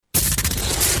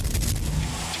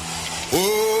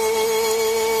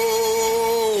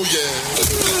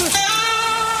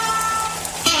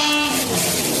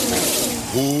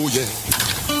Oh, yeah.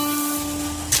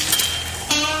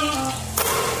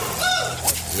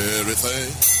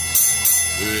 Everything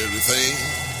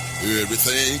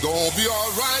gonna be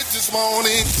all right this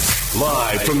morning.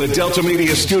 Live from the Delta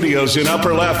Media Studios in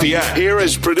Upper Lafayette, here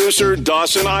is producer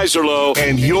Dawson Iserlo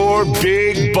and your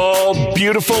big, bald,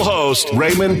 beautiful host,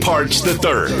 Raymond Parks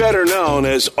III, better known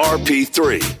as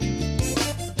RP3.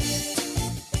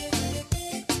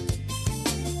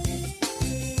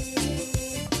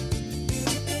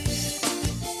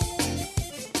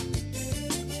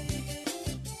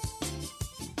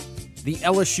 The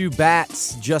LSU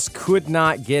Bats just could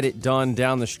not get it done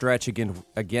down the stretch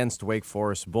against Wake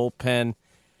Forest bullpen.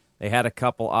 They had a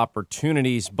couple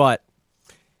opportunities, but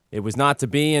it was not to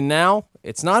be. And now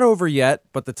it's not over yet,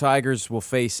 but the Tigers will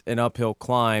face an uphill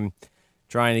climb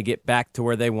trying to get back to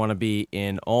where they want to be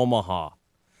in Omaha.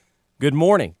 Good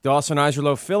morning. Dawson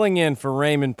Iserlo filling in for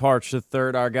Raymond Parks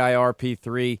III. Our guy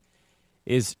RP3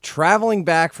 is traveling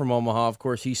back from Omaha. Of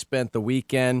course, he spent the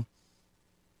weekend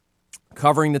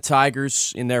covering the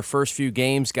Tigers in their first few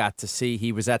games.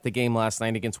 He was at the game last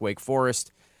night against Wake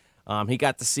Forest. He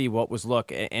got to see what was,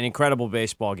 an incredible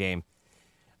baseball game.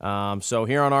 So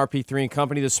here on RP3 and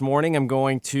Company this morning, I'm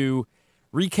going to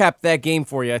recap that game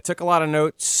for you. I took a lot of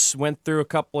notes, went through a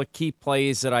couple of key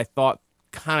plays that I thought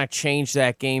kind of changed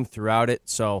that game throughout it.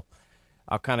 So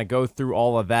I'll kind of go through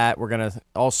all of that. We're going to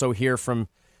also hear from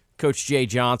Coach Jay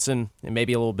Johnson and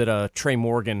maybe a little bit of Trey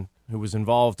Morgan, who was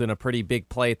involved in a pretty big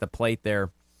play at the plate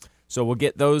there. So we'll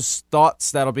get those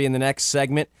thoughts. That'll be in the next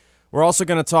segment. We're also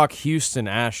going to talk Houston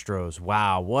Astros.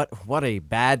 Wow, what a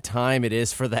bad time it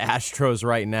is for the Astros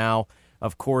right now.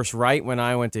 Of course, right when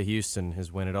I went to Houston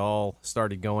is when it all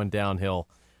started going downhill.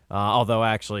 Although,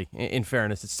 actually, in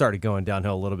fairness, it started going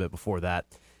downhill a little bit before that.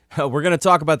 We're going to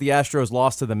talk about the Astros'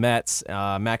 loss to the Mets.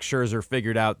 Max Scherzer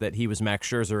figured out that he was Max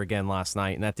Scherzer again last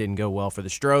night, and that didn't go well for the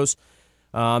Stros.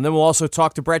 Then we'll also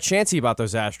talk to Brett Chansey about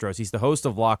those Astros. He's the host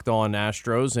of Locked On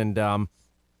Astros, and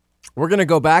we're going to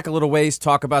go back a little ways,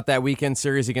 talk about that weekend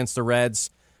series against the Reds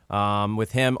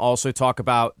with him. Also talk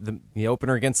about the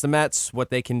opener against the Mets, what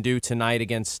they can do tonight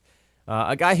against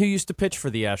a guy who used to pitch for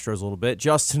the Astros a little bit.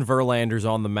 Justin Verlander's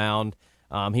on the mound.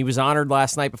 He was honored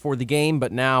last night before the game,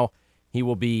 but now he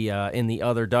will be in the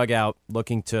other dugout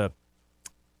looking to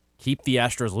keep the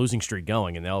Astros losing streak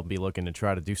going, and they'll be looking to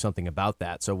try to do something about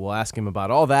that. So we'll ask him about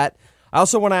all that. I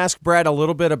also want to ask Brett a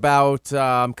little bit about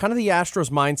kind of the Astros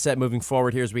mindset moving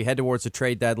forward here as we head towards the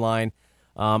trade deadline.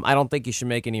 I don't think you should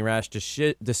make any rash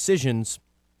decisions,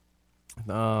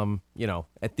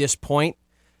 at this point.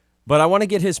 But I want to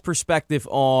get his perspective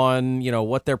on,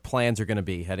 what their plans are going to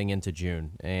be heading into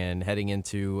June and heading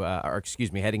into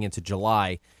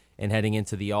July and heading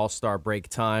into the All-Star break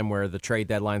time where the trade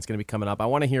deadline is going to be coming up. I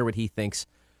want to hear what he thinks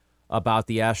about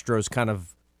the Astros' kind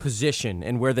of position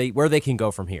and where they can go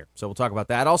from here. So we'll talk about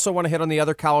that. I also want to hit on the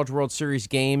other College World Series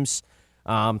games.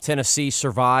 Tennessee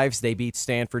survives. They beat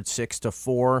Stanford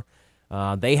 6-4.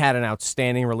 They had an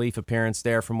outstanding relief appearance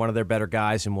there from one of their better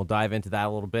guys, and we'll dive into that a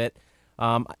little bit.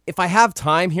 If I have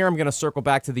time here, I'm going to circle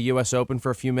back to the U.S. Open for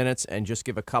a few minutes and just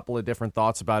give a couple of different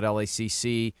thoughts about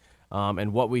LACC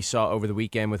and what we saw over the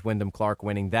weekend with Wyndham Clark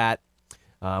winning that.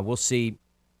 We'll see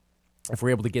if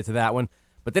we're able to get to that one.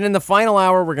 But then in the final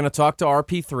hour, we're going to talk to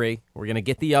RP3. We're going to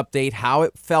get the update, how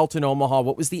it felt in Omaha.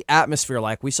 What was the atmosphere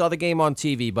like? We saw the game on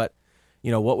TV, but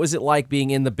what was it like being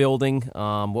in the building?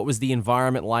 What was the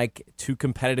environment like? Two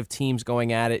competitive teams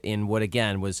going at it in what,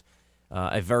 again, was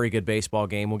a very good baseball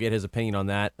game. We'll get his opinion on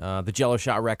that. The Jello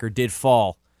shot record did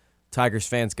fall. Tigers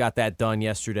fans got that done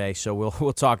yesterday, so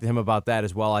we'll talk to him about that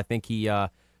as well. I think he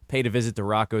paid a visit to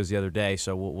Rocco's the other day,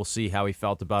 so we'll see how he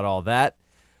felt about all that.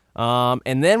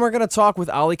 And then we're going to talk with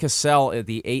Ali Cassell at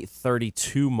the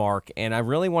 8:32 mark, and I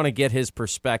really want to get his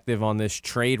perspective on this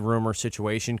trade rumor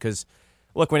situation because,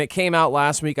 look, when it came out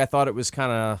last week, I thought it was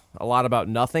kind of a lot about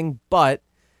nothing, but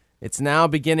it's now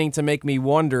beginning to make me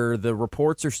wonder. The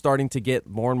reports are starting to get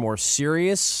more and more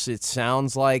serious. It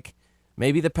sounds like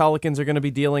maybe the Pelicans are going to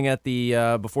be dealing at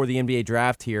the before the NBA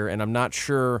draft here, and I'm not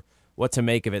sure what to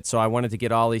make of it. So I wanted to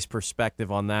get Ollie's perspective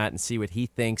on that and see what he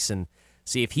thinks and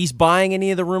see if he's buying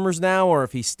any of the rumors now or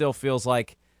if he still feels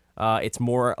like it's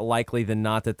more likely than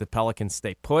not that the Pelicans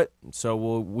stay put. So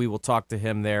we will talk to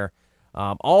him there.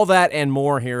 All that and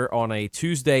more here on a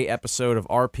Tuesday episode of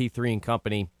RP3 and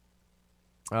Company,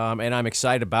 and I'm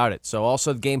excited about it. So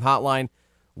also the game hotline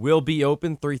will be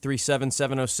open,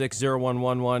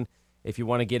 337-706-0111. If you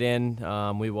want to get in,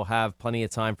 we will have plenty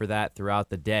of time for that throughout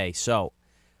the day. So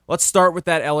let's start with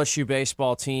that LSU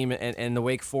baseball team and the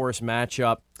Wake Forest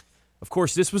matchup. Of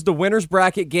course, this was the winner's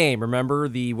bracket game. Remember,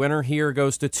 the winner here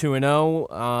goes to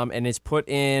 2-0 and is put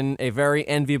in a very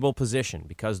enviable position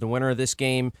because the winner of this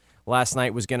game last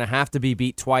night was going to have to be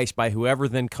beat twice by whoever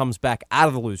then comes back out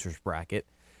of the loser's bracket.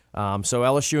 So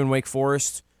LSU and Wake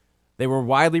Forest, they were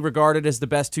widely regarded as the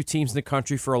best two teams in the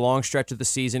country for a long stretch of the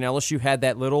season. LSU had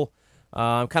that little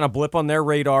kind of blip on their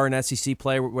radar in SEC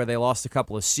play where they lost a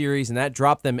couple of series, and that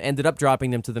ended up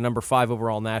dropping them to the number 5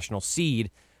 overall national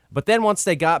seed. But then once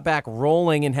they got back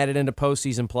rolling and headed into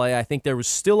postseason play, I think there was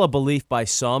still a belief by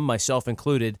some, myself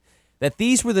included, that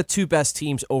these were the two best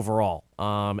teams overall.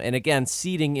 And again,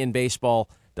 seeding in baseball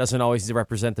doesn't always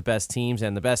represent the best teams,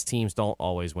 and the best teams don't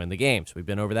always win the games. We've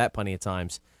been over that plenty of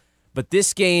times. But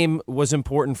this game was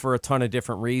important for a ton of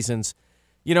different reasons.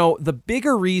 You know, the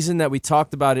bigger reason that we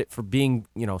talked about it for being,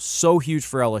 so huge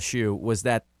for LSU was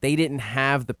that they didn't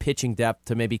have the pitching depth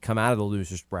to maybe come out of the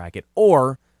loser's bracket,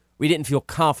 or we didn't feel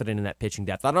confident in that pitching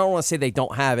depth. I don't want to say they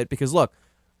don't have it because, look,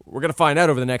 we're going to find out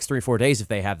over the next 3 or 4 days if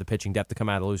they have the pitching depth to come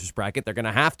out of the loser's bracket. They're going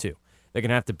to have to. They're going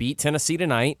to have to beat Tennessee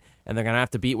tonight, and they're going to have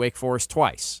to beat Wake Forest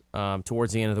twice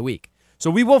towards the end of the week.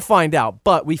 So we will find out,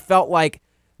 but we felt like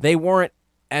they weren't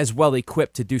as well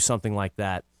equipped to do something like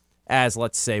that as,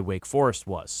 let's say, Wake Forest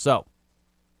was. So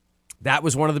that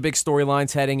was one of the big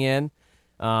storylines heading in.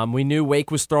 We knew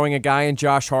Wake was throwing a guy in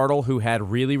Josh Hartle who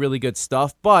had really, really good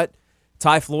stuff, but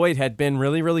Ty Floyd had been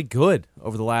really, really good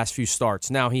over the last few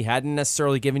starts. Now, he hadn't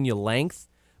necessarily given you length,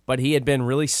 but he had been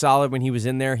really solid when he was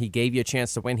in there. He gave you a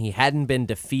chance to win. He hadn't been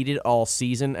defeated all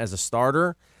season as a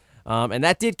starter, and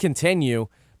that did continue.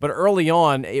 But early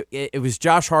on, it was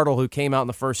Josh Hartle who came out in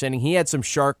the first inning. He had some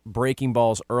sharp breaking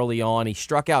balls early on. He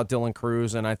struck out Dylan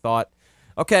Cruz, and I thought,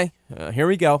 okay, here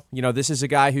we go. This is a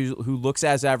guy who looks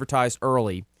as advertised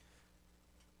early.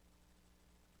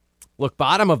 Look,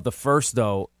 bottom of the first,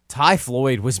 though, Ty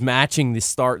Floyd was matching the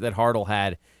start that Hartle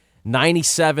had.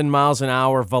 97 miles an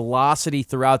hour, velocity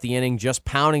throughout the inning, just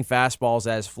pounding fastballs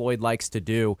as Floyd likes to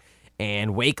do.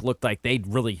 And Wake looked like they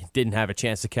really didn't have a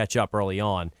chance to catch up early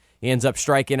on. He ends up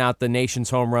striking out the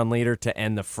nation's home run leader to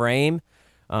end the frame.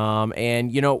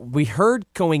 We heard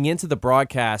going into the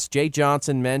broadcast, Jay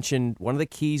Johnson mentioned one of the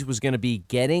keys was going to be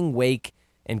getting Wake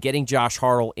and getting Josh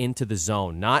Hartle into the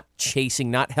zone, not chasing,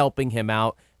 not helping him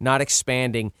out, not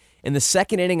expanding. In the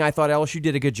second inning, I thought LSU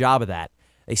did a good job of that.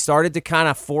 They started to kind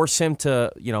of force him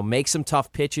to, make some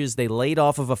tough pitches. They laid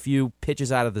off of a few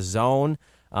pitches out of the zone.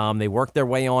 They worked their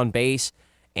way on base.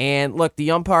 And look,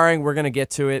 the umpiring, we're going to get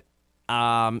to it.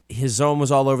 His zone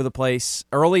was all over the place.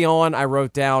 Early on, I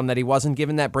wrote down that he wasn't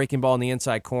given that breaking ball in the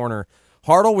inside corner.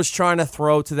 Hartle was trying to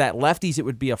throw to that lefties. It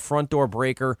would be a front door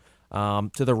breaker.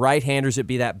 To the right-handers, it'd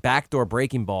be that backdoor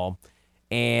breaking ball.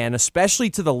 And especially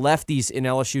to the lefties in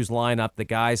LSU's lineup, the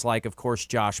guys like, of course,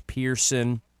 Josh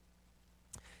Pearson.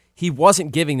 He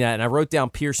wasn't giving that, and I wrote down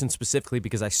Pearson specifically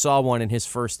because I saw one in his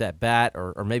first at-bat,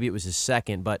 or maybe it was his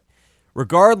second. But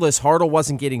regardless, Hartle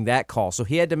wasn't getting that call, so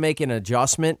he had to make an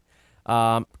adjustment.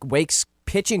 Wake's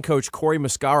pitching coach, Corey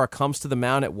Muscara, comes to the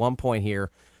mound at one point here.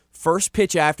 First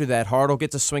pitch after that, Hartle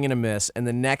gets a swing and a miss, and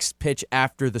the next pitch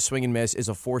after the swing and miss is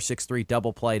a 4-6-3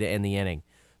 double play to end the inning.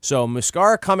 So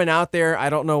Muscara coming out there, I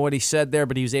don't know what he said there,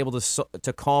 but he was able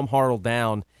to calm Hartle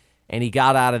down, and he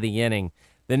got out of the inning.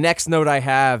 The next note I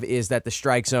have is that the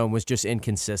strike zone was just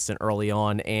inconsistent early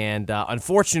on, and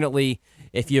unfortunately,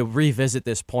 if you revisit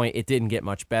this point, it didn't get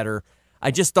much better. I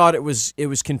just thought it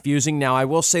was confusing. Now, I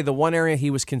will say the one area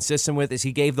he was consistent with is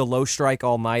he gave the low strike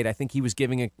all night. I think he was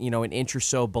giving an inch or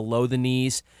so below the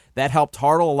knees. That helped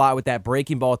Hartle a lot with that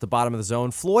breaking ball at the bottom of the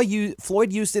zone. Floyd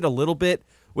used it a little bit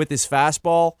with his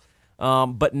fastball,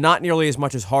 but not nearly as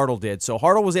much as Hartle did. So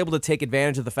Hartle was able to take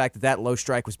advantage of the fact that low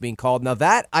strike was being called. Now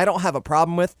that I don't have a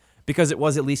problem with because it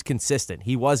was at least consistent.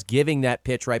 He was giving that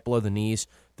pitch right below the knees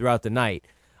throughout the night.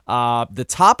 The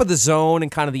top of the zone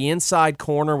and kind of the inside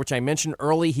corner, which I mentioned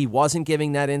early, he wasn't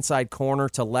giving that inside corner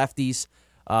to lefties.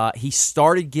 He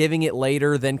started giving it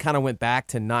later, then kind of went back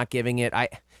to not giving it. I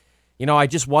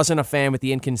just wasn't a fan with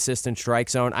the inconsistent strike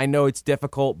zone. I know it's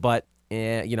difficult, but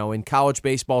in college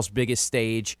baseball's biggest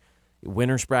stage,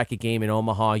 winner's bracket game in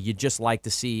Omaha, you'd just like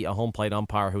to see a home plate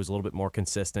umpire who's a little bit more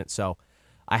consistent. So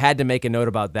I had to make a note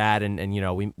about that, and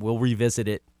we'll revisit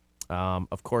it,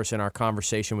 of course, in our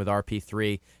conversation with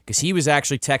RP3, because he was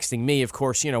actually texting me. Of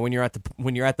course, when you're at the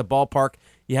ballpark,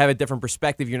 you have a different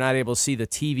perspective. You're not able to see the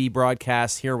TV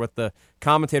broadcast, hear what the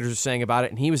commentators are saying about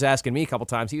it. And he was asking me a couple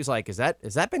times. He was like, "Has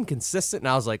that been consistent?" And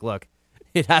I was like, "Look,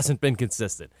 it hasn't been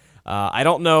consistent. I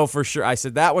don't know for sure." I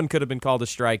said that one could have been called a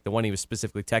strike, the one he was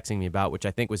specifically texting me about, which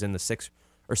I think was in the 6th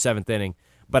or 7th inning.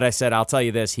 But I said, I'll tell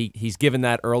you this, he's given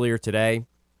that earlier today.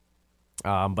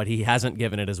 but he hasn't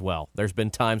given it as well. There's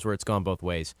been times where it's gone both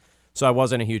ways. So I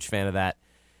wasn't a huge fan of that.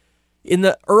 In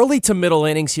the early to middle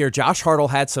innings here, Josh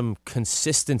Hartle had some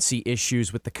consistency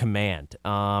issues with the command,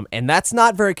 and that's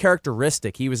not very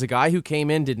characteristic. He was a guy who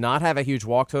came in, did not have a huge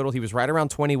walk total. He was right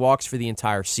around 20 walks for the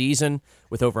entire season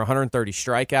with over 130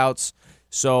 strikeouts.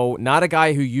 So not a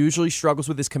guy who usually struggles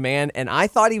with his command, and I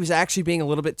thought he was actually being a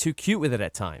little bit too cute with it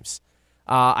at times.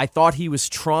 I thought he was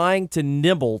trying to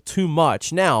nibble too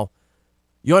much. Now,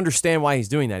 you understand why he's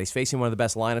doing that. He's facing one of the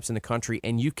best lineups in the country,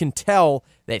 and you can tell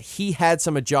that he had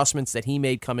some adjustments that he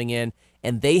made coming in,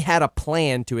 and they had a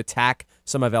plan to attack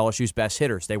some of LSU's best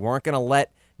hitters. They weren't going to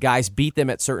let guys beat them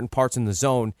at certain parts in the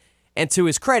zone. And to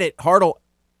his credit, Hartle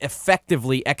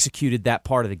effectively executed that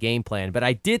part of the game plan, but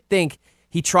I did think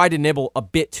he tried to nibble a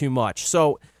bit too much.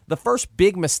 So the first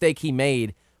big mistake he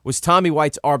made was Tommy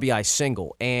White's RBI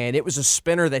single, and it was a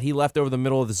spinner that he left over the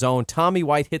middle of the zone. Tommy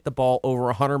White hit the ball over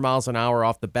 100 miles an hour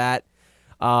off the bat,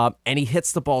 and he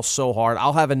hits the ball so hard.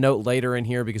 I'll have a note later in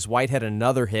here because White had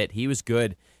another hit. He was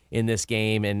good in this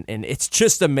game, and it's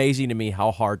just amazing to me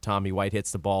how hard Tommy White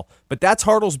hits the ball. But that's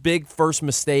Hartle's big first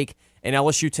mistake, and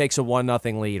LSU takes a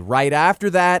 1-0 lead. Right after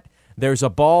that, there's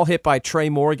a ball hit by Trey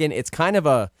Morgan. It's kind of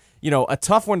a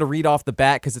tough one to read off the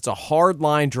bat because it's a hard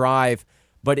line drive,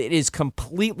 but it is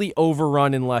completely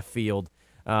overrun in left field.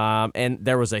 And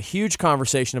there was a huge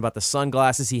conversation about the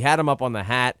sunglasses. He had them up on the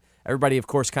hat. Everybody, of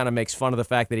course, kind of makes fun of the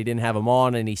fact that he didn't have them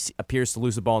on and he appears to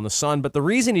lose the ball in the sun. But the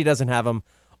reason he doesn't have them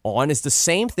on is the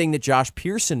same thing that Josh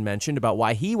Pearson mentioned about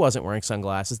why he wasn't wearing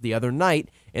sunglasses the other night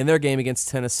in their game against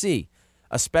Tennessee,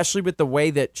 especially with the way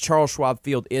that Charles Schwab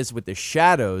Field is with the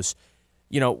shadows.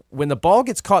 When the ball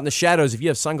gets caught in the shadows, if you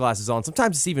have sunglasses on,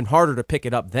 sometimes it's even harder to pick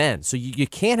it up then. So you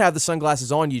can't have the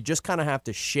sunglasses on. You just kind of have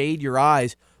to shade your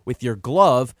eyes with your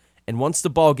glove. And once the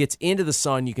ball gets into the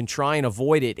sun, you can try and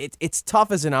avoid it. It's tough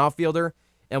as an outfielder,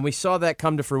 and we saw that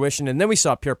come to fruition. And then we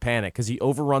saw pure panic because he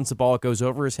overruns the ball. It goes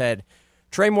over his head.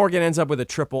 Trey Morgan ends up with a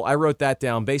triple. I wrote that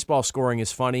down. Baseball scoring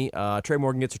is funny. Trey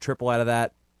Morgan gets a triple out of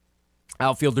that.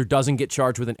 Outfielder doesn't get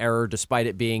charged with an error despite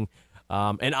it being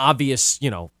an obvious,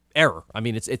 error. I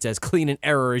mean, it's as clean an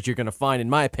error as you're going to find, in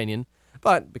my opinion.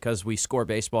 But because we score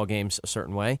baseball games a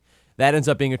certain way, that ends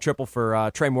up being a triple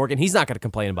for Trey Morgan. He's not going to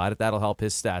complain about it. That'll help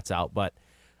his stats out. But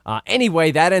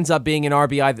anyway, that ends up being an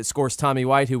RBI that scores Tommy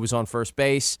White, who was on first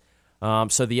base.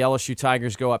 So the LSU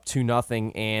Tigers go up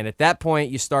 2-0. And at that point,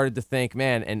 you started to think,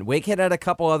 man, and Wake had a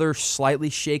couple other slightly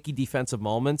shaky defensive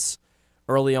moments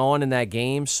early on in that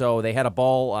game. So they had a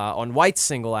ball on White's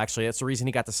single, actually. That's the reason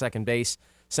he got to second base.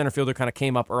 Center fielder kind of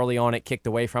came up early on it, kicked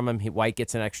away from him. White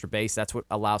gets an extra base. That's what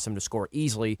allows him to score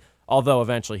easily, although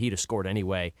eventually he'd have scored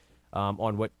anyway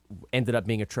on what ended up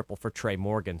being a triple for Trey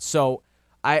Morgan. So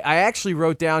I actually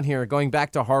wrote down here, going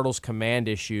back to Hartle's command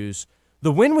issues,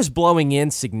 the wind was blowing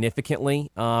in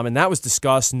significantly, and that was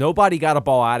discussed. Nobody got a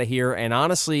ball out of here, and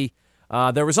honestly,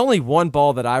 there was only one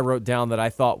ball that I wrote down that I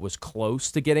thought was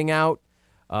close to getting out.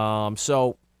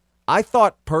 So I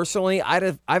thought personally, I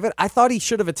thought he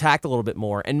should have attacked a little bit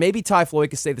more, and maybe Ty Floyd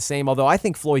could stay the same, although I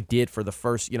think Floyd did for the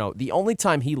first, the only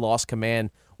time he lost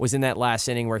command was in that last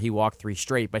inning where he walked 3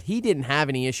 straight, but he didn't have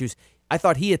any issues. I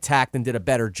thought he attacked and did a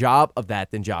better job of that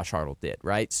than Josh Hartle did,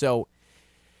 right? So,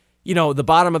 the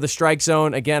bottom of the strike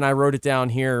zone, again, I wrote it down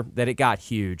here that it got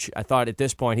huge. I thought at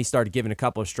this point he started giving a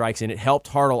couple of strikes, and it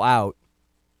helped Hartle out.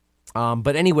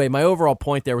 But anyway, my overall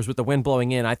point there was with the wind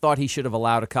blowing in, I thought he should have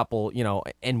allowed a couple,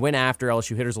 and went after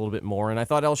LSU hitters a little bit more. And I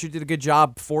thought LSU did a good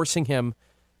job forcing him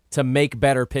to make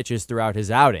better pitches throughout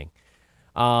his outing.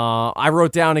 I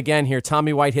wrote down again here,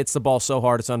 Tommy White hits the ball so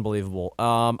hard, it's unbelievable.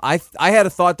 I had a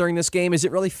thought during this game, is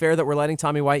it really fair that we're letting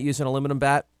Tommy White use an aluminum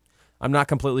bat? I'm not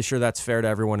completely sure that's fair to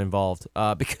everyone involved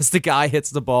because the guy hits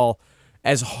the ball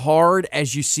as hard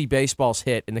as you see baseballs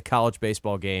hit in the college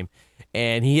baseball game.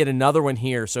 And he hit another one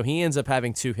here, so he ends up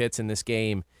having 2 hits in this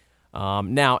game.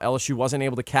 Now, LSU wasn't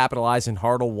able to capitalize, and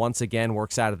Hartle once again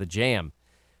works out of the jam.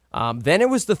 Then it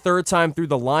was the third time through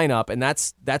the lineup, and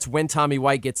that's when Tommy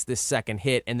White gets this second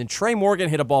hit. And then Trey Morgan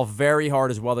hit a ball very hard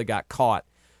as well that got caught.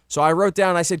 So I wrote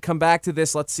down, I said, come back to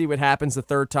this. Let's see what happens the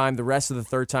third time, the rest of the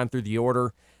third time through the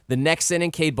order. The next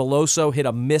inning, Cade Beloso hit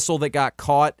a missile that got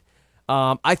caught.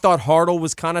 I thought Hartle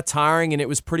was kind of tiring, and it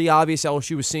was pretty obvious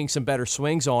LSU was seeing some better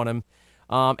swings on him.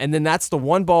 And then that's the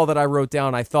one ball that I wrote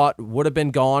down I thought would have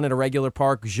been gone at a regular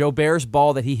park. Jobert's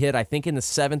ball that he hit, I think in the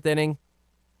 7th inning,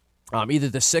 either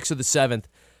the 6th or the 7th.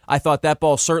 I thought that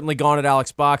ball certainly gone at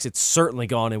Alex Box. It's certainly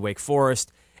gone in Wake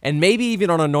Forest. And maybe even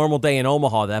on a normal day in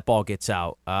Omaha, that ball gets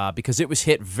out because it was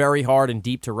hit very hard and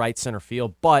deep to right center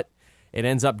field. But it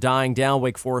ends up dying down.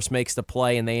 Wake Forest makes the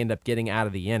play, and they end up getting out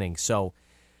of the inning. So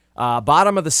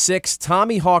Bottom of the 6th,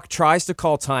 Tommy Hawk tries to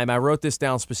call time. I wrote this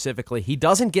down specifically. He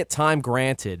doesn't get time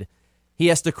granted. He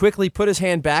has to quickly put his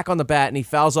hand back on the bat, and he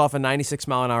fouls off a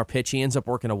 96-mile-an-hour pitch. He ends up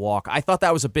working a walk. I thought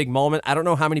that was a big moment. I don't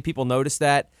know how many people noticed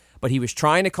that, but he was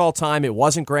trying to call time. It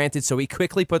wasn't granted, so he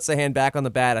quickly puts the hand back on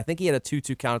the bat. I think he had a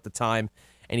 2-2 count at the time,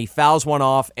 and he fouls one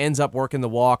off, ends up working the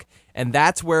walk, and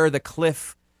that's where the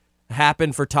cliff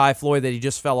happened for Ty Floyd, that he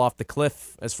just fell off the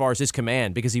cliff as far as his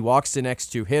command, because he walks the next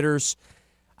 2 hitters.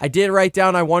 I did write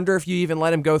down, I wonder if you even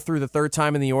let him go through the 3rd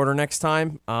time in the order next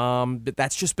time. But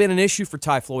that's just been an issue for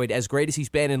Ty Floyd, as great as he's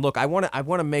been. And look, I want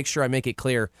to make sure I make it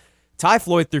clear. Ty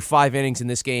Floyd through 5 innings in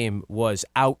this game was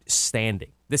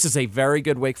outstanding. This is a very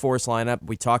good Wake Forest lineup.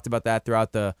 We talked about that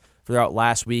throughout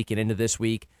last week and into this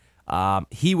week.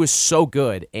 He was so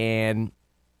good. And,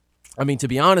 I mean, to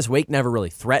be honest, Wake never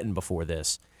really threatened before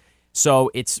this.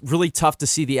 So it's really tough to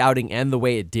see the outing end the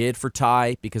way it did for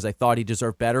Ty, because I thought he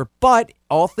deserved better. But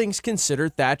all things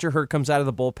considered, Thatcher Hurd comes out of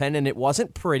the bullpen, and it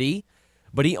wasn't pretty,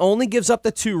 but he only gives up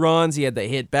the 2 runs. He had the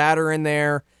hit batter in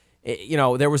there.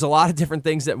 There was a lot of different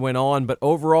things that went on, but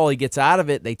overall he gets out of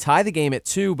it. They tie the game at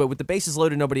 2, but with the bases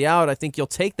loaded, nobody out, I think you'll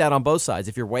take that on both sides.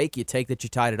 If you're Wake, you take that you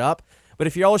tied it up. But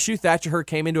if you're LSU, Thatcher Hurd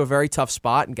came into a very tough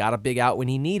spot and got a big out when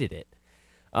he needed it.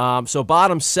 So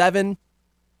bottom 7,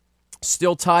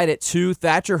 still tied at 2.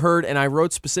 Thatcher Hurd, and I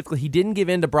wrote specifically, he didn't give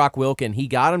in to Brock Wilken. He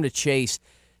got him to chase.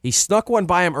 He snuck one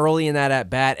by him early in that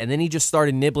at-bat, and then he just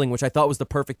started nibbling, which I thought was the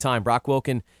perfect time. Brock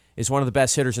Wilken is one of the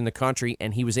best hitters in the country,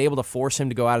 and he was able to force him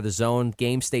to go out of the zone.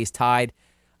 Game stays tied.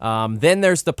 Then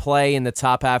there's the play in the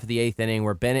top half of the 8th inning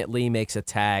where Bennett Lee makes a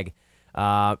tag.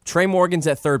 Trey Morgan's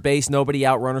at third base. Nobody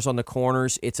out, runners on the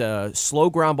corners. It's a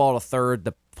slow ground ball to third.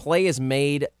 The play is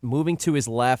made moving to his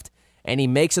left, and he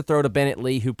makes a throw to Bennett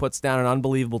Lee, who puts down an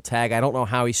unbelievable tag. I don't know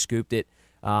how he scooped it.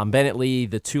 Bennett Lee,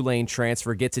 the Tulane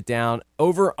transfer, gets it down.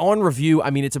 Over on review,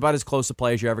 I mean, it's about as close a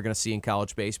play as you're ever going to see in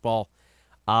college baseball.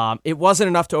 It wasn't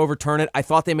enough to overturn it. I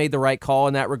thought they made the right call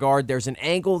in that regard. There's an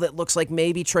angle that looks like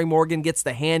maybe Trey Morgan gets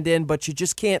the hand in, but you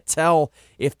just can't tell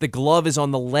if the glove is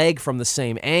on the leg from the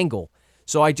same angle.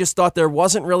 So I just thought there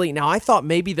wasn't really... Now, I thought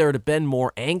maybe there would have been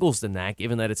more angles than that,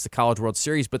 given that it's the College World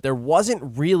Series, but there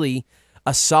wasn't really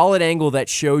a solid angle that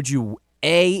showed you,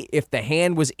 A, if the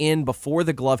hand was in before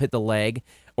the glove hit the leg,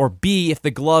 or B, if the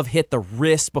glove hit the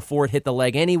wrist before it hit the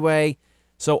leg anyway.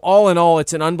 So all in all,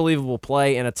 it's an unbelievable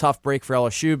play and a tough break for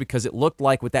LSU, because it looked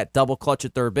like with that double clutch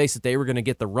at third base that they were going to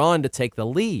get the run to take the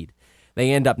lead.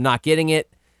 They end up not getting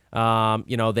it.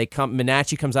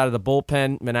 Menachie comes out of the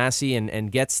bullpen, Menachie,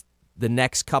 and gets the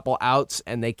next couple outs,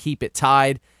 and they keep it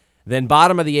tied. Then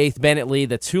bottom of the 8th, Bennett Lee,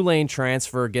 the Tulane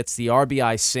transfer, gets the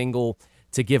RBI single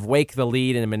to give Wake the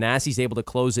lead, and Manasseh's able to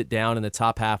close it down in the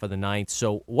top half of the 9th.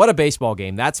 So what a baseball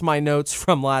game. That's my notes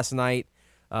from last night,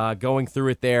 going through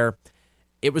it there.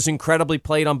 It was incredibly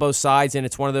played on both sides, and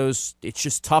it's one of those, it's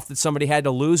just tough that somebody had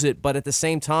to lose it, but at the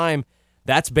same time,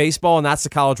 that's baseball, and that's the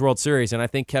College World Series, and I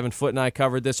think Kevin Foote and I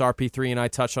covered this, RP3 and I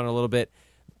touched on it a little bit.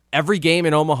 Every game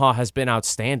in Omaha has been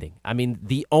outstanding. I mean,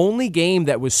 the only game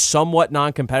that was somewhat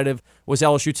non-competitive was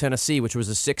LSU-Tennessee, which was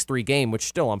a 6-3 game, which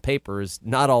still on paper is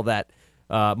not all that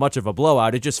much of a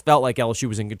blowout. It just felt like LSU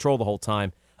was in control the whole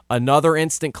time. Another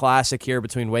instant classic here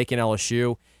between Wake and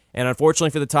LSU, and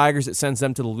unfortunately for the Tigers, it sends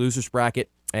them to the losers bracket,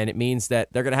 and it means that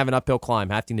they're going to have an uphill climb,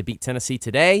 having to beat Tennessee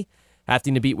today,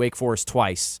 having to beat Wake Forest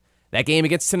twice. That game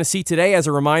against Tennessee today, as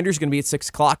a reminder, is going to be at 6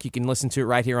 o'clock. You can listen to it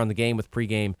right here on The Game with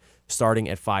pregame starting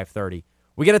at 5:30.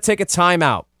 We got to take a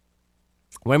timeout.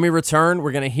 When we return,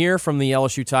 we're going to hear from the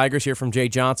LSU Tigers, hear from Jay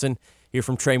Johnson, hear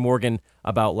from Trey Morgan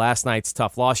about last night's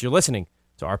tough loss. You're listening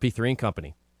to RP3 and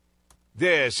Company.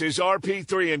 This is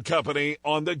RP3 and Company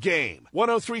on The Game.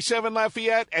 103.7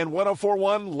 Lafayette and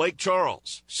 104.1 Lake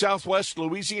Charles, Southwest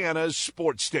Louisiana's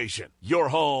sports station. Your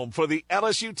home for the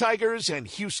LSU Tigers and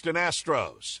Houston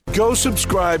Astros. Go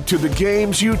subscribe to The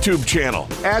Game's YouTube channel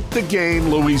at The Game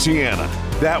Louisiana.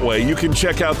 That way you can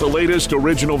check out the latest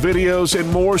original videos and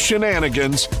more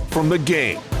shenanigans from The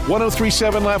Game.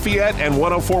 103.7 Lafayette and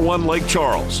 104.1 Lake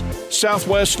Charles,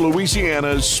 Southwest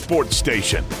Louisiana's sports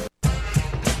station.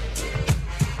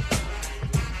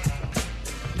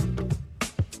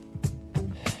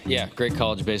 Yeah, great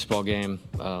college baseball game.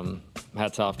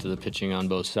 Hats off to the pitching on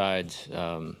both sides.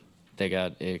 They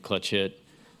got a clutch hit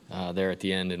there at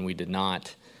the end, and we did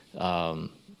not.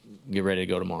 Get ready to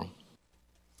go tomorrow.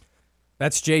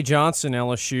 That's Jay Johnson,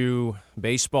 LSU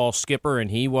baseball skipper,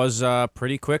 and he was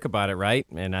pretty quick about it, right?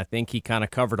 And I think he kind of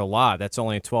covered a lot. That's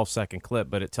only a 12-second clip,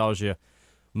 but it tells you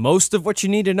most of what you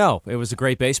need to know. It was a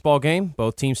great baseball game.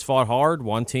 Both teams fought hard.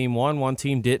 One team won, one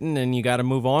team didn't, and you got to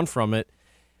move on from it.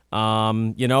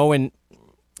 And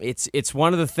it's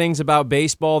one of the things about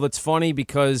baseball that's funny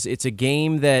because it's a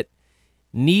game that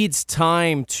needs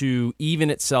time to even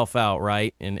itself out,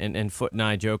 right? And Foot and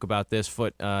I joke about this.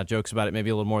 Foot jokes about it maybe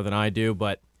a little more than I do,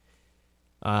 but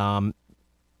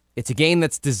it's a game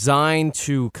that's designed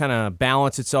to kind of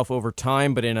balance itself over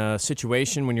time, but in a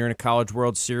situation when you're in a College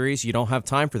World Series, you don't have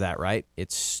time for that, right?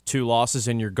 It's 2 losses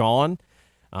and you're gone.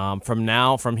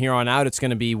 From here on out, it's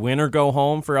going to be win or go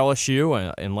home for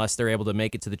LSU, unless they're able to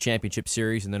make it to the championship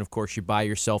series. And then, of course, you buy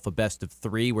yourself a best of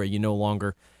 3 where you no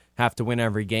longer have to win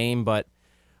every game. But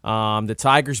the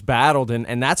Tigers battled,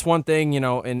 and that's one thing,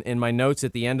 in my notes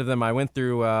at the end of them, I went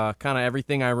through kind of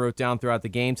everything I wrote down throughout the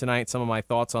game tonight, some of my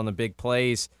thoughts on the big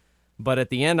plays. But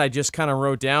at the end, I just kind of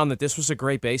wrote down that this was a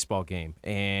great baseball game.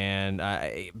 And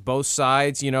both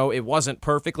sides, it wasn't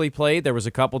perfectly played. There was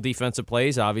a couple defensive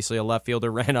plays. Obviously, a left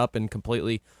fielder ran up and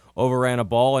completely overran a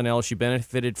ball, and LSU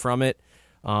benefited from it.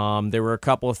 There were a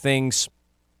couple of things.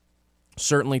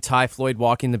 Certainly, Ty Floyd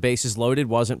walking the bases loaded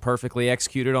wasn't perfectly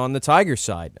executed on the Tigers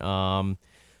side.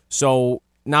 So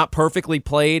not perfectly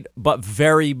played, but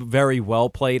very, very well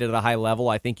played at a high level.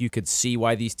 I think you could see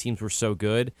why these teams were so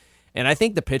good. And I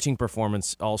think the pitching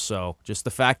performance also, just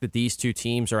the fact that these two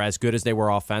teams are as good as they were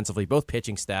offensively, both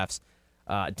pitching staffs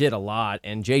did a lot.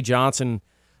 And Jay Johnson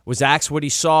was asked what he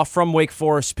saw from Wake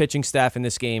Forest pitching staff in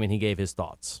this game, and he gave his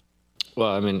thoughts.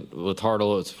 Well, I mean, with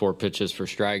Hartle, it's 4 pitches for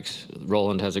strikes.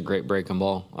 Roland has a great breaking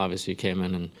ball. Obviously, he came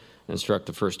in and struck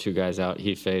the first 2 guys out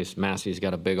he faced. Massey's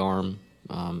got a big arm.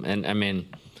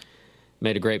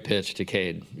 Made a great pitch to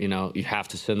Cade. You have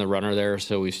to send the runner there,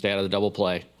 so we stay out of the double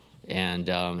play. And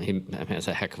it's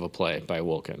a heck of a play by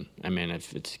Wilkin.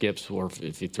 If it skips or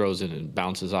if he throws it and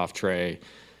bounces off Trey,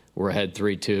 we're ahead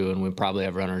 3-2, and we probably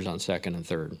have runners on second and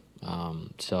third.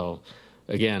 So,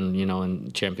 again,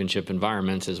 in championship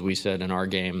environments, as we said in our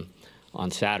game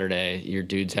on Saturday, your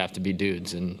dudes have to be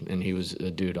dudes, and he was a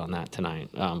dude on that tonight.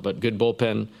 But good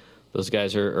bullpen. Those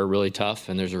guys are really tough,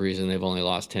 and there's a reason they've only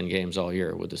lost 10 games all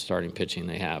year with the starting pitching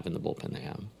they have and the bullpen they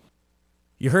have.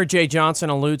 You heard Jay Johnson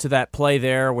allude to that play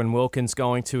there when Wilkins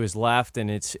going to his left,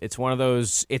 and it's one of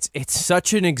those. It's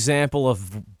such an example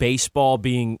of baseball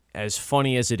being as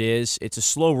funny as it is. It's a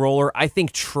slow roller. I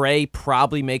think Trey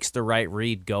probably makes the right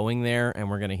read going there,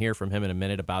 and we're going to hear from him in a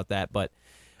minute about that. But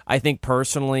I think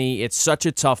personally, it's such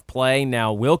a tough play.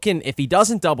 Now Wilkin, if he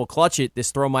doesn't double clutch it, this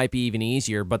throw might be even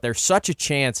easier. But there's such a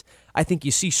chance. I think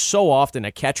you see so often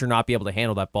a catcher not be able to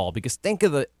handle that ball because think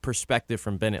of the perspective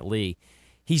from Bennett Lee.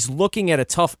 He's looking at a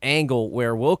tough angle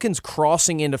where Wilkins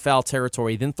crossing into foul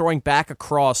territory, then throwing back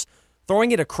across,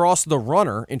 throwing it across the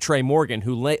runner in Trey Morgan,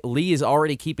 who Lee is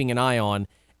already keeping an eye on,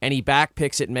 and he back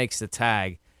picks it and makes the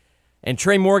tag. And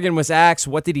Trey Morgan was asked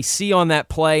what did he see on that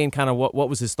play and kind of what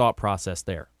was his thought process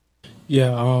there.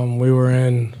 Yeah, we were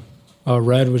in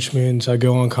red, which means I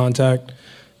go on contact.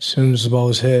 As soon as the ball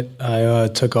was hit, I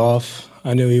took off.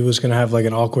 I knew he was going to have like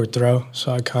an awkward throw,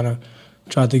 so I kind of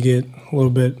tried to get a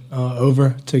little bit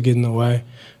over to get in the way,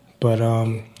 but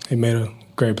he made a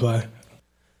great play.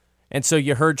 And so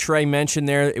you heard Trey mention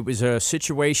there, it was a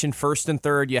situation first and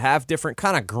third. You have different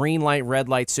kind of green light, red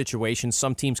light situations.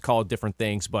 Some teams call it different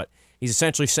things, but he's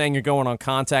essentially saying you're going on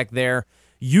contact there.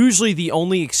 Usually the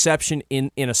only exception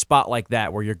in a spot like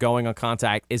that where you're going on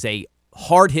contact is a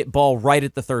hard hit ball right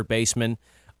at the third baseman.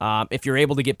 If you're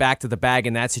able to get back to the bag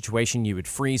in that situation, you would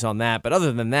freeze on that. But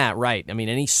other than that, right,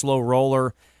 any slow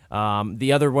roller,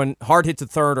 the other one, hard hit to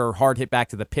third or hard hit back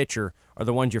to the pitcher are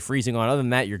the ones you're freezing on. Other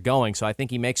than that, you're going. So I think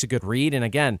he makes a good read. And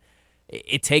again,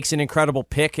 it takes an incredible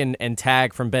pick and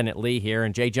tag from Bennett Lee here.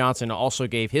 And Jay Johnson also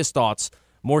gave his thoughts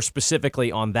more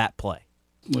specifically on that play.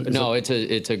 No, it's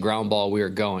a ground ball we are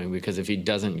going because if he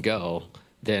doesn't go,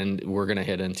 then we're going to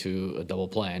hit into a double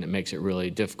play, and it makes it really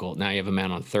difficult. Now you have a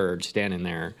man on third standing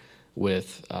there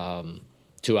with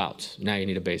 2 outs. Now you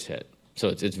need a base hit. So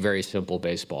it's very simple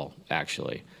baseball,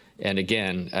 actually. And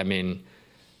again,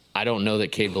 I don't know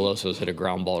that Cade Veloso's hit a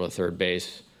ground ball to third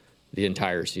base the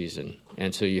entire season.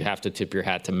 And so you have to tip your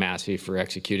hat to Massey for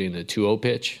executing the 2-0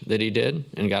 pitch that he did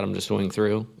and got him to swing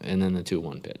through, and then the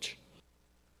 2-1 pitch.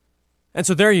 And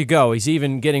so there you go. He's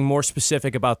even getting more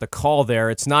specific about the call there.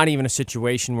 It's not even a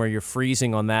situation where you're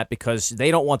freezing on that because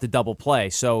they don't want the double play.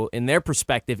 So in their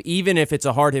perspective, even if it's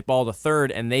a hard hit ball to third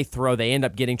and they end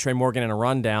up getting Trey Morgan in a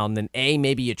rundown, then A,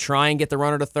 maybe you try and get the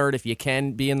runner to third if you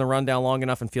can be in the rundown long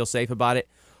enough and feel safe about it.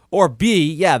 Or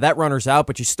B, yeah, that runner's out,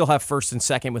 but you still have first and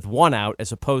second with 1 out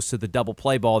as opposed to the double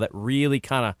play ball that really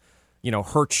kind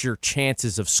of, hurts your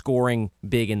chances of scoring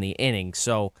big in the inning.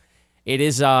 So it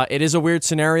is a weird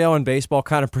scenario, and baseball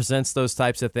kind of presents those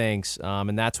types of things,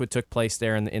 and that's what took place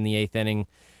there in the 8th inning.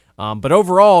 But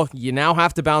overall, you now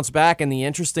have to bounce back, and the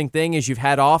interesting thing is you've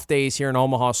had off days here in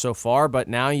Omaha so far, but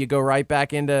now you go right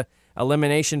back into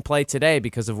elimination play today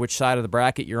because of which side of the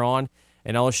bracket you're on,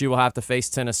 and LSU will have to face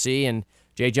Tennessee, and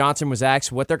Jay Johnson was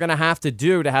asked what they're going to have to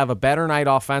do to have a better night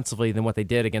offensively than what they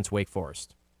did against Wake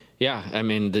Forest. Yeah, I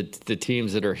mean, the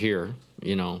teams that are here,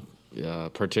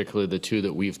 particularly the two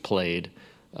that we've played,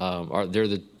 they're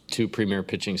the two premier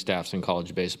pitching staffs in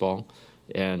college baseball.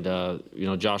 And,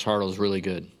 Josh Hartle's really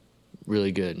good.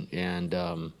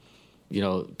 And,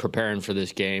 preparing for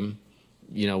this game,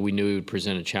 we knew he would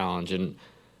present a challenge. And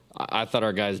I thought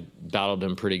our guys battled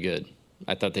him pretty good.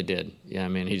 I thought they did. Yeah, I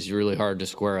mean, he's really hard to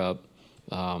square up.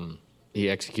 He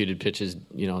executed pitches,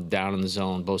 down in the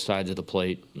zone, both sides of the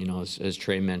plate, as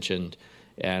Trey mentioned.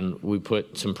 And we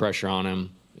put some pressure on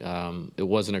him. It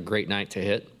wasn't a great night to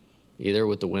hit either,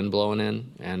 with the wind blowing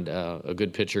in and a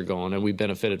good pitcher going. And we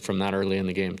benefited from that early in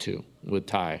the game, too, with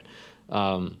Ty.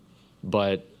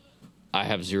 But I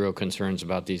have zero concerns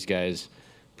about these guys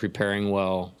preparing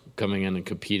well, coming in and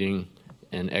competing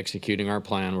and executing our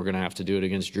plan. We're going to have to do it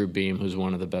against Drew Beam, who's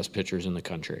one of the best pitchers in the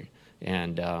country.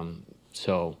 And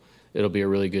so it'll be a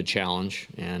really good challenge,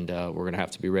 and we're going to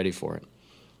have to be ready for it.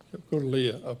 Go to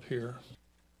Leah up here.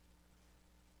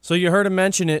 So you heard him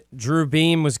mention it. Drew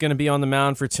Beam was going to be on the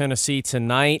mound for Tennessee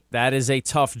tonight. That is a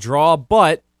tough draw,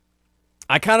 but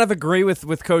I kind of agree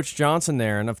with Coach Johnson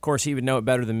there, and of course he would know it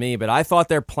better than me, but I thought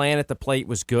their plan at the plate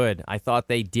was good. I thought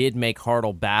they did make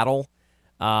Hartle battle.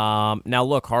 Now,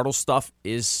 look, Hartle's stuff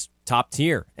is top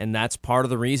tier, and that's part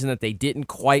of the reason that they didn't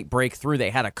quite break through.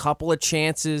 They had a couple of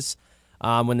chances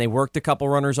when they worked a couple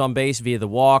runners on base via the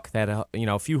walk. They had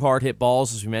a few hard-hit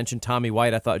balls, as we mentioned. Tommy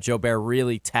White, I thought Joe Bear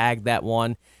really tagged that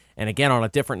one. And again, on a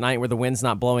different night where the wind's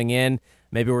not blowing in,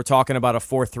 maybe we're talking about a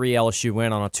 4-3 LSU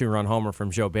win on a 2-run homer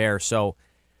from Joe Bear. So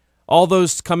all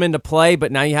those come into play,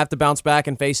 but now you have to bounce back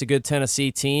and face a good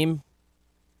Tennessee team.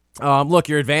 Look,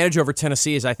 your advantage over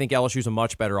Tennessee is I think LSU's a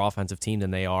much better offensive team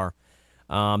than they are.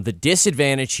 The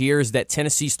disadvantage here is that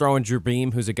Tennessee's throwing Drew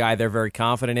Beam, who's a guy they're very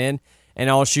confident in, and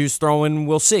LSU's throwing,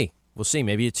 we'll see. We'll see.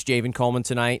 Maybe it's Javen Coleman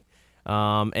tonight,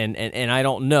 and I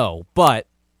don't know. But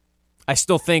I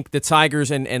still think the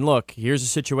Tigers, and look, here's a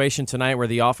situation tonight where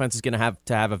the offense is going to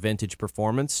have a vintage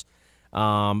performance.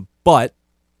 But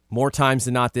more times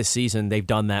than not this season, they've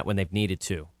done that when they've needed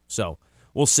to. So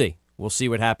we'll see. We'll see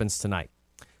what happens tonight.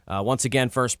 Once again,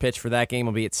 first pitch for that game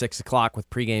will be at 6 o'clock with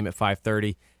pregame at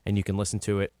 5:30, and you can listen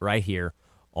to it right here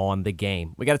on The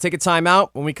Game. We got to take a timeout.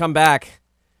 When we come back,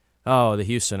 the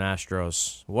Houston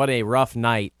Astros. What a rough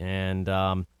night,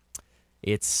 and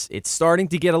it's starting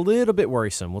to get a little bit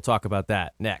worrisome. We'll talk about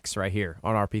that next right here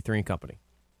on RP3 and Company.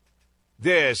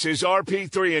 This is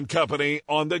RP3 and Company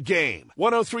on The Game.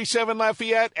 103.7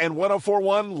 Lafayette and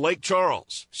 104.1 Lake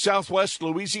Charles, Southwest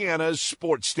Louisiana's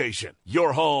sports station.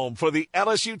 Your home for the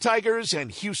LSU Tigers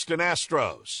and Houston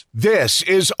Astros. This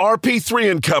is RP3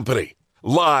 and Company,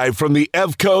 live from the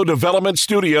Evco Development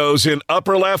Studios in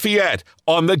Upper Lafayette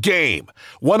on The Game.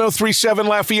 103.7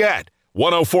 Lafayette,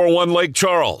 104.1 Lake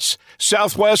Charles,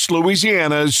 Southwest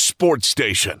Louisiana's sports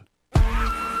station.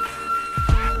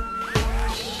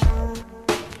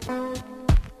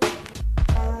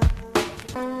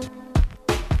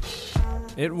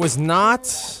 It was not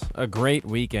a great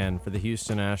weekend for the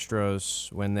Houston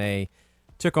Astros when they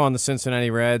took on the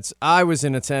Cincinnati Reds. I was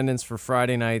in attendance for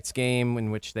Friday night's game in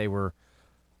which they were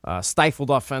stifled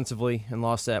offensively and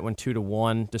lost that one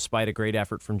 2-1 despite a great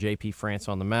effort from J.P. France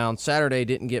on the mound. Saturday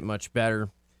didn't get much better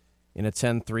in a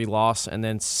 10-3 loss. And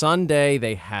then Sunday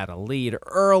they had a lead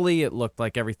early. It looked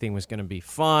like everything was going to be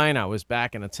fine. I was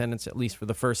back in attendance at least for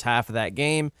the first half of that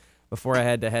game before I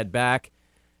had to head back.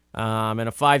 And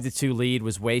a 5-2 lead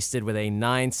was wasted with a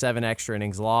 9-7 extra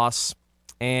innings loss.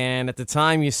 And at the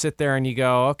time, you sit there and you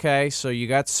go, okay, so you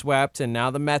got swept, and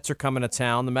now the Mets are coming to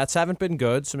town. The Mets haven't been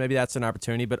good, so maybe that's an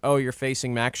opportunity. But, you're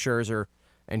facing Max Scherzer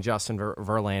and Justin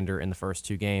Verlander in the first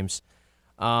two games.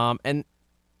 And,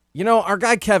 our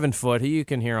guy Kevin Foote, who you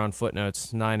can hear on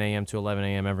Footnotes, 9 a.m. to 11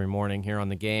 a.m. every morning here on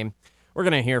The Game. We're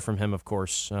going to hear from him, of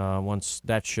course, once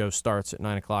that show starts at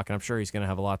 9 o'clock, and I'm sure he's going to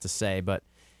have a lot to say. But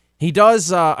he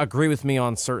does agree with me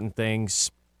on certain things,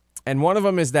 and one of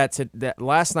them is that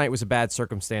last night was a bad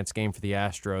circumstance game for the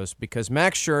Astros because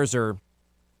Max Scherzer,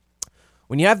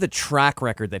 when you have the track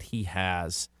record that he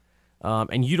has,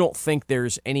 and you don't think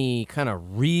there's any kind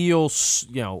of real,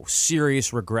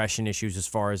 serious regression issues as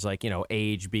far as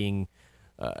age being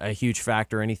a huge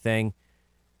factor or anything,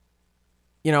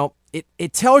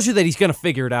 it tells you that he's going to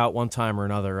figure it out one time or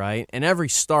another, right? And every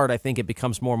start, I think it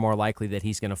becomes more and more likely that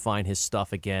he's going to find his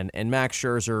stuff again. And Max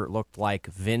Scherzer looked like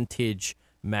vintage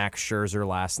Max Scherzer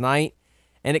last night.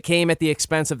 and it came at the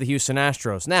expense of the Houston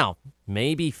Astros. Now,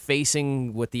 maybe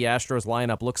facing what the Astros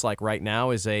lineup looks like right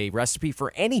now is a recipe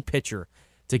for any pitcher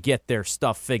to get their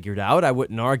stuff figured out. I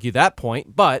wouldn't argue that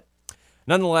point, but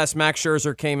nonetheless, Max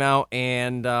Scherzer came out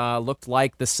and looked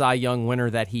like the Cy Young winner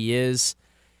that he is.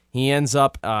 He ends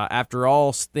up, after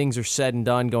all things are said and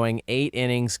done, going 8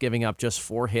 innings, giving up just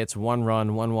 4 hits, 1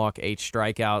 run, 1 walk, 8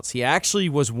 strikeouts. He actually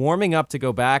was warming up to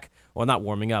go back. Well, not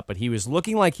warming up, but he was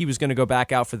looking like he was going to go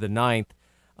back out for the 9th.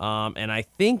 And I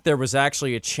think there was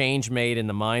actually a change made in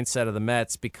the mindset of the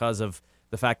Mets because of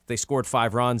the fact that they scored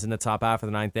 5 runs in the top half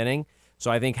of the 9th inning. So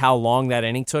I think how long that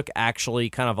inning took actually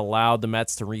kind of allowed the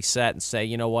Mets to reset and say,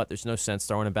 you know what, there's no sense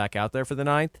throwing him back out there for the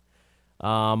 9th.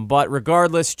 But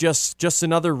regardless, just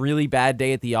another really bad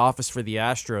day at the office for the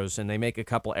Astros, and they make a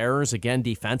couple errors. Again,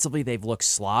 defensively, they've looked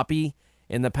sloppy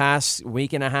in the past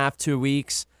week and a half, 2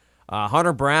 weeks.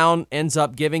 Hunter Brown ends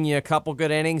up giving you a couple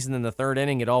good innings, and then the 3rd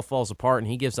inning, it all falls apart,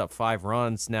 and he gives up 5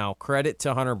 runs. Now, credit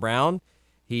to Hunter Brown.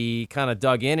 He kind of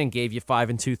dug in and gave you 5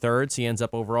 2/3. He ends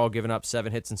up overall giving up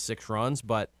 7 hits and 6 runs,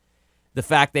 but the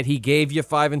fact that he gave you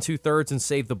 5 2/3 and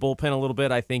saved the bullpen a little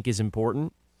bit, I think, is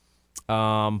important.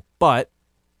 But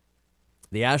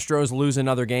the Astros lose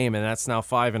another game, and that's now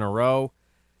 5 in a row.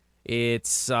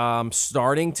 It's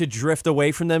starting to drift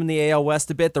away from them in the AL West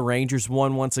a bit. The Rangers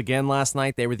won once again last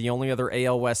night. They were the only other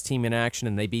AL West team in action,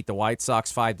 and they beat the White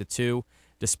Sox 5-2.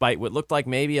 Despite what looked like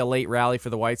maybe a late rally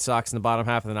for the White Sox in the bottom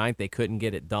half of the 9th, they couldn't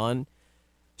get it done.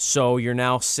 So you're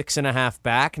now 6.5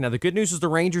 back. Now, the good news is the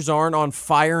Rangers aren't on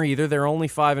fire either. They're only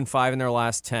 5-5 in their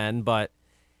last 10, but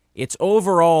it's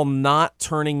overall not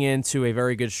turning into a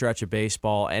very good stretch of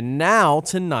baseball. And now,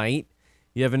 tonight,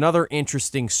 you have another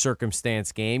interesting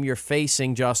circumstance game. You're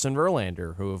facing Justin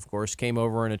Verlander, who, of course, came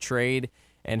over in a trade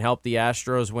and helped the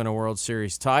Astros win a World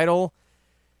Series title.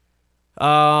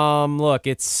 Look,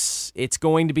 it's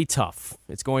going to be tough.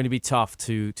 It's going to be tough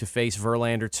to face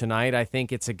Verlander tonight. I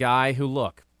think it's a guy who,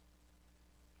 look,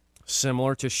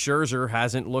 similar to Scherzer,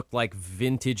 hasn't looked like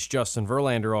vintage Justin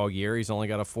Verlander all year. He's only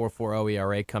got a 4.40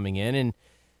 ERA coming in, and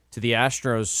to the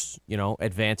Astros,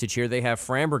 advantage here, they have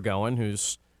Framber going,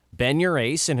 who's been your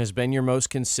ace and has been your most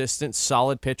consistent,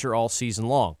 solid pitcher all season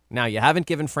long. Now, you haven't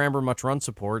given Framber much run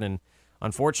support, and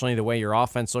unfortunately, the way your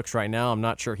offense looks right now, I'm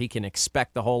not sure he can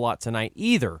expect a whole lot tonight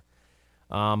either.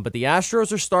 But the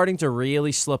Astros are starting to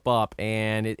really slip up,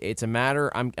 and it's a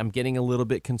matter I'm getting a little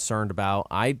bit concerned about.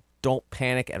 I don't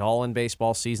panic at all in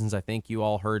baseball seasons. I think you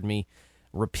all heard me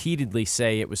repeatedly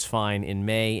say it was fine in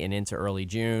May and into early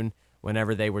June.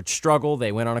 Whenever they would struggle,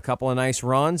 they went on a couple of nice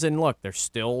runs, and look, they're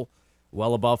still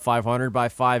well above 500 by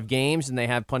 5 games, and they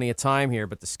have plenty of time here.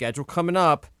 But the schedule coming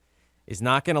up is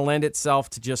not going to lend itself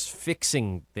to just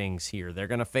fixing things here. They're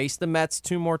going to face the Mets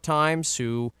 2 more times,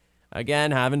 who,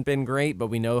 again, haven't been great, but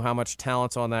we know how much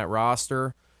talent's on that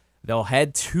roster. They'll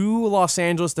head to Los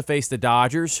Angeles to face the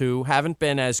Dodgers, who haven't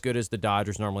been as good as the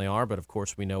Dodgers normally are, but of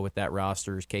course we know what that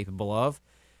roster is capable of.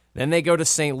 Then they go to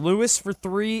St. Louis for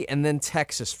 3, and then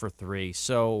Texas for 3.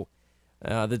 So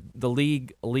the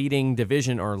league leading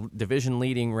division, or division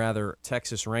leading rather,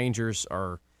 Texas Rangers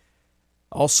are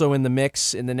also in the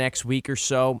mix in the next week or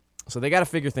so. So they got to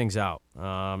figure things out.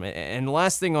 And the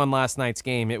last thing on last night's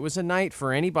game, it was a night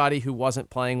for anybody who wasn't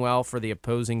playing well for the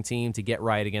opposing team to get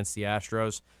right against the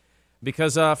Astros.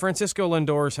 Because Francisco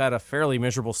Lindor's had a fairly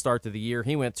miserable start to the year.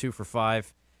 He went 2 for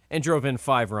 5 and drove in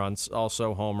 5 runs,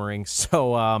 also homering.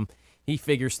 So he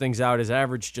figures things out. His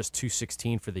average just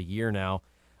 216 for the year now.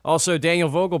 Also, Daniel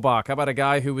Vogelbach, how about a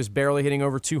guy who was barely hitting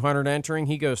over 200 entering?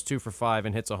 He goes 2 for 5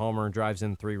 and hits a homer and drives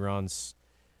in 3 runs.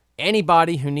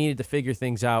 Anybody who needed to figure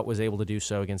things out was able to do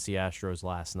so against the Astros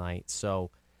last night. So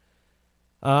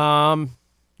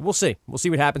we'll see. We'll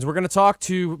see what happens. We're going to talk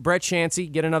to Brett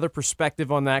Chansey, get another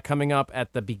perspective on that coming up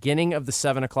at the beginning of the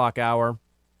 7 o'clock hour.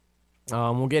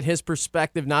 We'll get his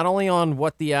perspective not only on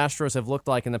what the Astros have looked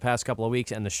like in the past couple of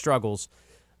weeks and the struggles,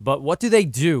 but what do they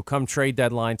do come trade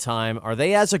deadline time? Are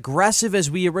they as aggressive as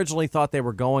we originally thought they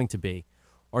were going to be?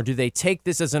 Or do they take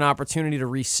this as an opportunity to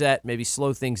reset, maybe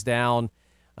slow things down,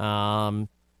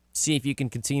 see if you can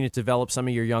continue to develop some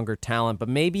of your younger talent, but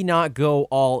maybe not go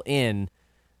all in,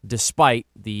 despite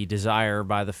the desire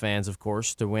by the fans, of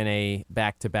course, to win a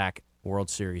back-to-back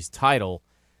World Series title?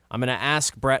 I'm going to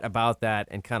ask Brett about that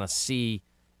and kind of see,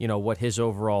 what his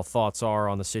overall thoughts are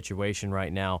on the situation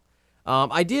right now.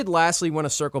 I did lastly want to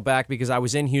circle back because I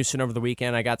was in Houston over the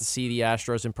weekend. I got to see the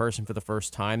Astros in person for the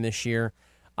first time this year.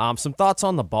 Some thoughts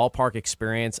on the ballpark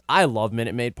experience. I love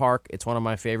Minute Maid Park. It's one of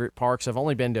my favorite parks. I've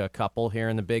only been to a couple here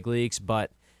in the big leagues,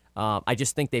 but I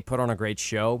just think they put on a great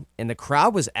show. And the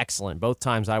crowd was excellent both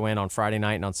times I went on Friday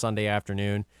night and on Sunday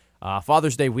afternoon.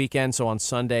 Father's Day weekend, so on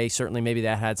Sunday, certainly maybe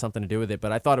that had something to do with it,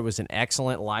 but I thought it was an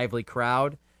excellent, lively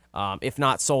crowd. If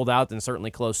not sold out, then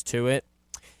certainly close to it.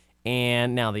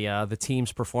 And now the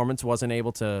team's performance wasn't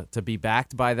able to be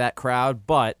backed by that crowd,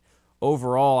 but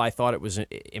overall I thought it was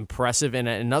impressive. And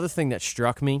another thing that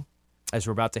struck me as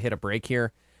we're about to hit a break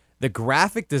here, the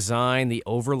graphic design, the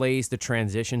overlays, the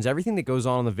transitions, everything that goes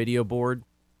on the video board.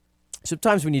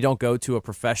 Sometimes when you don't go to a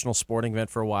professional sporting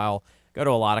event for a while, go to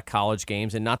a lot of college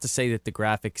games, and not to say that the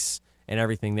graphics and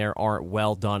everything there aren't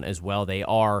well done as well. They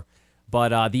are.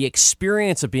 But the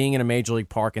experience of being in a Major League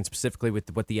Park, and specifically with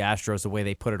the Astros, the way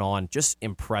they put it on, just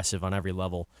impressive on every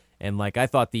level. And like I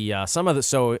thought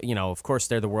of course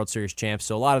they're the World Series champs,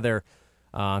 so a lot of their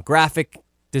graphic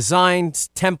designs,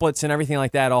 templates, and everything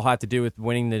like that all had to do with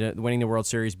winning the World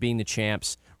Series, being the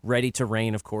champs. Ready to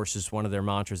reign, of course, is one of their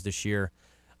mantras this year.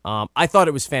 I thought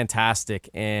it was fantastic,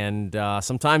 and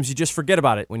sometimes you just forget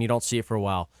about it when you don't see it for a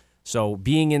while. So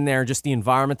being in there, just the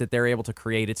environment that they're able to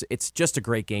create, it's just a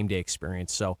great game day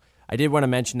experience. So I did want to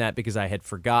mention that because I had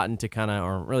forgotten to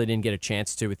or really didn't get a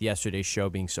chance to with yesterday's show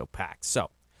being so packed. So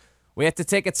we have to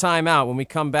take a time out. When we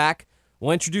come back,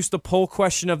 we'll introduce the poll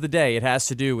question of the day. It has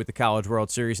to do with the College World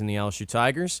Series and the LSU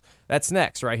Tigers. That's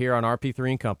next, right here on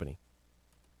RP3 and Company.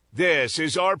 This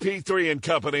is RP3 and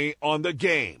Company on the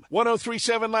Game.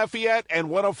 103.7 Lafayette and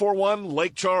 104.1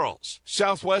 Lake Charles,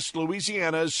 Southwest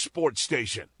Louisiana's sports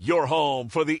station. Your home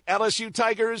for the LSU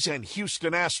Tigers and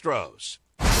Houston Astros.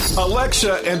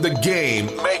 Alexa and the Game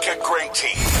make a great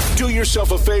team. Do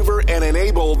yourself a favor and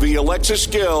enable the Alexa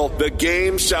skill, the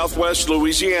Game Southwest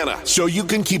Louisiana, so you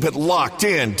can keep it locked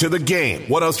in to the Game.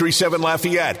 103.7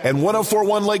 Lafayette and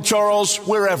 104.1 Lake Charles,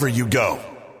 wherever you go.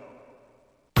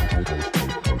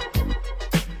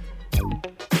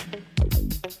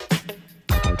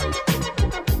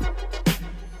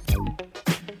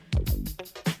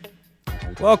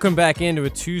 Welcome back into a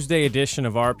Tuesday edition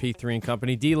of RP3 and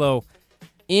Company. D'Lo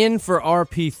in for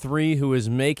RP3, who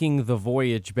is making the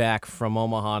voyage back from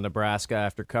Omaha, Nebraska,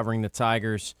 after covering the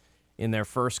Tigers in their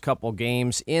first couple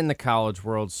games in the College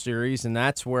World Series, and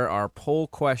that's where our poll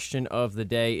question of the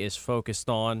day is focused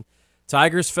on.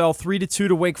 Tigers fell 3-2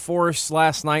 to Wake Forest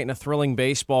last night in a thrilling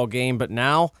baseball game, but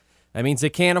now that means they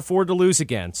can't afford to lose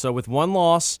again. So with one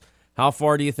loss, how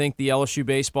far do you think the LSU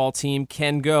baseball team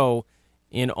can go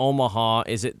in Omaha?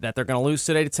 Is it that they're going to lose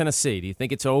today to Tennessee? Do you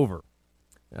think it's over?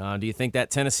 Do you think that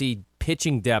Tennessee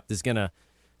pitching depth is going to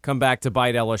come back to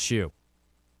bite LSU?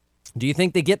 Do you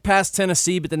think they get past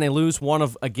Tennessee, but then they lose where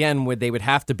they would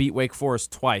have to beat Wake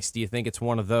Forest twice? Do you think it's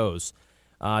one of those?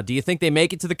 Do you think they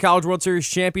make it to the College World Series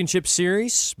Championship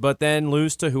Series, but then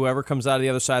lose to whoever comes out of the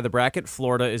other side of the bracket?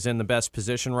 Florida is in the best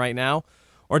position right now.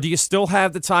 Or do you still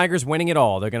have the Tigers winning it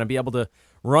all? They're going to be able to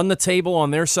run the table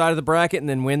on their side of the bracket and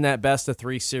then win that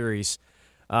best-of-3 series.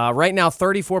 Right now,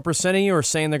 34% of you are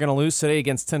saying they're going to lose today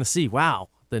against Tennessee. Wow,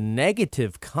 the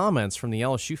negative comments from the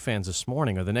LSU fans this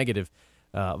morning, or the negative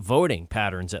voting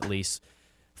patterns at least.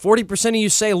 40% of you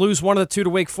say lose one of the two to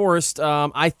Wake Forest.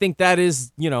 I think that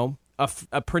is,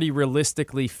 a pretty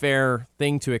realistically fair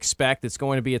thing to expect. It's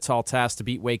going to be a tall task to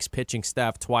beat Wake's pitching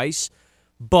staff twice.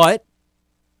 But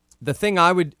the thing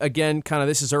I would, again,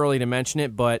 this is early to mention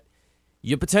it, but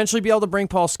you potentially be able to bring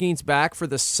Paul Skeens back for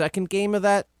the second game of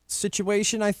that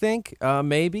situation, I think,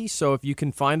 maybe. So if you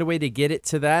can find a way to get it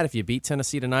to that, if you beat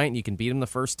Tennessee tonight and you can beat them the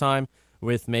first time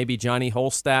with maybe Johnny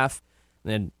Holstaff,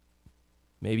 then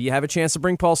maybe you have a chance to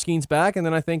bring Paul Skeens back, and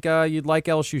then I think you'd like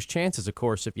LSU's chances, of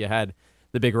course, if you had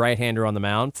the big right-hander on the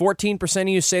mound. 14% of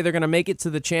you say they're going to make it to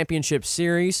the championship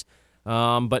series,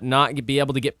 but not be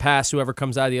able to get past whoever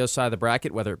comes out of the other side of the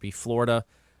bracket, whether it be Florida,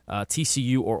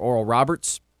 TCU, or Oral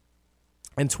Roberts.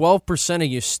 And 12% of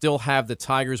you still have the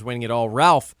Tigers winning it all.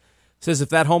 Ralph says if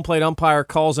that home plate umpire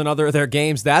calls another of their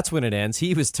games, that's when it ends.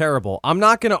 He was terrible. I'm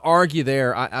not going to argue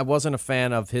there. I wasn't a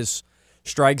fan of his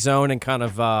strike zone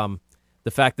and the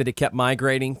fact that it kept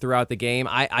migrating throughout the game.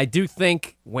 I do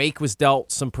think Wake was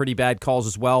dealt some pretty bad calls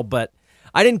as well, but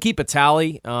I didn't keep a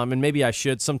tally, and maybe I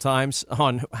should sometimes,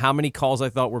 on how many calls I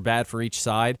thought were bad for each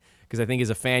side, because I think as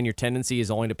a fan, your tendency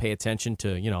is only to pay attention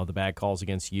to, the bad calls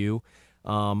against you.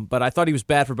 But I thought he was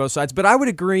bad for both sides. But I would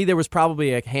agree there was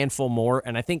probably a handful more,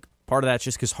 and I think part of that's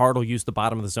just because Hartle used the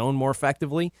bottom of the zone more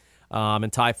effectively,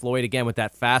 and Ty Floyd, again, with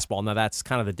that fastball. Now, that's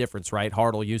kind of the difference, right?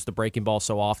 Hartle used the breaking ball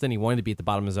so often. He wanted to be at the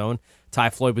bottom of the zone. Ty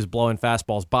Floyd was blowing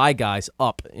fastballs by guys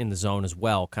up in the zone as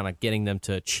well, kind of getting them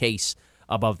to chase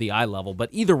above the eye level. But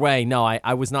either way, no,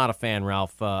 I was not a fan,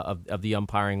 Ralph, of the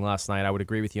umpiring last night. I would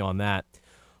agree with you on that.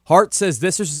 Hart says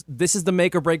this is the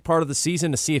make-or-break part of the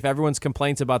season to see if everyone's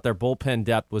complaints about their bullpen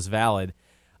depth was valid.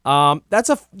 That's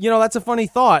a funny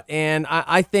thought, and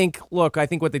I think what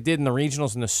they did in the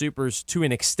regionals and the supers to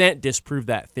an extent disproved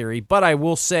that theory. But I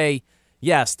will say,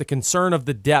 yes, the concern of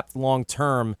the depth long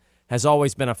term has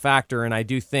always been a factor, and I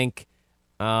do think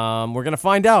we're going to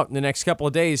find out in the next couple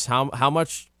of days how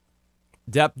much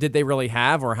depth did they really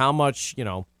have, or how much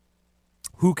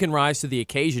who can rise to the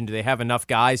occasion. Do they have enough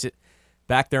guys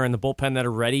back there in the bullpen that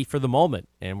are ready for the moment?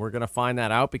 And we're going to find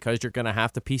that out because you're going to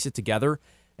have to piece it together.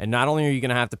 And not only are you going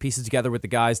to have to piece it together with the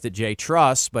guys that Jay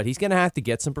trusts, but he's going to have to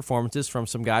get some performances from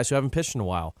some guys who haven't pitched in a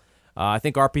while. I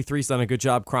think RP3's done a good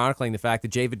job chronicling the fact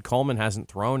that David Coleman hasn't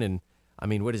thrown in,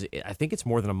 what is it? I think it's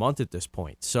more than a month at this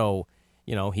point. So,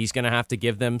 he's going to have to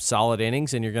give them solid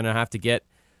innings, and you're going to have to get,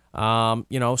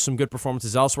 some good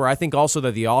performances elsewhere. I think also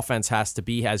that the offense has to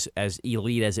be as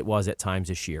elite as it was at times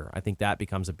this year. I think that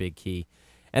becomes a big key.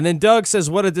 And then Doug says,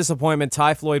 what a disappointment.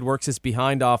 Ty Floyd works his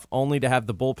behind off only to have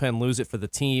the bullpen lose it for the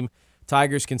team.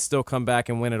 Tigers can still come back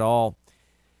and win it all.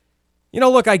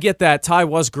 Look, I get that. Ty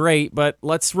was great, but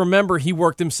let's remember he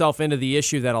worked himself into the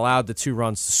issue that allowed the 2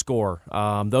 runs to score.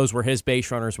 Those were his base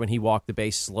runners when he walked the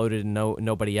bases loaded and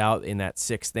nobody out in that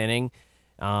 6th inning.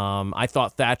 I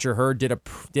thought Thatcher Hurd did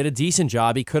a decent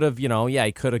job. He could have,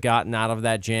 he could have gotten out of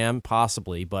that jam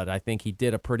possibly, but I think he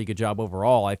did a pretty good job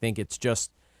overall. I think it's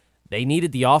just they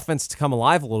needed the offense to come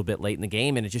alive a little bit late in the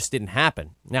game, and it just didn't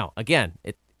happen. Now, again,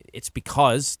 it's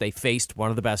because they faced one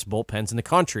of the best bullpens in the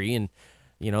country, and,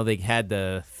 they had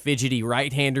the fidgety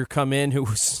right-hander come in who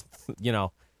was,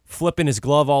 flipping his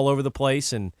glove all over the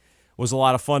place and was a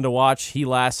lot of fun to watch. He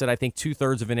lasted, I think,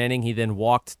 2/3 of an inning. He then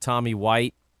walked Tommy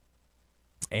White,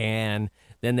 and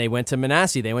then they went to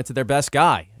Manasseh. They went to their best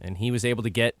guy, and he was able to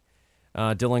get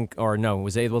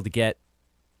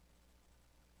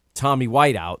Tommy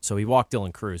White out, so he walked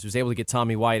Dylan Cruz. He was able to get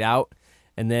Tommy White out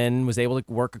and then was able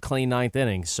to work a clean 9th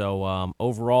inning. So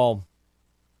overall,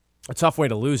 a tough way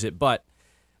to lose it. But,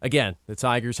 again, the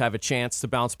Tigers have a chance to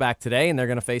bounce back today, and they're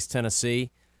going to face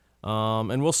Tennessee.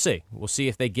 And we'll see. We'll see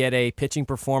if they get a pitching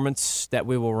performance that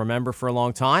we will remember for a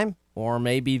long time, or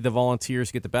maybe the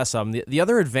Volunteers get the best of them. The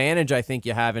other advantage I think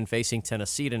you have in facing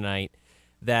Tennessee tonight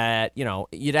that,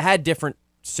 you'd have had different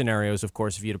scenarios, of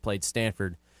course, if you'd have played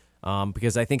Stanford.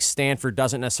 Because I think Stanford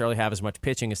doesn't necessarily have as much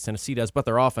pitching as Tennessee does, but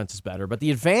their offense is better. But the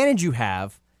advantage you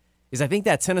have is I think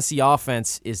that Tennessee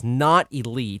offense is not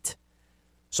elite,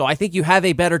 so I think you have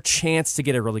a better chance to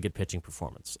get a really good pitching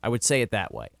performance. I would say it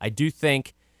that way. I do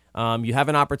think you have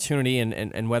an opportunity,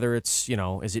 and whether it's,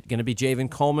 is it going to be Javen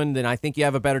Coleman, then I think you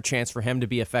have a better chance for him to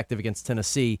be effective against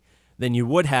Tennessee than you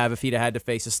would have if he'd had to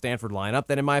face a Stanford lineup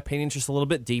that, in my opinion, is just a little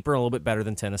bit deeper and a little bit better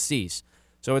than Tennessee's.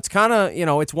 So it's kind of,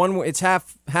 it's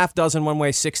half dozen one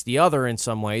way, 6 the other in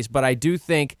some ways, but I do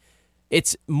think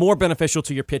it's more beneficial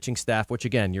to your pitching staff, which,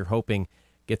 again, you're hoping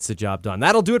gets the job done.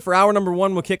 That'll do it for hour number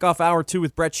 1. We'll kick off hour 2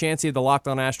 with Brett Chansey of the Locked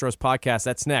On Astros podcast.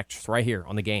 That's next, right here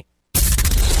on The Game.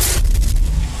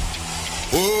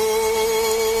 Oh,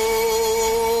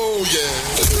 yeah.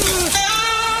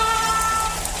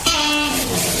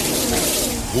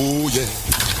 Oh, yeah.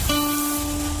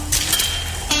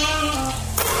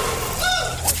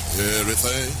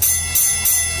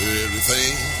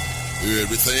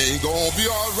 Everything gonna be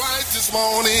all right this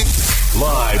morning.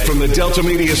 Live from the Delta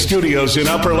Media Studios in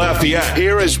Upper Lafayette,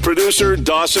 here is producer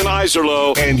Dawson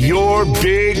Iserlo and your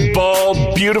big,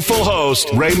 bald, beautiful host,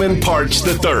 Raymond Parks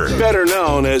III, better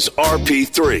known as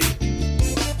RP3.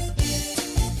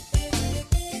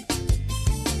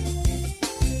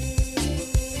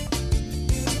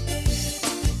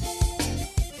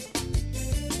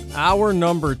 Hour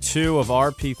number 2 of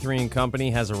RP3 and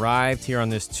Company has arrived here on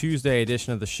this Tuesday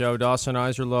edition of the show. Dawson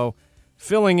Iserlo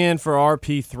filling in for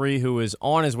RP3, who is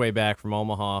on his way back from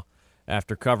Omaha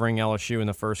after covering LSU in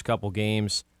the first couple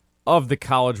games of the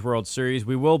College World Series.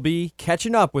 We will be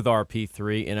catching up with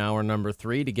RP3 in hour number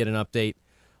 3 to get an update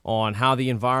on how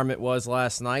the environment was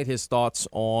last night, his thoughts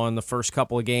on the first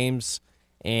couple of games,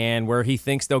 and where he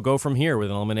thinks they'll go from here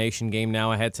with an elimination game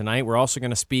now ahead tonight. We're also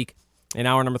going to speak in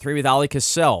hour number 3 with Ali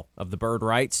Cassell of the Bird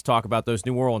Rights, talk about those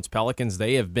New Orleans Pelicans.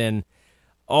 They have been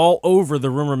all over the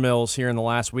rumor mills here in the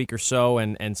last week or so,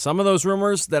 and some of those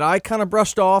rumors that I kind of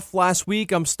brushed off last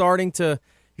week, you're starting to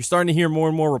hear more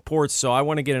and more reports, so I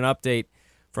want to get an update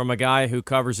from a guy who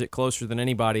covers it closer than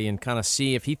anybody and kind of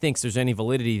see if he thinks there's any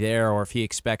validity there or if he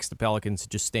expects the Pelicans to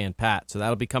just stand pat. So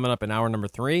that'll be coming up in hour number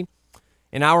 3.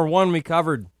 In hour 1, we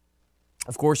covered,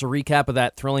 of course, a recap of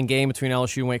that thrilling game between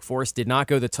LSU and Wake Forest. Did not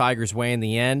go the Tigers' way in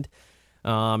the end,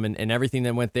 and everything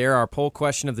that went there. Our poll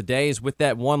question of the day is, with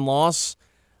that one loss,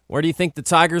 where do you think the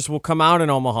Tigers will come out in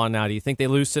Omaha now? Do you think they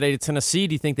lose today to Tennessee?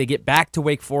 Do you think they get back to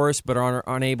Wake Forest but are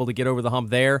unable to get over the hump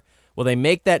there? Will they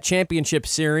make that championship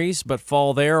series but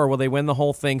fall there, or will they win the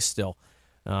whole thing still?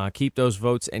 Keep those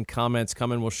votes and comments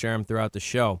coming. We'll share them throughout the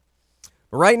show.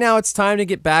 But right now it's time to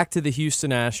get back to the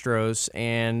Houston Astros,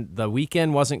 and the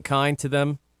weekend wasn't kind to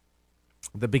them.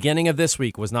 The beginning of this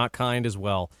week was not kind as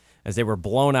well, as they were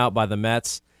blown out by the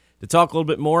Mets. To talk a little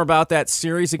bit more about that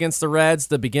series against the Reds,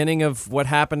 the beginning of what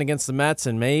happened against the Mets,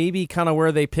 and maybe kind of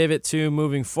where they pivot to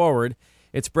moving forward,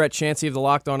 it's Brett Chansey of the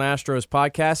Locked On Astros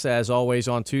podcast, as always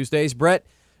on Tuesdays. Brett,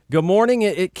 good morning.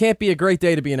 It can't be a great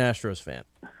day to be an Astros fan.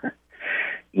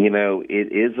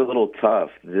 It is a little tough.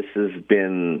 This is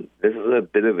a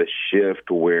bit of a shift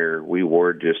where we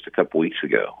were just a couple weeks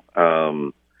ago.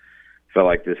 Felt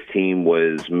like this team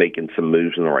was making some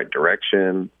moves in the right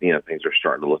direction. Things are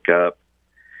starting to look up.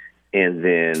 And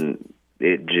then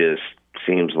it just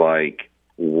seems like,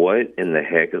 what in the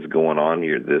heck is going on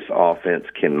here? This offense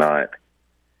cannot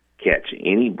catch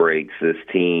any breaks. This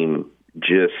team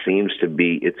just seems to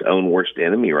be its own worst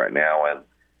enemy right now. And,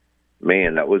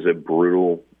 man, that was a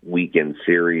brutal weekend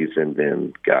series. And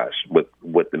then, gosh,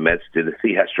 what the Mets did to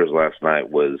the Astros last night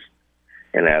was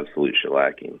an absolute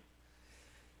shellacking.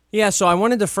 Yeah, so I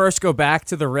wanted to first go back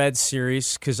to the Reds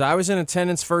series because I was in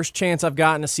attendance, first chance I've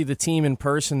gotten to see the team in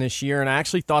person this year, and I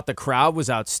actually thought the crowd was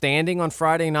outstanding on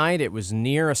Friday night. It was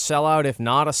near a sellout, if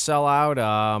not a sellout.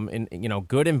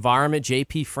 Good environment.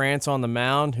 JP France on the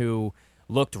mound, who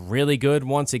looked really good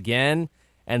once again,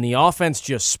 and the offense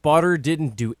just sputtered,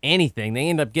 didn't do anything. They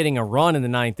ended up getting a run in the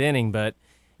ninth inning, but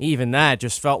even that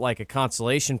just felt like a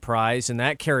consolation prize, and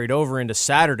that carried over into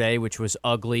Saturday, which was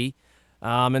ugly.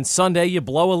 And Sunday, you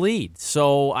blow a lead.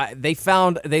 So they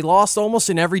lost almost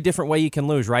in every different way you can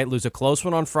lose, right? Lose a close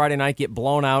one on Friday night, get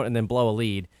blown out, and then blow a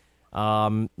lead.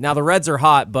 Now, the Reds are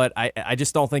hot, but I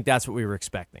just don't think that's what we were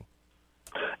expecting.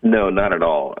 No, not at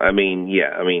all. Gosh,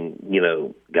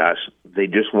 they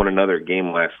just won another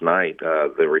game last night,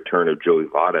 the return of Joey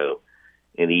Votto,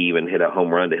 and he even hit a home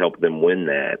run to help them win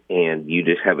that. And you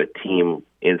just have a team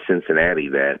in Cincinnati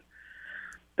that,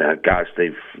 gosh,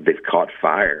 they've caught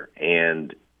fire,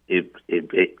 and it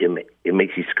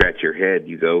makes you scratch your head.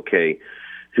 You go, okay,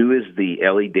 who is the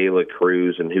Ellie De La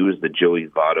Cruz and who is the Joey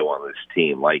Votto on this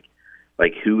team? Like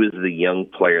who is the young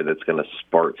player that's going to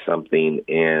spark something,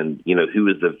 and who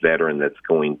is the veteran that's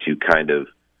going to kind of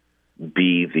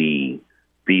be the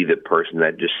person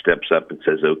that just steps up and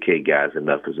says, okay, guys,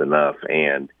 enough is enough,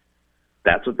 and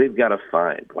that's what they've got to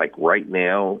find. Like right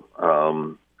now.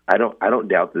 I don't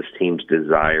doubt this team's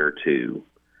desire to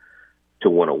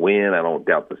want to win. I don't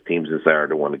doubt this team's desire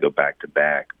to want to go back to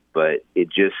back, but it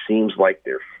just seems like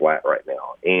they're flat right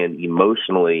now. And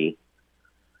emotionally,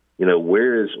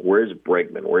 where is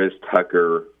Bregman? Where is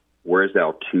Tucker? Where is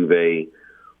Altuve?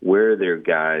 Where are there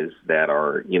guys that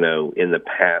are, in the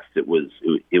past it was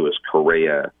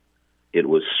Correa, it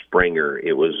was Springer,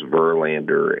 it was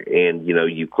Verlander, and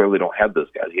you clearly don't have those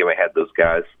guys. You haven't had those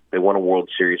guys. They won a World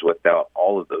Series without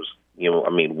all of those.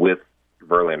 With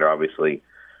Verlander, obviously,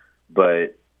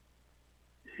 but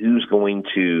who's going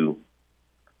to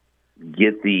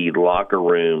get the locker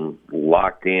room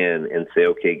locked in and say,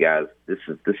 okay, guys, this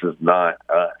is not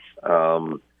us.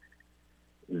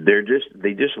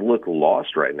 They just look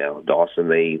lost right now,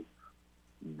 Dawson.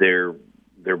 Their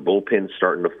bullpen's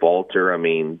starting to falter.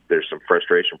 There's some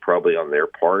frustration probably on their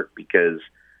part, because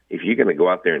if you're going to go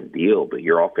out there and deal, but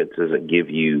your offense doesn't give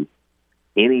you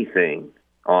anything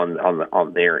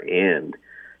on their end,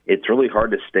 it's really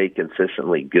hard to stay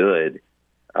consistently good,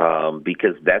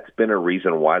 because that's been a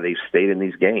reason why they've stayed in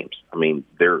these games.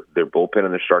 Their bullpen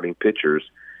and their starting pitchers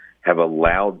have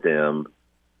allowed them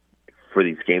for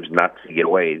these games not to get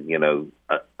away.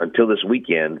 Until this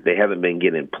weekend, they haven't been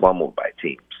getting pummeled by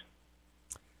teams.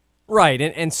 Right,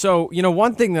 and so,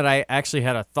 one thing that I actually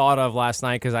had a thought of last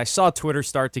night, because I saw Twitter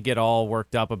start to get all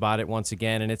worked up about it once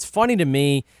again, and it's funny to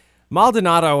me,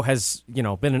 Maldonado has,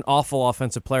 been an awful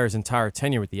offensive player his entire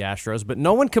tenure with the Astros, but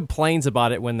no one complains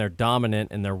about it when they're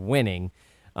dominant and they're winning.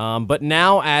 But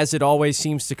now, as it always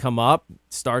seems to come up,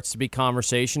 starts to be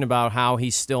conversation about how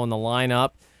he's still in the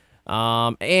lineup.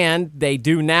 And they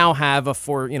do now have a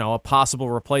possible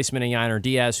replacement in Yainer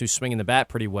Diaz who's swinging the bat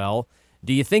pretty well.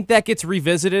 Do you think that gets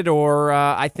revisited, or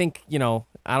I think,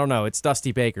 I don't know, it's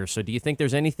Dusty Baker. So do you think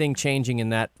there's anything changing in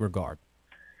that regard?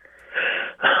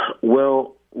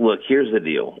 Well, look, here's the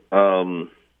deal.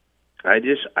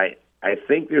 I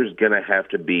think there's going to have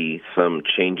to be some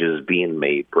changes being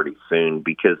made pretty soon,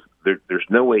 because there's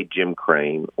no way Jim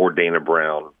Crane or Dana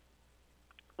Brown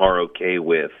are okay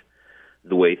with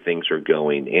the way things are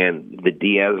going. And the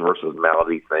Diaz versus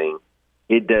Malady thing,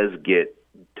 it does get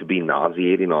to be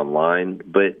nauseating online,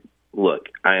 but look,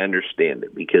 I understand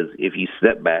it because if you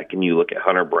step back and you look at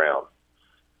Hunter Brown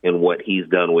and what he's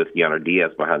done with Yonder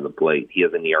Diaz behind the plate, he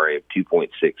has an ERA of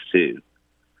 2.62.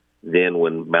 Then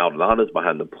when Maldonado's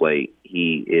behind the plate,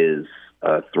 he is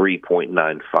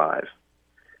 3.95.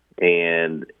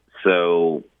 And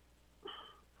so,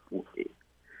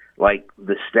 like,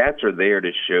 the stats are there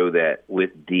to show that with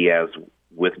Diaz,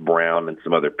 with Brown, and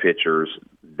some other pitchers,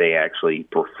 they actually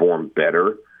perform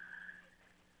better.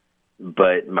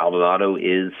 But Maldonado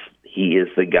is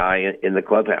the guy in the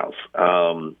clubhouse.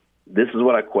 This is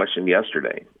what I questioned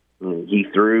yesterday.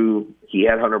 He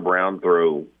had Hunter Brown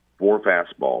throw 4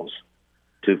 fastballs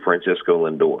to Francisco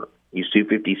Lindor. He's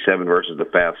 257 versus the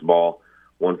fastball,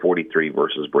 143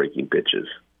 versus breaking pitches.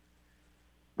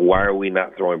 Why are we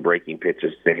not throwing breaking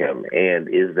pitches to him? And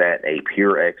is that a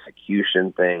pure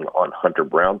execution thing on Hunter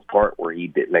Brown's part where he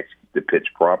didn't execute the pitch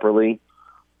properly?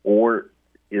 Or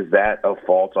is that a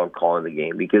fault on calling the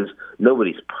game? Because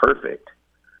nobody's perfect.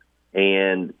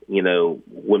 And,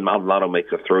 when Maldonado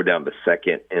makes a throw down to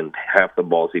second and half the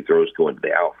balls he throws go into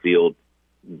the outfield,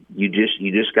 you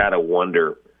just got to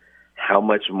wonder how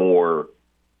much more,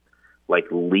 like,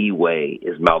 leeway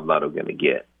is Maldonado going to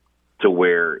get to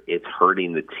where it's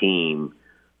hurting the team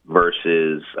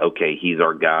versus, okay, he's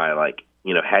our guy. Like,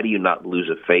 how do you not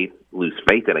lose faith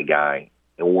in a guy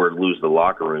or lose the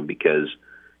locker room because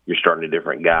you're starting a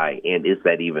different guy? And is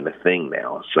that even a thing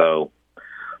now? So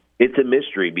it's a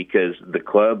mystery because the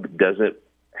club doesn't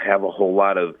have a whole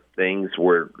lot of things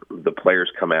where the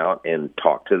players come out and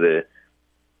talk to the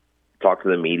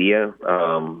media.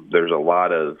 There's a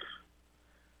lot of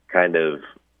kind of,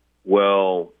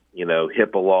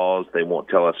 HIPAA laws. They won't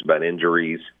tell us about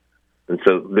injuries. And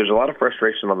so there's a lot of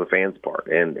frustration on the fans' part,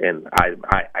 and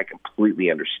I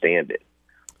completely understand it.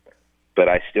 But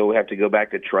I still have to go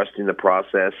back to trusting the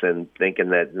process and thinking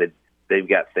that they've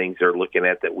got things they're looking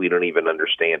at that we don't even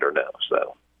understand or know.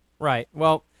 So, right.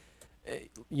 Well,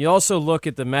 you also look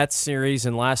at the Mets series,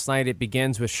 and last night it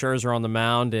begins with Scherzer on the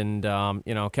mound, and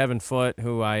Kevin Foote,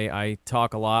 who I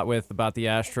talk a lot with about the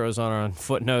Astros on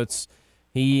Footnotes,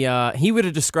 he would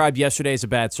have described yesterday as a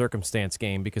bad circumstance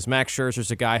game because Max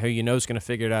Scherzer's a guy who is going to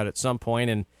figure it out at some point,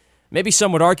 and maybe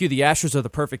some would argue the Astros are the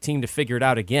perfect team to figure it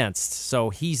out against. So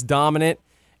he's dominant,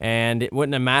 and it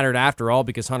wouldn't have mattered after all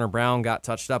because Hunter Brown got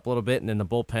touched up a little bit, and then the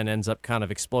bullpen ends up kind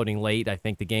of exploding late. I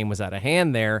think the game was out of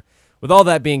hand there. With all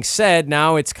that being said,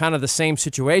 now it's kind of the same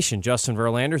situation. Justin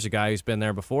Verlander's a guy who's been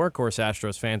there before. Of course,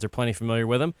 Astros fans are plenty familiar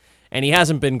with him, and he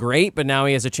hasn't been great, but now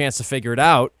he has a chance to figure it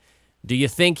out. Do you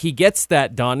think he gets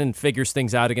that done and figures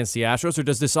things out against the Astros, or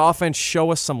does this offense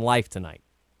show us some life tonight?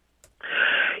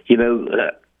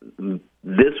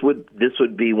 This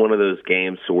would be one of those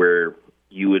games where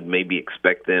you would maybe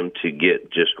expect them to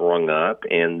get just rung up,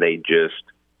 and they just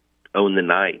own the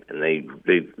night, and they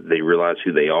realize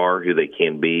who they are, who they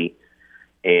can be,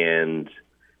 and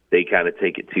they kind of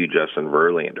take it to Justin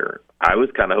Verlander. I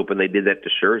was kind of hoping they did that to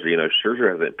Scherzer.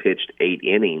 Scherzer hasn't pitched 8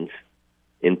 innings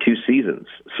in 2 seasons.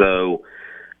 So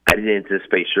I didn't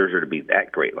anticipate Scherzer to be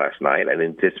that great last night. I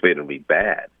didn't anticipate him to be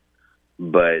bad.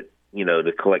 But,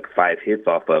 to collect 5 hits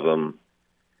off of him,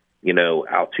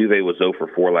 Altuve was 0 for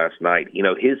 4 last night.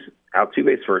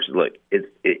 Altuve's first look,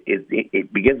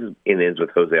 it begins and ends with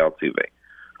Jose Altuve.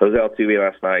 Jose Altuve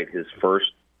last night, his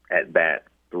first at-bat,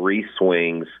 3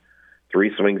 swings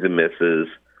and misses.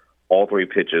 All 3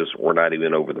 pitches were not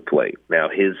even over the plate. Now,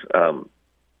 his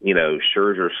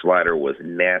Scherzer's slider was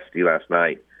nasty last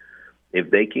night. If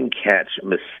they can catch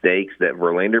mistakes that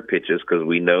Verlander pitches, because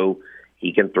we know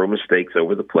he can throw mistakes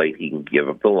over the plate, he can give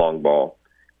up the long ball,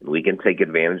 and we can take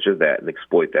advantage of that and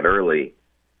exploit that early,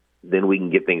 then we can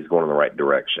get things going in the right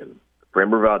direction.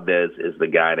 Framber Valdez is the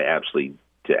guy to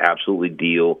absolutely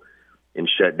deal and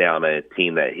shut down a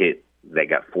team that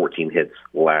got 14 hits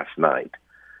last night.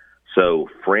 So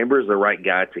Framber's the right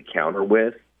guy to counter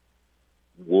with.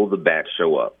 Will the bat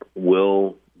show up?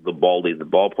 Will the ball leave the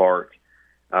ballpark?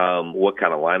 What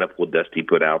kind of lineup will Dusty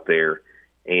put out there?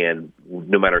 And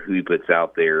no matter who he puts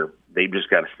out there, they've just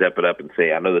got to step it up and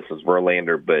say, I know this is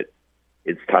Verlander, but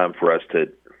it's time for us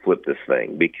to flip this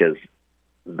thing, because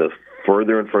the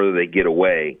further and further they get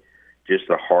away, just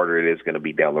the harder it is going to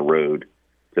be down the road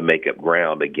to make up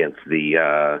ground against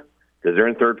because they're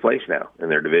in 3rd place now in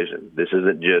their division. This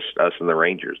isn't just us and the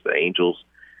Rangers. The Angels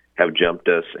have jumped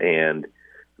us, and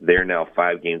they're now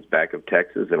 5 games back of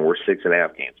Texas, and we're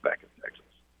 6.5 games back of Texas.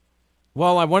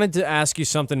 Well, I wanted to ask you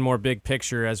something more big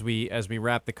picture as we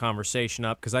wrap the conversation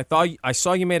up, because I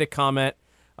saw you made a comment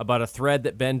about a thread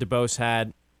that Ben DuBose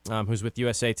had, who's with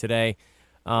USA Today,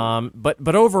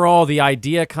 But overall, the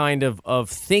idea kind of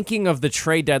thinking of the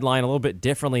trade deadline a little bit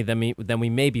differently than we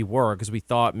maybe were, because we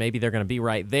thought maybe they're going to be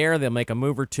right there. They'll make a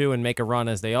move or two and make a run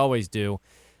as they always do.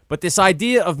 But this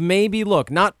idea of maybe,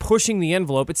 look, not pushing the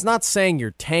envelope, it's not saying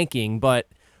you're tanking, but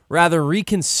rather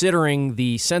reconsidering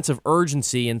the sense of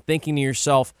urgency and thinking to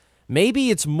yourself, maybe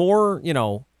it's more,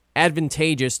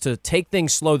 advantageous to take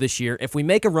things slow this year. If we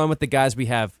make a run with the guys we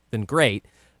have, then great.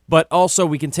 But also,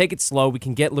 we can take it slow. We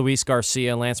can get Luis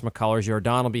Garcia, Lance McCullers.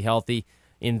 Jordan will be healthy,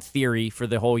 in theory, for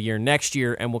the whole year next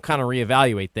year, and we'll kind of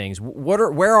reevaluate things.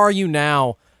 Where are you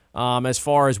now as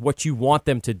far as what you want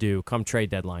them to do come trade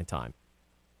deadline time?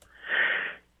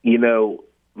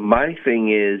 My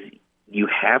thing is you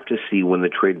have to see when the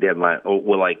trade deadline,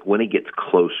 when it gets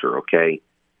closer, okay,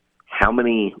 how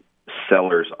many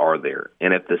sellers are there?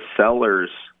 And if the sellers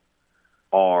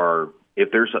are – if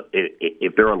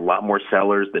there are a lot more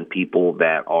sellers than people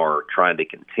that are trying to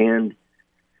contend,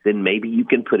 then maybe you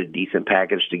can put a decent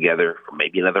package together for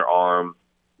maybe another arm,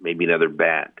 maybe another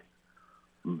bat.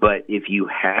 But if you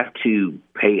have to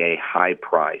pay a high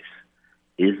price,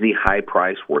 is the high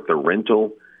price worth a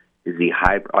rental? Is the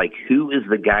who is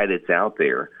the guy that's out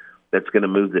there that's going to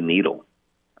move the needle?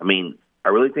 I mean, I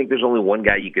really think there's only one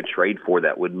guy you could trade for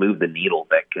that would move the needle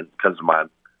that comes to my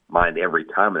mind every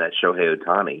time, and that's Shohei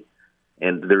Ohtani.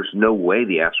 And there's no way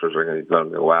the Astros are going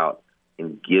to go out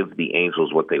and give the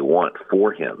Angels what they want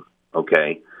for him,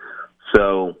 okay?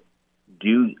 So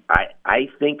I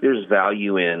think there's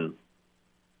value in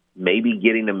maybe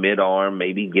getting a mid-arm,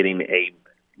 maybe getting a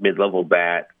mid-level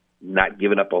bat, not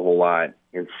giving up a whole lot,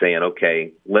 and saying,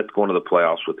 okay, let's go into the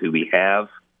playoffs with who we have,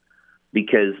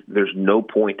 because there's no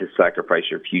point to sacrifice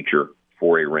your future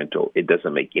for a rental. It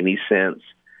doesn't make any sense.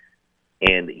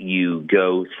 And you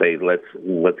go say,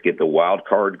 let's get the wild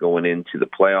card going into the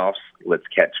playoffs. Let's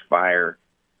catch fire.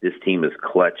 This team is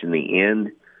clutch in the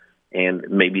end, and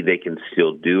maybe they can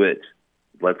still do it.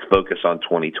 Let's focus on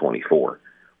 2024.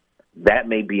 That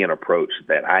may be an approach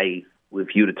that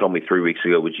if you'd have told me 3 weeks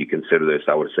ago, would you consider this?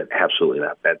 I would have said, absolutely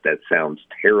not. That sounds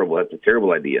terrible. That's a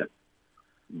terrible idea.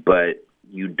 But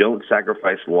you don't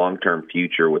sacrifice long-term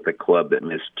future with a club that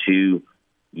missed 2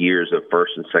 years of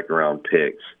first and second round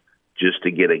picks just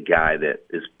to get a guy that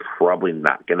is probably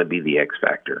not going to be the X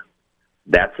factor.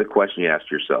 That's the question you ask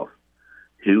yourself.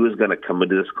 Who is going to come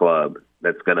into this club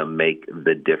that's going to make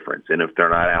the difference? And if they're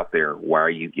not out there, why are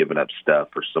you giving up stuff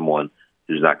for someone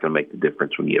who's not going to make the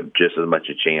difference when you have just as much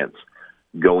a chance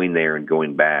going there and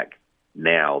going back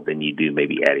now than you do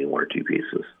maybe adding 1 or 2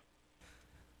 pieces?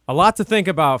 A lot to think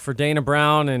about for Dana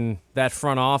Brown and that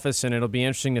front office, and it'll be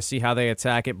interesting to see how they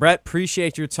attack it. Brett,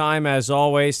 appreciate your time as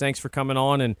always. Thanks for coming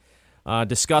on and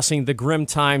discussing the grim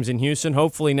times in Houston.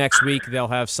 Hopefully next week they'll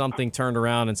have something turned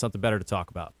around and something better to talk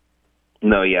about.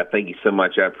 No, yeah, thank you so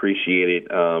much. I appreciate it,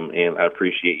 and I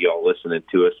appreciate you all listening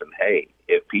to us. And, hey,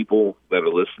 if people that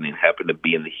are listening happen to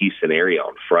be in the Houston area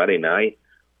on Friday night,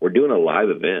 we're doing a live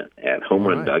event at Home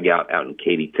Run Dugout out in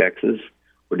Katy, Texas.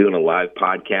 We're doing a live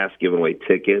podcast, giving away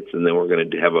tickets, and then we're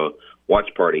going to have a watch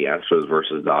party, Astros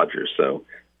versus Dodgers. So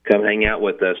come hang out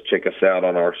with us. Check us out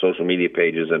on our social media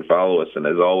pages and follow us. And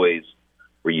as always,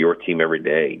 we're your team every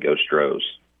day. Go Stros.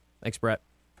 Thanks, Brett.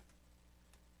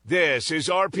 This is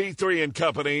RP3 and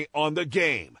Company on the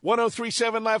Game.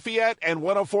 103.7 Lafayette and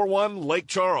 104.1 Lake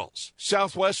Charles,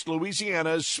 Southwest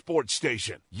Louisiana's sports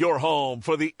station. Your home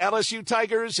for the LSU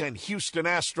Tigers and Houston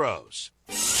Astros.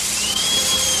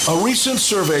 A recent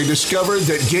survey discovered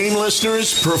that game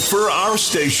listeners prefer our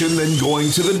station than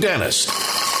going to the dentist.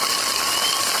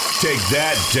 Take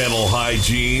that, dental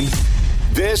hygiene.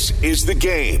 This is The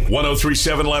Game.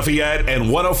 103.7 Lafayette and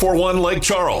 104.1 Lake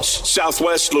Charles,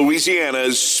 Southwest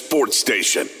Louisiana's sports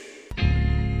station.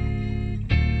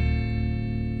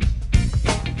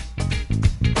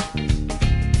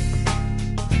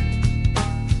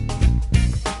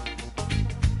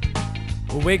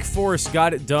 Well, Wake Forest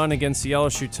got it done against the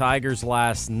LSU Tigers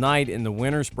last night in the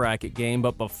winner's bracket game,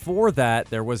 but before that,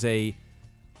 there was a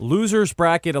loser's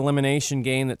bracket elimination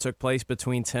game that took place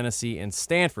between Tennessee and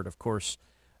Stanford. Of course,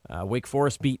 Wake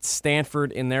Forest beat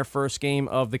Stanford in their first game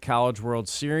of the College World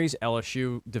Series.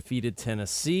 LSU defeated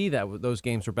Tennessee. Those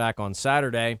games were back on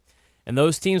Saturday. And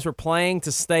those teams were playing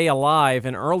to stay alive,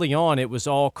 and early on it was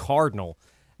all Cardinal.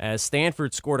 As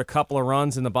Stanford scored a couple of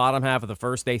runs in the bottom half of the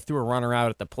first, they threw a runner out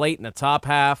at the plate in the top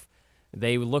half.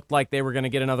 They looked like they were going to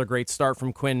get another great start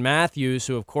from Quinn Matthews,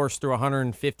 who, of course, threw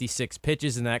 156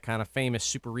 pitches in that kind of famous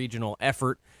super regional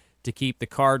effort to keep the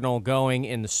Cardinal going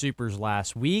in the Supers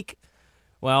last week.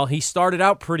 Well, he started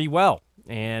out pretty well.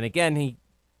 And, again, he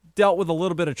dealt with a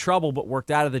little bit of trouble but worked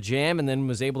out of the jam and then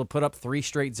was able to put up 3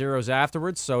 straight zeros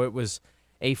afterwards. So it was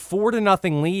a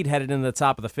 4-0 lead headed into the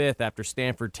top of the fifth after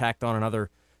Stanford tacked on another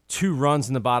 2 runs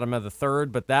in the bottom of the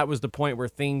third, but that was the point where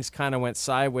things kind of went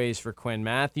sideways for Quinn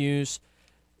Matthews.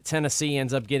 Tennessee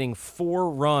ends up getting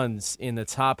 4 runs in the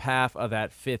top half of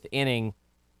that fifth inning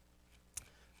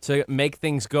to make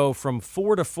things go from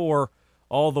 4-4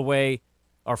 all the way,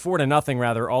 or 4-0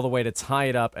 rather, all the way to tie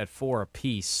it up at 4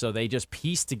 apiece. So they just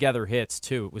pieced together hits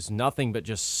too. It was nothing but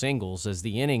just singles. As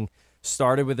the inning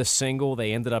started with a single,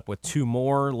 they ended up with 2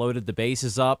 more, loaded the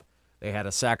bases up. They had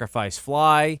a sacrifice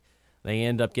fly. They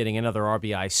end up getting another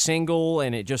RBI single,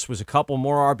 and it just was a couple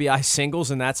more RBI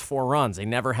singles, and that's 4 runs. They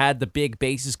never had the big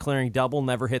bases-clearing double,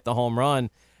 never hit the home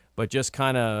run, but just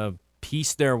kind of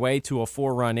pieced their way to a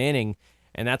 4-run inning,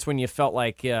 and that's when you felt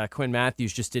like Quinn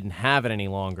Matthews just didn't have it any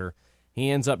longer.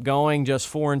 He ends up going just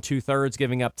 4 2/3,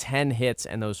 giving up 10 hits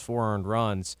and those 4 earned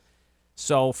runs.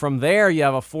 So from there, you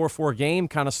have a 4-4 game,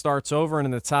 kind of starts over, and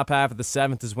in the top half of the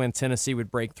seventh is when Tennessee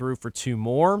would break through for 2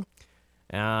 more.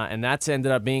 And that's ended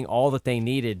up being all that they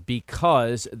needed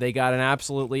because they got an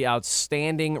absolutely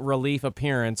outstanding relief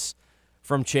appearance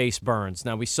from Chase Burns.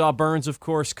 Now, we saw Burns, of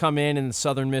course, come in the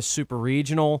Southern Miss Super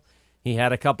Regional. He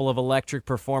had a couple of electric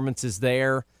performances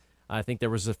there. I think there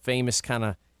was a famous kind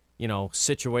of,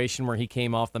 situation where he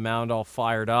came off the mound all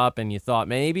fired up, and you thought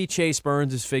maybe Chase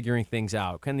Burns is figuring things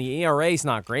out. And the ERA's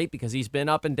not great because he's been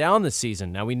up and down this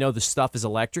season. Now, we know the stuff is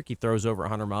electric. He throws over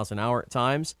 100 miles an hour at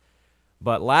times.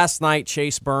 But last night,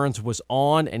 Chase Burns was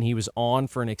on, and he was on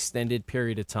for an extended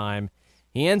period of time.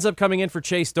 He ends up coming in for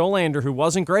Chase Dolander, who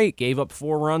wasn't great, gave up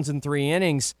 4 runs in 3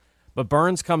 innings. But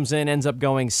Burns comes in, ends up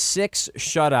going 6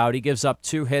 shutout. He gives up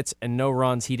 2 hits and no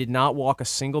runs. He did not walk a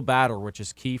single batter, which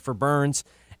is key for Burns,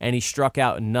 and he struck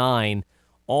out 9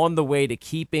 on the way to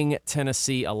keeping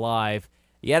Tennessee alive.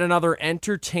 Yet another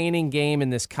entertaining game in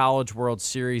this College World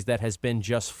Series that has been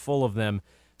just full of them.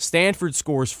 Stanford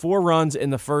scores 4 runs in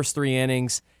the first 3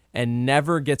 innings and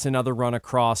never gets another run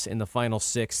across in the final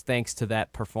 6 thanks to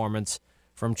that performance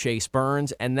from Chase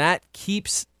Burns, and that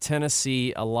keeps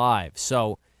Tennessee alive.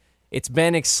 So it's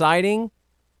been exciting,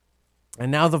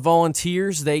 and now the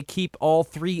Volunteers, they keep all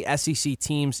 3 SEC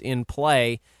teams in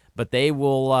play, but they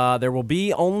will. There will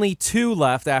be only 2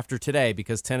 left after today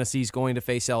because Tennessee's going to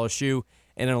face LSU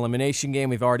in an elimination game.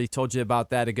 We've already told you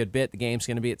about that a good bit. The game's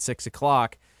going to be at 6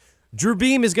 o'clock. Drew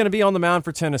Beam is going to be on the mound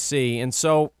for Tennessee, and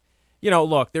so,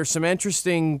 look, there's some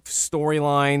interesting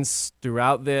storylines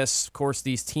throughout this. Of course,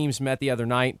 these teams met the other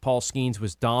night. Paul Skeens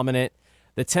was dominant.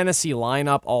 The Tennessee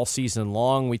lineup all season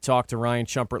long, we talked to Ryan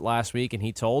Chumpert last week, and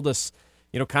he told us,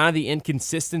 kind of the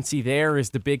inconsistency there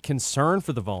is the big concern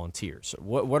for the Volunteers.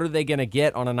 What are they going to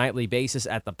get on a nightly basis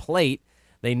at the plate?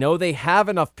 They know they have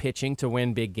enough pitching to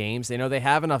win big games. They know they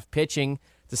have enough pitching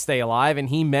to stay alive, and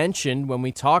he mentioned when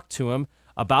we talked to him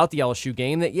about the LSU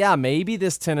game that, maybe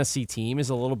this Tennessee team is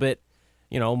a little bit,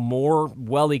 more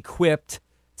well-equipped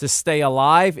to stay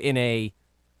alive in a,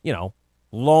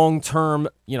 long-term,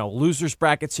 loser's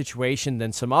bracket situation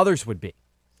than some others would be.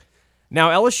 Now,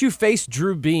 LSU faced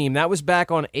Drew Beam. That was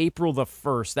back on April the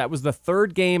 1st. That was the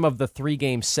 3rd game of the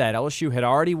 3-game set. LSU had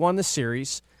already won the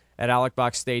series at Alex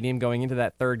Box Stadium going into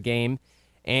that 3rd game.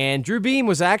 And Drew Beam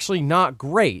was actually not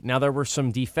great. Now, there were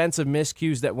some defensive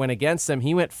miscues that went against him.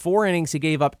 He went 4 innings. He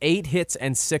gave up 8 hits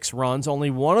and 6 runs.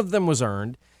 Only one of them was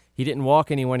earned. He didn't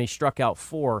walk anyone. He struck out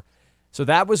 4. So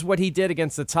that was what he did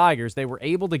against the Tigers. They were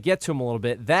able to get to him a little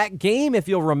bit. That game, if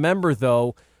you'll remember,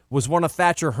 though, was one of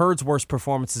Thatcher Hurd's worst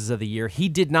performances of the year. He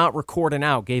did not record an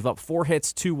out. Gave up 4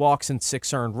 hits, 2 walks, and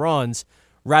 6 earned runs.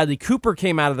 Riley Cooper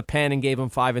came out of the pen and gave him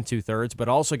 5 2/3, but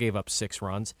also gave up 6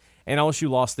 runs. And LSU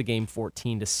lost the game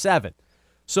 14-7.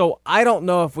 So I don't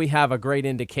know if we have a great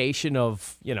indication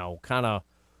of, kind of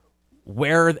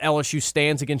where LSU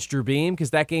stands against Drew Beam,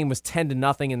 because that game was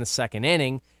 10-0 in the 2nd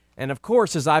inning. And of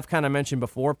course, as I've kind of mentioned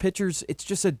before, pitchers, it's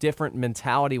just a different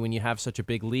mentality when you have such a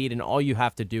big lead, and all you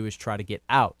have to do is try to get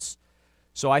outs.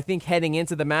 So I think heading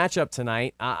into the matchup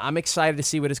tonight, I'm excited to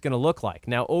see what it's going to look like.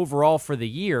 Now, overall for the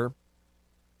year,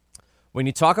 when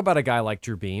you talk about a guy like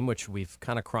Drew Beam, which we've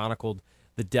kind of chronicled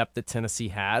the depth that Tennessee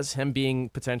has, him being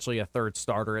potentially a 3rd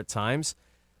starter at times.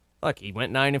 Look, he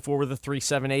went 9-4 with a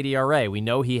 3.78 ERA. We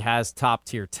know he has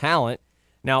top-tier talent.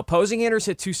 Now, opposing hitters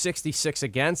hit 266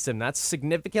 against him. That's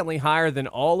significantly higher than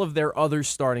all of their other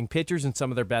starting pitchers and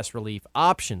some of their best relief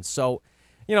options. So,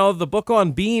 the book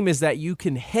on Beam is that you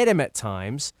can hit him at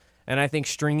times, and I think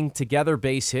stringing together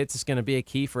base hits is going to be a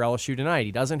key for LSU tonight.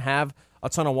 He doesn't have a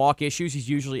ton of walk issues. He's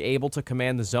usually able to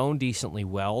command the zone decently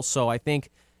well. So I think,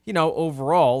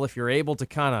 overall, if you're able to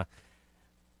kind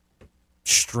of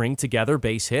string together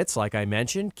base hits, like I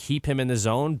mentioned, keep him in the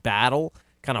zone, battle,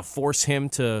 kind of force him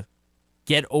to,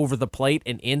 get over the plate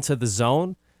and into the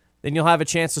zone, then you'll have a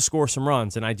chance to score some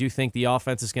runs. And I do think the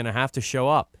offense is going to have to show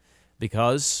up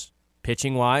because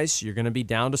pitching-wise, you're going to be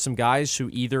down to some guys who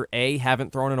either A,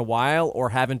 haven't thrown in a while or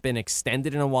haven't been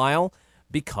extended in a while,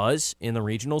 because in the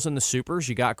regionals and the supers,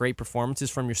 you got great performances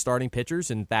from your starting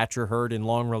pitchers and Thatcher Hurd in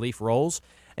long relief roles,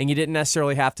 and you didn't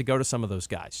necessarily have to go to some of those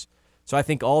guys. So I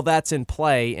think all that's in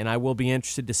play, and I will be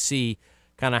interested to see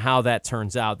kind of how that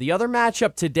turns out. The other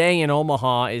matchup today in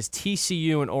Omaha is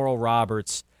TCU and Oral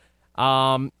Roberts.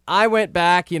 I went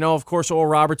back, of course, Oral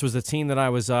Roberts was a team that I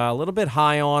was a little bit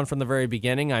high on from the very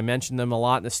beginning. I mentioned them a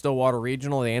lot in the Stillwater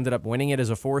Regional. They ended up winning it as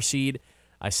a 4 seed.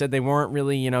 I said they weren't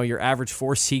really, your average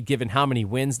 4 seed given how many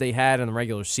wins they had in the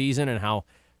regular season and how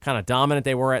kind of dominant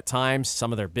they were at times.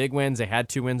 Some of their big wins, they had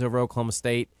 2 wins over Oklahoma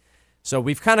State. So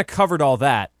we've kind of covered all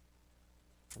that.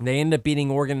 They end up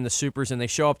beating Oregon in the Supers, and they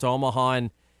show up to Omaha,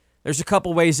 and there's a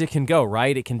couple ways it can go,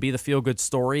 right? It can be the feel-good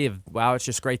story of, wow, it's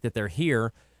just great that they're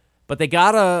here. But they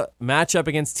got a matchup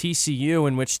against TCU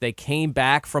in which they came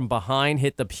back from behind,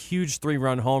 hit the huge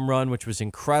 3-run home run, which was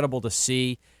incredible to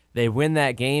see. They win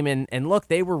that game, and look,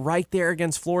 they were right there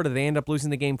against Florida. They end up losing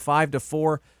the game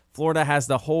 5-4. Florida has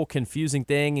the whole confusing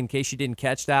thing, in case you didn't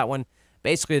catch that one.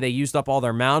 Basically, they used up all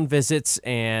their mound visits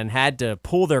and had to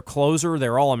pull their closer,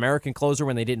 their All-American closer,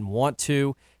 when they didn't want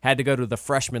to. Had to go to the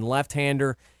freshman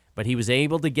left-hander, but he was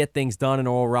able to get things done, and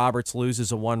Oral Roberts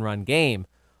loses a 1-run game.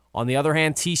 On the other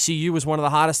hand, TCU was one of the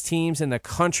hottest teams in the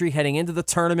country heading into the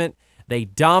tournament. They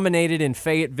dominated in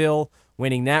Fayetteville,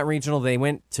 winning that regional. They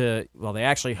they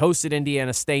actually hosted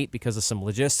Indiana State because of some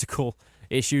logistical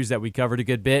issues that we covered a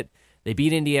good bit. They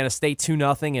beat Indiana State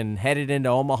 2-0 and headed into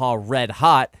Omaha red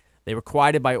hot. They were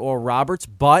quieted by Oral Roberts,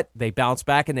 but they bounced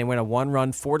back and they win a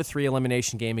 1-run 4-3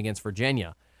 elimination game against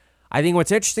Virginia. I think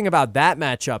what's interesting about that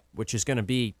matchup, which is going to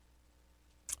be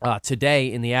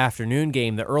today in the afternoon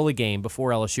game, the early game before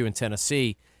LSU and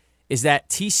Tennessee, is that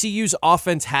TCU's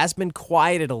offense has been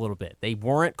quieted a little bit. They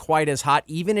weren't quite as hot,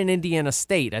 even in Indiana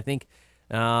State. I think,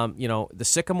 the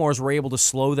Sycamores were able to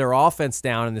slow their offense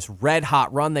down, and this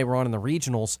red-hot run they were on in the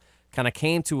regionals kind of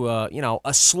came to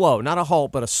a slow, not a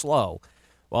halt, but a slow.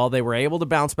 Well, they were able to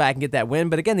bounce back and get that win.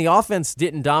 But again, the offense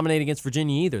didn't dominate against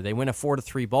Virginia either. They win a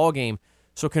 4-3 ball game.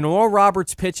 So can Oral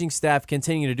Roberts' pitching staff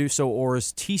continue to do so, or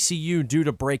is TCU due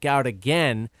to break out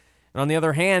again? And on the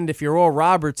other hand, if you're Oral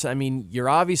Roberts, you're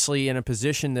obviously in a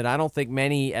position that I don't think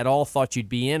many at all thought you'd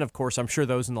be in. Of course, I'm sure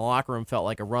those in the locker room felt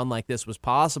like a run like this was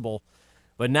possible.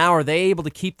 But now are they able to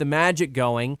keep the magic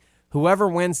going? Whoever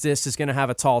wins this is going to have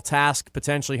a tall task,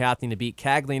 potentially having to beat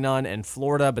Caglianone and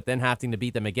Florida, but then having to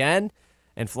beat them again.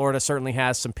 And Florida certainly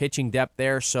has some pitching depth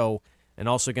there, and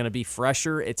also going to be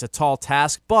fresher. It's a tall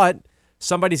task, but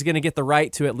somebody's going to get the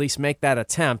right to at least make that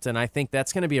attempt, and I think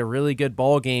that's going to be a really good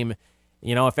ball game.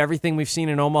 If everything we've seen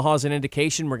in Omaha is an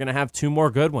indication, we're going to have 2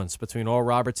 more good ones between Oral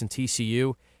Roberts and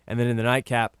TCU, and then in the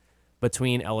nightcap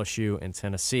between LSU and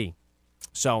Tennessee.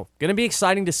 So going to be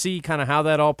exciting to see kind of how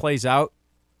that all plays out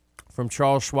from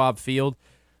Charles Schwab Field.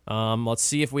 Let's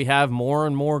see if we have more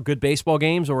and more good baseball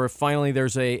games, or if finally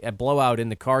there's a blowout in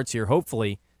the cards here.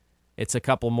 Hopefully it's a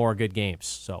couple more good games.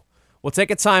 So we'll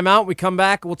take a timeout. We come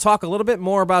back. We'll talk a little bit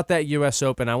more about that U.S.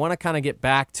 Open. I want to kind of get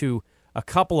back to a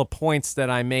couple of points that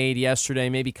I made yesterday,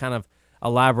 maybe kind of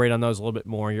elaborate on those a little bit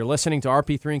more. You're listening to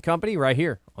RP3 and Company right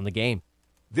here on The Game.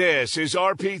 This is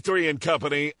RP3 and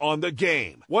Company on The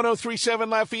Game. 103.7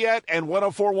 Lafayette and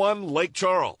 104.1 Lake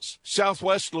Charles,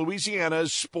 Southwest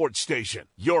Louisiana's sports station.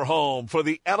 Your home for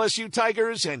the LSU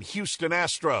Tigers and Houston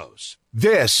Astros.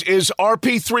 This is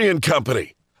RP3 and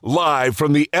Company, live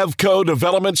from the Evco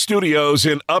Development Studios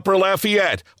in Upper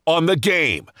Lafayette on The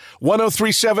Game.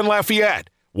 103.7 Lafayette,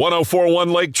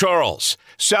 104.1 Lake Charles,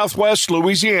 Southwest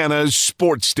Louisiana's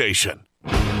sports station.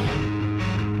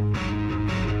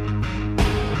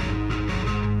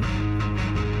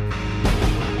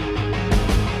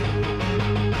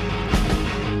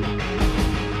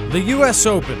 The U.S.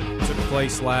 Open took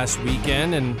place last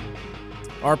weekend, and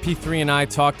RP3 and I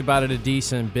talked about it a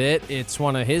decent bit. It's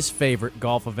one of his favorite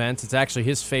golf events. It's actually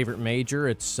his favorite major.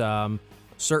 It's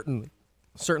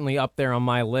certainly up there on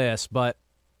my list. But,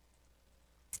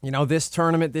 this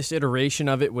tournament, this iteration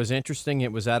of it was interesting.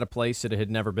 It was at a place that it had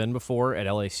never been before at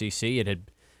LACC. It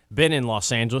had been in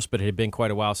Los Angeles, but it had been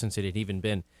quite a while since it had even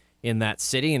been in that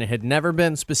city, and it had never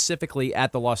been specifically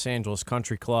at the Los Angeles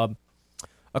Country Club.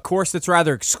 A course that's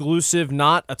rather exclusive.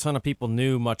 Not a ton of people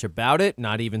knew much about it,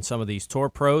 not even some of these tour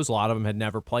pros. A lot of them had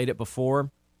never played it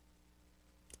before.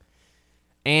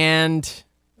 And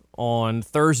on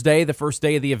Thursday, the first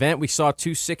day of the event, we saw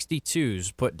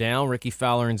 262s put down. Ricky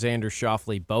Fowler and Xander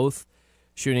Schauffele both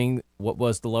shooting what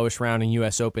was the lowest round in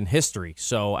U.S. Open history.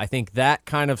 So I think that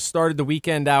kind of started the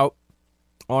weekend out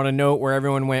on a note where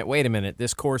everyone went, wait a minute,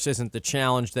 this course isn't the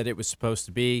challenge that it was supposed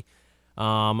to be.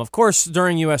 Of course,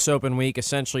 during U.S. Open week,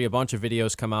 essentially a bunch of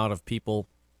videos come out of people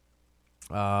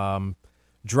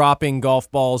dropping golf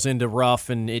balls into rough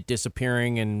and it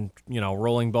disappearing and,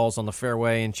 rolling balls on the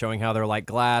fairway and showing how they're like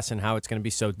glass and how it's going to be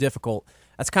so difficult.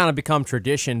 That's kind of become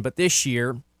tradition. But this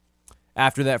year,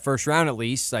 after that first round at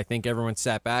least, I think everyone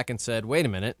sat back and said, wait a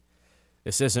minute,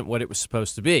 this isn't what it was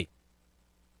supposed to be.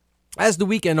 As the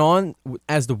weekend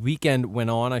went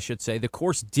on, I should say, the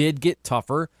course did get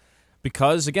tougher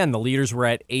because, again, the leaders were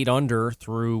at 8 under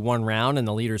through one round, and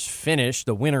the leaders finished.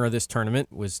 The winner of this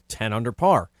tournament was 10 under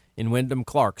par in Wyndham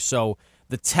Clark. So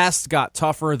the test got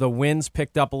tougher. The winds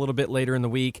picked up a little bit later in the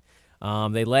week.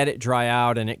 They let it dry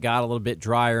out, and it got a little bit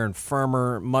drier and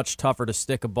firmer, much tougher to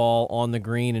stick a ball on the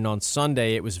green. And on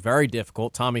Sunday, it was very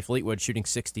difficult. Tommy Fleetwood shooting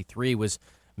 63 was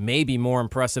maybe more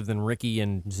impressive than Ricky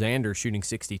and Xander shooting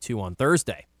 62 on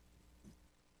Thursday.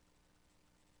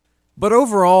 But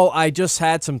overall, I just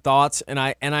had some thoughts, and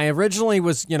I originally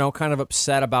was, kind of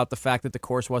upset about the fact that the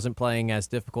course wasn't playing as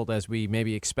difficult as we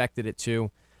maybe expected it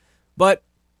to. But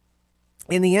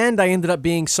in the end, I ended up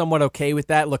being somewhat okay with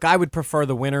that. Look, I would prefer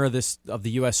the winner of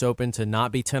the U.S. Open to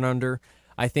not be 10 under.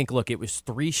 I think, look, it was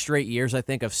 3 straight years, I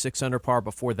think, of 6 under par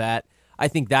before that. I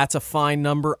think that's a fine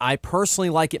number. I personally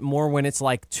like it more when it's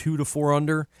like 2 to 4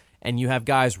 under and you have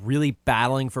guys really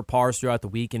battling for pars throughout the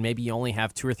week and maybe you only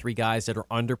have 2 or 3 guys that are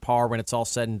under par when it's all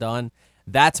said and done.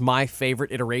 That's my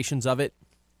favorite iterations of it.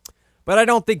 But I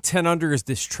don't think 10 under is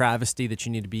this travesty that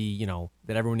you need to be,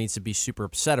 that everyone needs to be super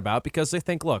upset about because they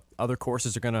think, look, other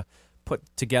courses are going to put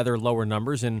together lower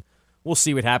numbers and we'll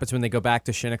see what happens when they go back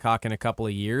to Shinnecock in a couple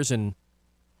of years. And,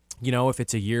 if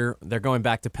it's a year, they're going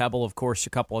back to Pebble, of course, a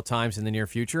couple of times in the near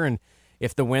future. And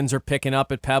if the winds are picking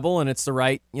up at Pebble and it's the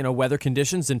right, weather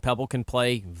conditions, then Pebble can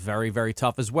play very, very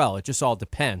tough as well. It just all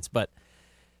depends. But,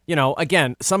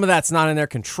 again, some of that's not in their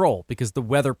control because the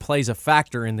weather plays a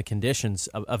factor in the conditions,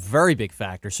 a very big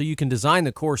factor. So you can design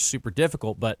the course super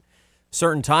difficult, but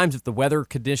certain times if the weather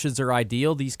conditions are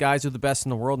ideal, these guys are the best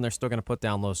in the world and they're still going to put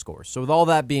down low scores. So with all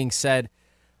that being said,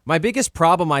 my biggest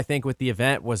problem, I think, with the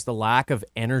event was the lack of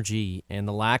energy and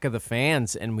the lack of the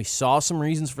fans, and we saw some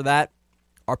reasons for that.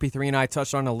 RP3 and I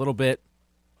touched on it a little bit.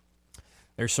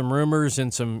 There's some rumors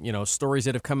and some, stories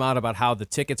that have come out about how the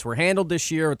tickets were handled this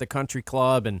year at the country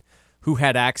club and who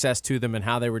had access to them and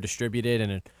how they were distributed.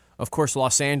 And, of course,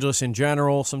 Los Angeles in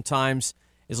general sometimes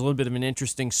is a little bit of an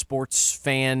interesting sports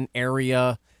fan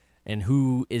area and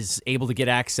who is able to get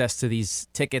access to these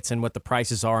tickets and what the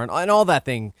prices are and all that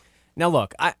thing. Now,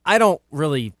 look, I don't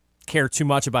really care too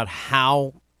much about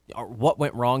how or what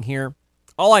went wrong here.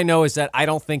 All I know is that I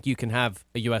don't think you can have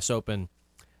a U.S. Open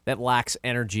that lacks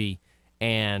energy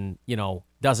and,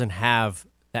 doesn't have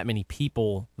that many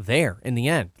people there in the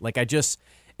end.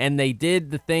 And they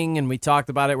did the thing, and we talked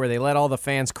about it, where they let all the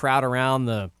fans crowd around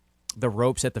the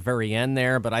ropes at the very end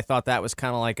there, but I thought that was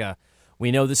kind of like we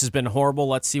know this has been horrible,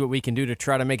 let's see what we can do to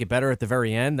try to make it better at the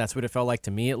very end. That's what it felt like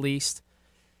to me, at least.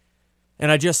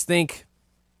 And I just think,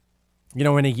 in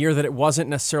a year that it wasn't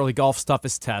necessarily golf's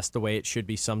toughest test the way it should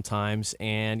be sometimes,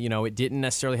 and, it didn't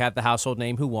necessarily have the household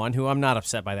name who won, who I'm not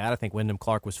upset by that. I think Wyndham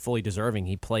Clark was fully deserving.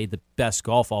 He played the best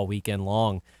golf all weekend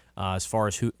long as far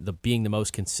as being the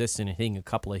most consistent and hitting a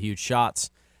couple of huge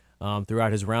shots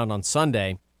throughout his round on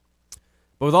Sunday.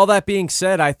 But with all that being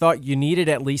said, I thought you needed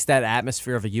at least that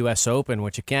atmosphere of a U.S. Open,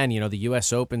 which, again, the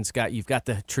U.S. Open's you've got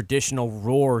the traditional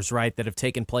roars, right, that have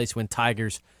taken place when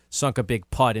Tiger's sunk a big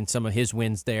putt in some of his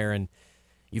wins there, and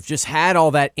you've just had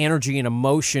all that energy and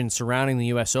emotion surrounding the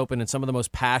U.S. Open and some of the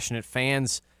most passionate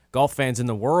fans, golf fans in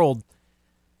the world,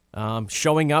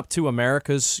 showing up to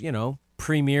America's,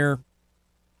 premier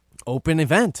open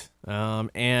event.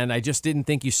 And I just didn't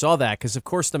think you saw that because, of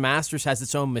course, the Masters has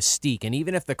its own mystique. And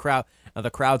even if the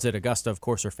crowds at Augusta, of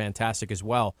course, are fantastic as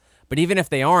well. But even if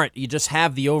they aren't, you just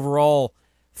have the overall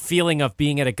feeling of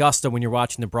being at Augusta when you're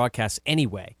watching the broadcast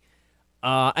anyway.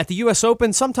 At the U.S.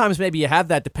 Open, sometimes maybe you have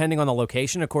that depending on the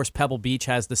location. Of course, Pebble Beach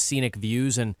has the scenic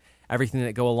views and everything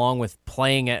that go along with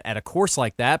playing at a course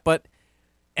like that. But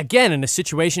again, in a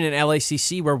situation in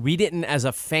LACC where we didn't, as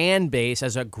a fan base,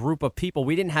 as a group of people,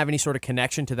 we didn't have any sort of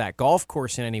connection to that golf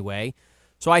course in any way.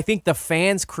 So I think the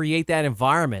fans create that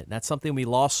environment. That's something we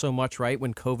lost so much, right,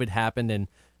 when COVID happened and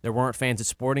there weren't fans at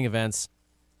sporting events.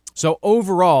 So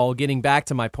overall, getting back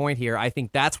to my point here, I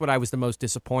think that's what I was the most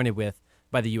disappointed with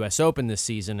by the U.S. Open this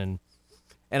season, and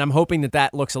I'm hoping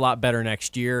that looks a lot better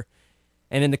next year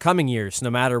and in the coming years, no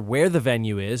matter where the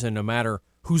venue is and no matter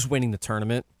who's winning the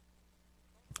tournament.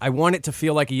 I want it to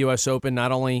feel like a U.S. Open,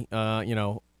 not only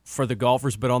for the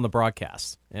golfers, but on the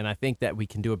broadcast. And I think that we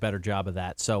can do a better job of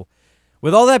that. So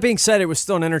with all that being said, it was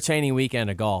still an entertaining weekend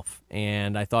of golf.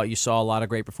 And I thought you saw a lot of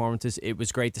great performances. It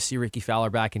was great to see Ricky Fowler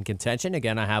back in contention.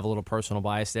 Again, I have a little personal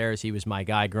bias there as he was my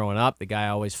guy growing up, the guy I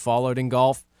always followed in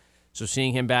golf. So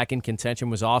seeing him back in contention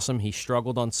was awesome. He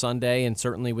struggled on Sunday and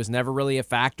certainly was never really a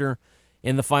factor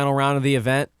in the final round of the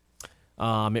event.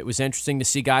 It was interesting to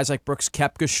see guys like Brooks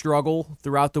Koepka struggle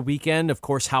throughout the weekend. Of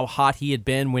course, how hot he had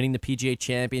been winning the PGA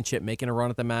Championship, making a run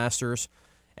at the Masters.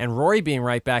 And Rory being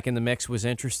right back in the mix was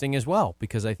interesting as well,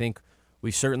 because I think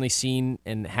we've certainly seen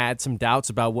and had some doubts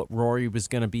about what Rory was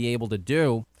going to be able to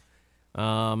do,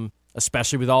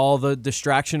 especially with all the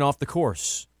distraction off the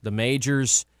course. The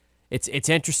majors, it's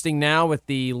interesting now with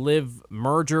the LIV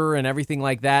merger and everything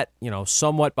like that,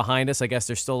 somewhat behind us. I guess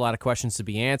there's still a lot of questions to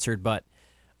be answered, but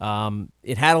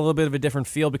it had a little bit of a different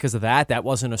feel because of that. That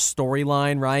wasn't a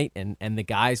storyline, right? And the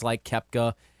guys like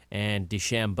Koepka and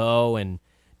DeChambeau and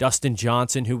Dustin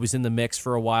Johnson, who was in the mix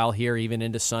for a while here, even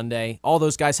into Sunday, all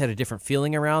those guys had a different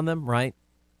feeling around them, right?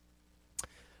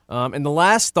 And the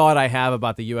last thought I have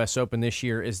about the U.S. Open this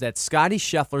year is that Scottie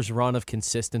Scheffler's run of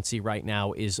consistency right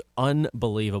now is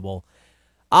unbelievable.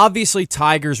 Obviously,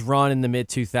 Tiger's run in the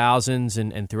mid-2000s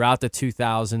and throughout the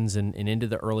 2000s and into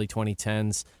the early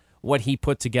 2010s, what he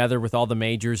put together with all the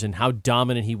majors and how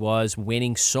dominant he was,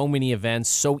 winning so many events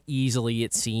so easily,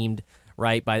 it seemed,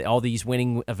 right, by all these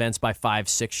winning events by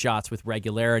 5-6 shots with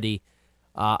regularity.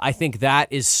 I think that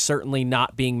is certainly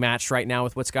not being matched right now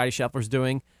with what Scottie Scheffler's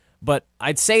doing. But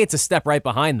I'd say it's a step right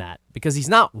behind that because he's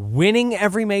not winning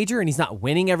every major and he's not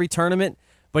winning every tournament,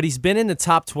 but he's been in the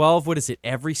top 12,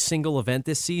 every single event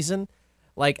this season.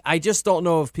 Like, I just don't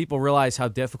know if people realize how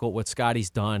difficult what Scottie's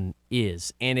done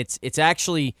is. And it's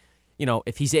actually,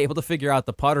 if he's able to figure out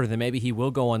the putter, then maybe he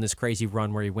will go on this crazy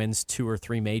run where he wins 2 or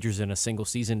 3 majors in a single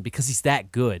season because he's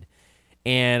that good.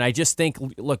 And I just think,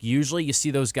 look, usually you see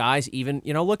those guys even,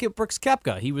 look at Brooks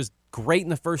Koepka. He was great in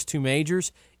the first 2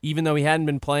 majors, even though he hadn't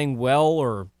been playing well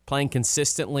or playing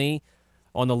consistently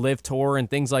on the LIV Tour and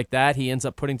things like that. He ends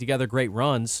up putting together great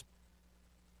runs.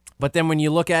 But then when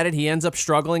you look at it, he ends up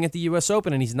struggling at the U.S.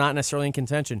 Open, and he's not necessarily in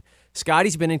contention.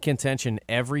 Scottie's been in contention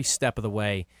every step of the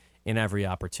way in every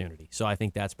opportunity. So I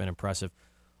think that's been impressive.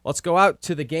 Let's go out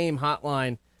to the game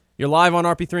hotline. You're live on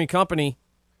RP3 and Company.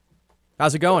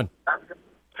 How's it going?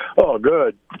 Oh,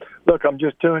 good. Look, I'm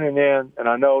just tuning in, and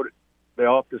I know they're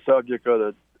off the subject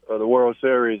of the World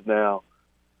Series now.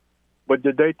 But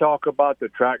did they talk about the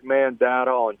TrackMan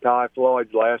data on Ty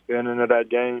Floyd's last inning of that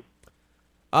game?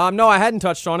 No, I hadn't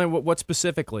touched on it. What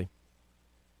specifically?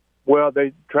 Well,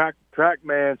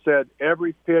 TrackMan said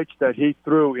every pitch that he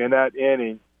threw in that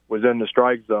inning was in the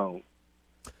strike zone.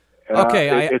 And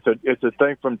okay, it's a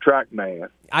thing from TrackMan.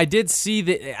 I did see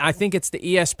that. I think it's the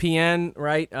ESPN,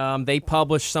 right? They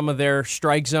published some of their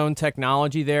strike zone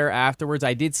technology there afterwards.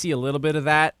 I did see a little bit of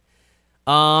that.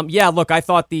 Yeah, look, I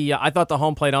thought the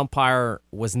home plate umpire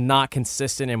was not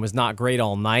consistent and was not great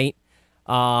all night.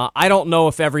 I don't know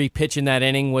if every pitch in that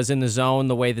inning was in the zone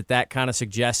the way that kind of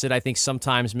suggested. I think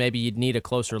sometimes maybe you'd need a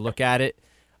closer look at it.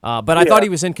 But I thought he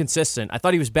was inconsistent. I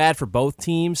thought he was bad for both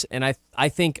teams, and I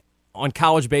think on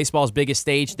college baseball's biggest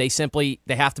stage, they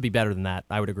have to be better than that.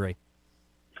 I would agree.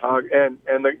 And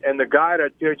the guy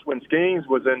that pitched when Skeens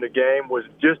was in the game was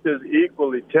just as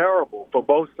equally terrible for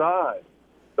both sides.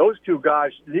 Those two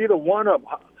guys, neither one of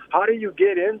them. How do you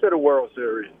get into the World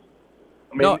Series?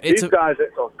 I mean, these guys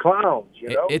are clowns,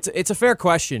 It's a fair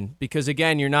question because,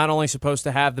 again, you're not only supposed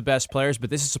to have the best players, but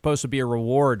this is supposed to be a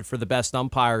reward for the best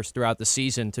umpires throughout the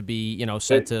season to be,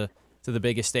 sent to the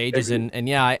biggest stages. And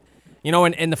yeah,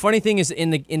 and the funny thing is in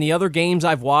the other games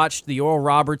I've watched, the Oral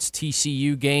Roberts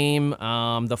TCU game,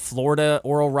 the Florida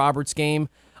Oral Roberts game,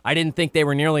 I didn't think they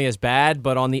were nearly as bad.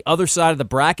 But on the other side of the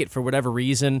bracket, for whatever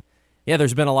reason, yeah,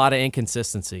 there's been a lot of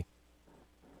inconsistency.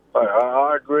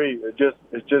 I agree.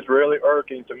 It's just really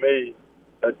irking to me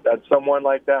that someone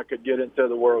like that could get into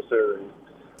the World Series.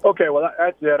 Okay, well,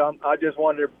 that's it. I just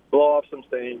wanted to blow off some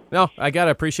steam. No, I got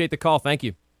to appreciate the call. Thank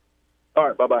you. All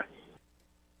right, bye-bye.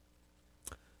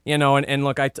 And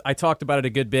look, I talked about it a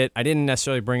good bit. I didn't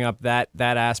necessarily bring up that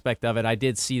aspect of it. I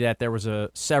did see that there was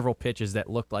several pitches that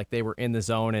looked like they were in the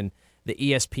zone, and the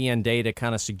ESPN data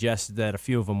kind of suggested that a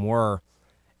few of them were.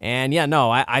 And, yeah,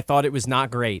 no, I thought it was not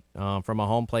great from a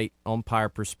home plate umpire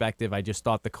perspective. I just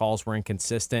thought the calls were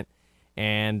inconsistent.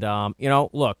 And,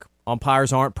 look,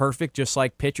 umpires aren't perfect, just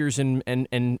like pitchers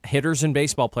and hitters and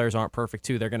baseball players aren't perfect,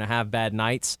 too. They're going to have bad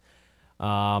nights.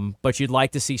 But you'd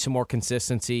like to see some more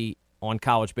consistency on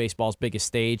college baseball's biggest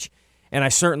stage. And I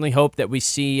certainly hope that we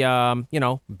see,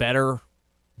 better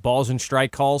balls and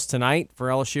strike calls tonight for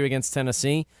LSU against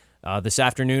Tennessee, this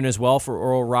afternoon as well for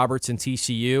Oral Roberts and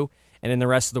TCU, and in the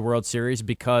rest of the World Series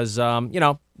because,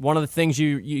 one of the things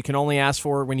you can only ask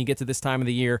for when you get to this time of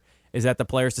the year is that the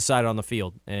players decide on the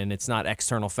field, and it's not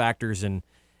external factors and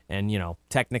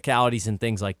technicalities and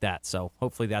things like that. So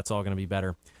hopefully that's all going to be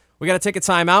better. We got to take a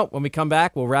timeout. When we come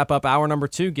back, we'll wrap up hour number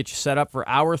 2, get you set up for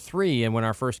hour 3, and when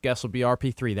our first guest will be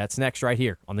RP3. That's next right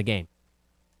here on The Game.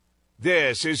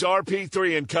 This is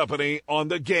RP3 and Company on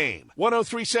The Game.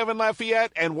 103.7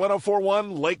 Lafayette and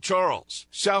 104.1 Lake Charles,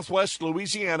 Southwest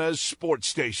Louisiana's sports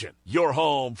station. Your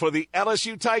home for the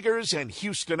LSU Tigers and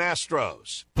Houston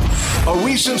Astros. A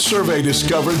recent survey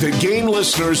discovered that Game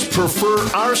listeners prefer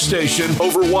our station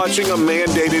over watching a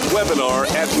mandated webinar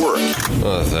at work.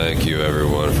 Well, thank you,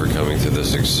 everyone, for coming to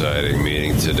this exciting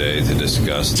meeting today to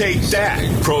discuss... Take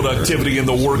that, productivity in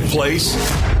the workplace.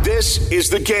 This is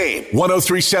The Game.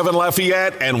 103.7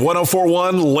 Lafayette and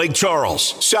 104.1 Lake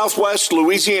Charles, Southwest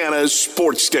Louisiana's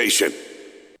sports station.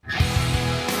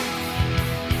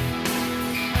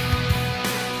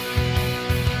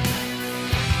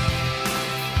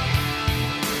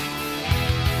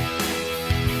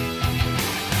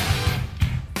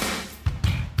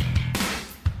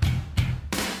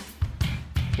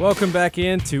 Welcome back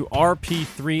into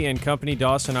RP3 and Company.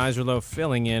 Dawson Iserloh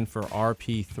filling in for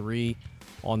RP3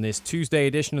 on this Tuesday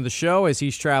edition of the show as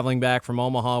he's traveling back from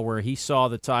Omaha where he saw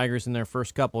the Tigers in their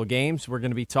first couple of games. We're going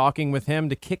to be talking with him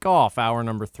to kick off hour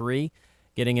number 3,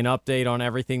 getting an update on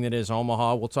everything that is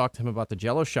Omaha. We'll talk to him about the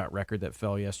Jello shot record that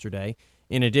fell yesterday,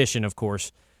 in addition, of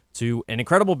course, to an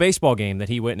incredible baseball game that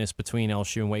he witnessed between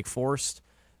LSU and Wake Forest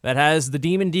that has the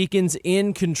Demon Deacons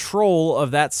in control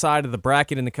of that side of the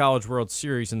bracket in the College World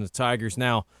Series, and the Tigers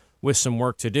now with some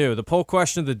work to do. The poll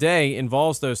question of the day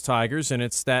involves those Tigers, and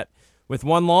it's that with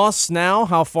one loss now,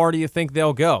 how far do you think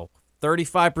they'll go?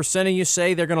 35% of you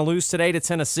say they're going to lose today to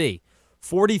Tennessee.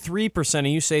 43% of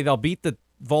you say they'll beat the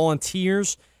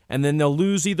Volunteers, and then they'll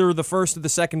lose either the first or the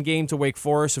second game to Wake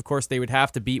Forest. Of course, they would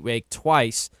have to beat Wake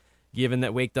twice, given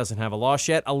that Wake doesn't have a loss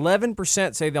yet.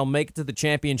 11% say they'll make it to the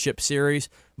championship series,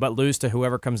 but lose to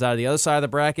whoever comes out of the other side of the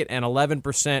bracket, and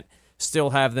 11% still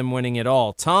have them winning it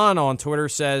all. Ton on Twitter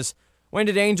says, when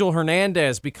did Angel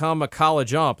Hernandez become a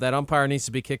college ump? That umpire needs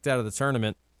to be kicked out of the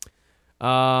tournament.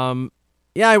 Yeah,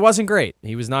 he wasn't great.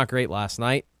 He was not great last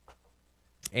night.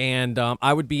 And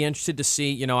I would be interested to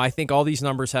see, I think all these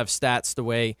numbers have stats the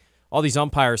way all these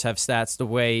umpires have stats the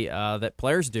way that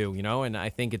players do, and I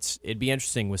think it'd be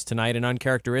interesting. Was tonight an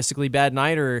uncharacteristically bad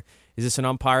night, or is this an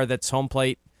umpire that's home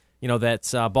plate,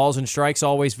 that's balls and strikes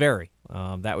always vary?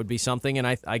 That would be something.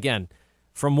 And again,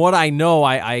 from what I know,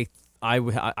 I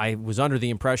was under the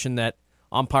impression that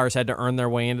umpires had to earn their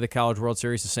way into the College World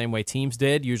Series the same way teams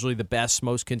did. Usually the best,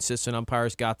 most consistent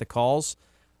umpires got the calls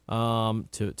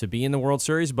to be in the World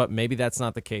Series, but maybe that's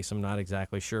not the case. I'm not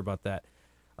exactly sure about that.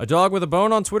 A Dog with a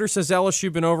Bone on Twitter says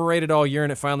LSU been overrated all year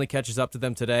and it finally catches up to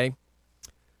them today.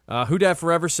 Who Dat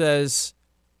Forever says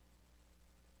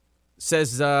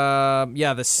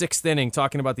the sixth inning,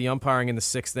 talking about the umpiring in the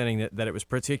sixth inning, that it was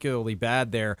particularly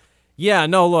bad there. Yeah,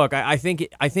 no, look, I think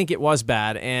it was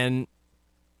bad, and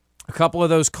a couple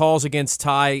of those calls against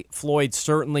Ty Floyd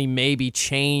certainly maybe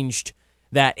changed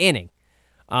that inning.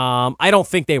 I don't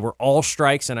think they were all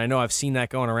strikes, and I know I've seen that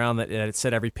going around that it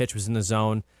said every pitch was in the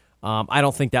zone. I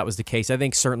don't think that was the case. I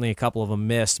think certainly a couple of them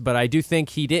missed, but I do think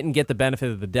he didn't get the benefit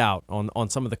of the doubt on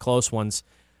some of the close ones.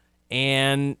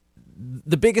 And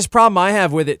the biggest problem I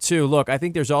have with it, too, look, I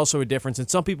think there's also a difference, and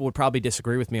some people would probably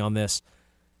disagree with me on this.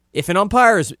 If an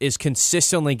umpire is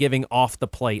consistently giving off the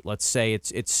plate, let's say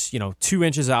it's 2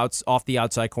 inches out off the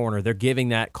outside corner, they're giving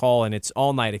that call, and it's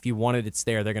all night. If you want it, it's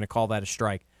there. They're going to call that a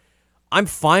strike. I'm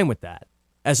fine with that,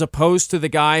 as opposed to the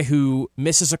guy who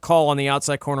misses a call on the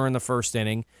outside corner in the first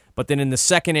inning, but then in the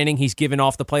second inning, he's given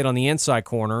off the plate on the inside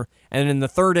corner. And in the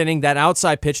third inning, that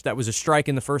outside pitch that was a strike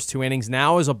in the first 2 innings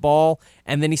now is a ball,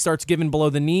 and then he starts giving below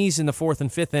the knees in the fourth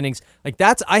and fifth innings.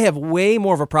 I have way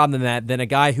more of a problem than that, than a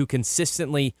guy who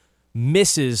consistently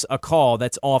misses a call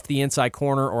that's off the inside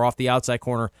corner or off the outside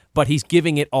corner, but he's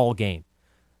giving it all game.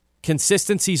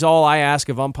 Consistency's all I ask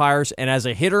of umpires, and as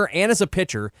a hitter and as a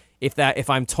pitcher, if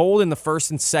I'm told in the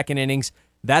first and second innings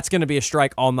that's going to be a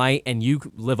strike all night and you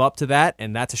live up to that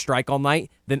and that's a strike all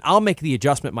night, then I'll make the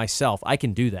adjustment myself. I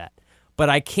can do that. But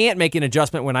I can't make an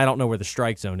adjustment when I don't know where the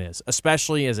strike zone is,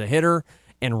 especially as a hitter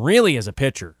and really as a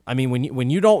pitcher. I mean, when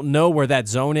you don't know where that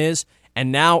zone is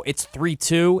and now it's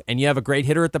 3-2 and you have a great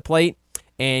hitter at the plate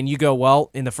and you go, well,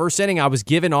 in the first inning I was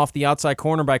given off the outside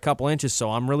corner by a couple inches,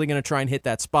 so I'm really going to try and hit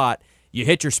that spot. You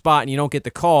hit your spot and you don't get the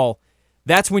call.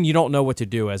 that's when you don't know what to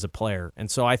do as a player. And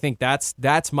so I think that's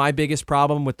my biggest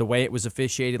problem with the way it was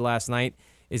officiated last night,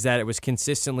 is that it was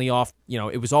consistently off,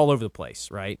 it was all over the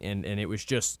place, right? And it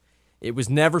was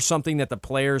never something that the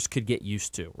players could get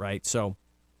used to, right? So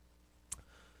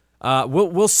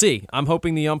we'll see. I'm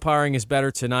hoping the umpiring is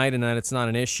better tonight and that it's not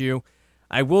an issue.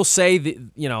 I will say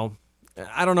that,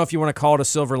 I don't know if you want to call it a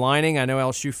silver lining. I know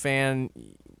LSU fan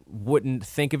wouldn't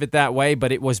think of it that way,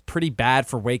 but it was pretty bad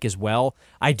for Wake as well.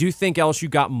 I do think LSU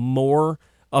got more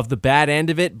of the bad end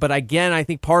of it, but again, I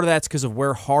think part of that's because of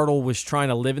where Hartle was trying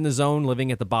to live in the zone,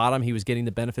 living at the bottom. He was getting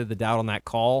the benefit of the doubt on that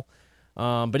call.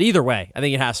 But either way, I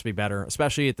think it has to be better,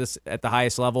 especially at the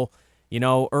highest level.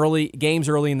 Early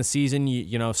in the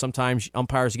season, sometimes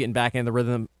umpires are getting back into the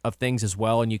rhythm of things as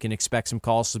well, and you can expect some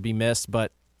calls to be missed,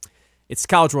 but it's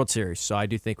College World Series, so I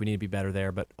do think we need to be better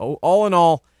there. But all in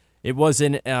all, it was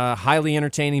a highly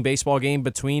entertaining baseball game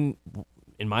between,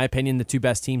 in my opinion, the two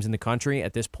best teams in the country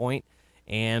at this point,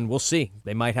 and we'll see.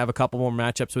 They might have a couple more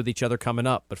matchups with each other coming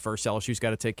up, but first LSU's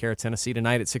got to take care of Tennessee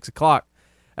tonight at 6 o'clock.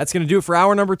 That's going to do it for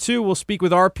hour number 2. We'll speak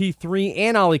with RP3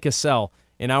 and Ali Cassell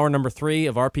in hour number 3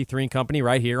 of RP3 and Company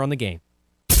right here on The Game.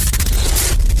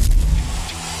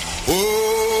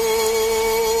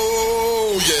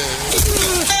 Oh, yeah.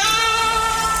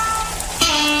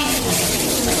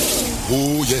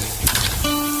 Oh, yeah.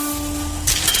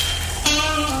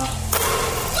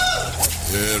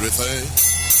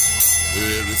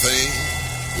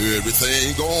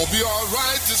 Everything gonna be all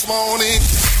right this morning.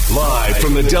 Live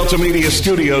from the Delta Media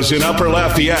Studios in Upper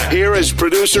Lafayette, here is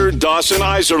producer Dawson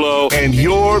Iserlo and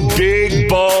your big,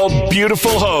 bald,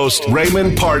 beautiful host,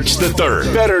 Raymond Parts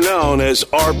III, better known as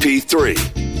RP3.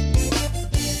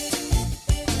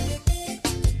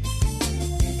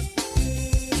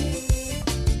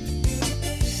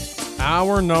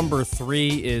 Hour number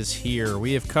 3 is here.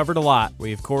 We have covered a lot.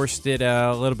 We, of course, did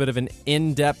a little bit of an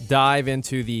in-depth dive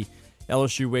into the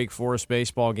LSU Wake Forest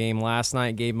baseball game last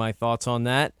night. Gave my thoughts on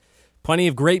that. Plenty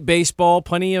of great baseball,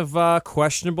 plenty of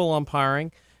questionable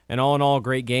umpiring, and all in all, a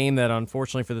great game that,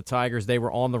 unfortunately for the Tigers, they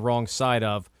were on the wrong side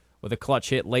of with a clutch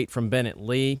hit late from Bennett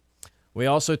Lee. We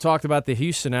also talked about the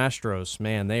Houston Astros.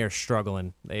 Man, they are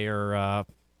struggling. They are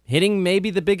hitting maybe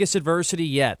the biggest adversity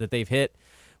yet that they've hit.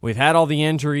 We've had all the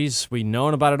injuries. We've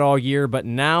known about it all year, but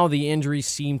now the injuries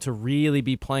seem to really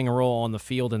be playing a role on the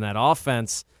field, in that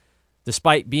offense,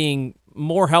 despite being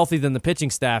more healthy than the pitching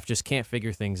staff, just can't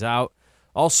figure things out.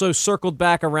 Also circled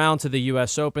back around to the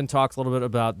U.S. Open, talked a little bit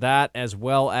about that, as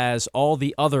well as all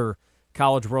the other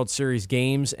College World Series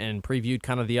games, and previewed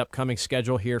kind of the upcoming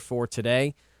schedule here for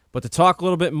today. But to talk a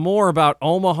little bit more about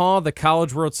Omaha, the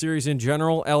College World Series in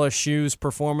general, LSU's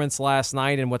performance last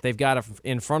night and what they've got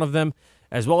in front of them,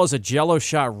 as well as a Jello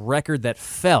shot record that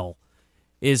fell,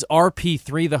 is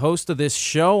RP3, the host of this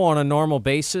show on a normal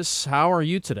basis. How are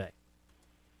you today?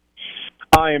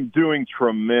 I am doing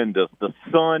tremendous. The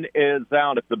sun is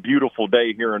out. It's a beautiful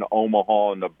day here in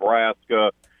Omaha,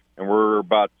 Nebraska, and we're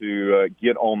about to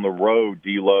get on the road,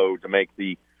 D-Lo, to make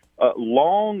the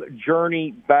long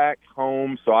journey back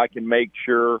home so I can make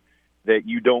sure that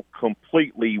you don't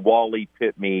completely Wally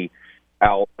Pitt me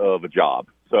out of a job.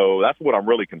 So that's what I'm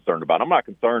really concerned about. I'm not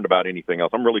concerned about anything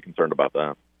else. I'm really concerned about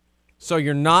that. So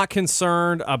you're not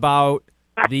concerned about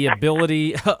the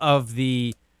ability of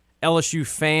the LSU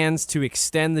fans to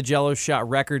extend the Jello shot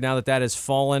record now that that has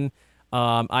fallen.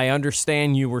 I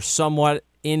understand you were somewhat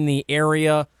in the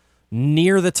area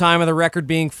near the time of the record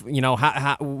being,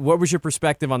 what was your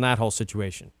perspective on that whole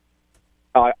situation?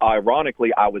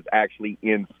 Ironically, I was actually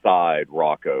inside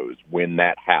Rocco's when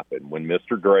that happened, when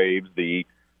Mr. Graves, the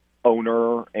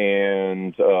owner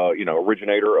and,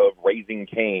 originator of Raising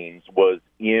Cane's, was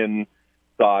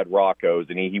inside Rocco's,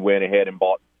 and he went ahead and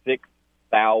bought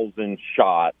 6,000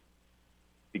 shots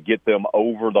to get them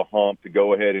over the hump to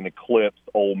go ahead and eclipse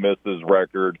Ole Miss's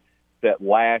record set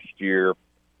last year.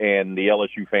 And the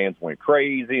LSU fans went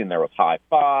crazy, and there was high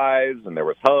fives, and there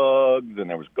was hugs, and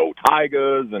there was Go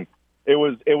Tigers, and it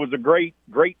was a great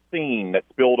scene that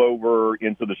spilled over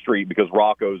into the street because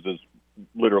Rocco's is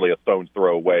literally a stone's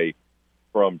throw away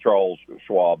from Charles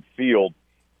Schwab Field.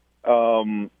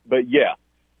 But yeah,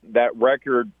 that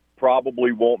record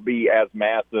probably won't be as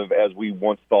massive as we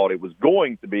once thought it was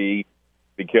going to be,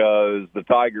 because the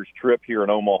Tigers' trip here in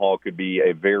Omaha could be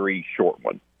a very short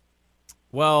one.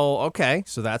 Well, okay,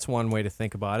 so that's one way to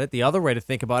think about it. The other way to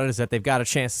think about it is that they've got a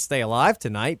chance to stay alive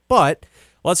tonight. But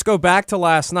let's go back to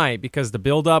last night, because the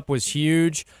buildup was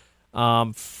huge.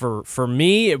 For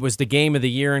me, it was the game of the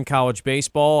year in college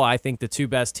baseball. I think the two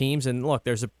best teams, and look,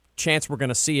 there's a chance we're going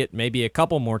to see it maybe a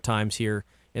couple more times here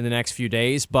in the next few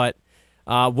days. But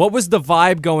What was the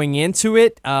vibe going into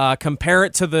it? Compare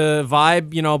it to the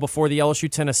vibe, before the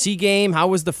LSU-Tennessee game. How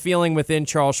was the feeling within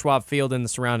Charles Schwab Field and the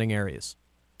surrounding areas?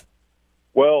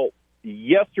 Well,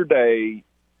 yesterday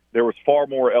there was far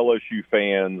more LSU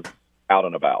fans out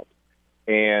and about,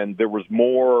 and there was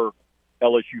more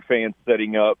LSU fans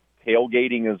setting up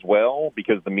tailgating as well,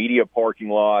 because the media parking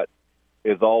lot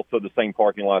is also the same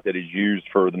parking lot that is used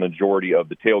for the majority of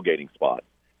the tailgating spots.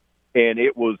 And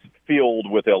it was filled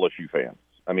with LSU fans.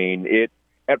 I mean,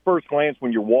 at first glance,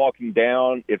 when you're walking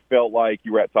down, it felt like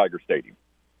you were at Tiger Stadium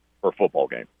for a football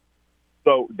game.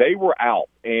 So they were out,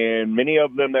 and many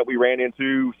of them that we ran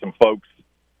into, some folks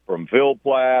from Ville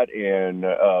Platte and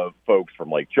folks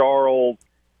from Lake Charles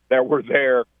that were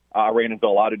there. I ran into a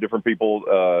lot of different people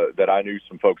that I knew,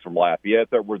 some folks from Lafayette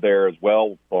that were there as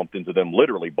well,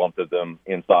 literally bumped into them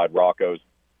inside Rocco's.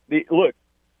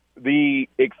 The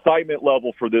excitement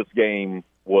level for this game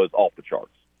was off the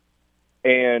charts.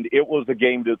 And it was a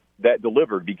game that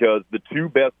delivered, because the two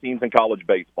best teams in college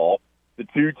baseball, the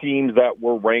two teams that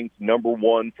were ranked number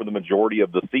one for the majority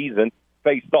of the season,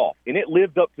 faced off. And it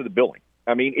lived up to the billing.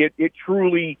 I mean, it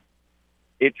truly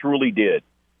did.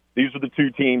 These were the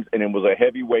two teams, and it was a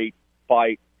heavyweight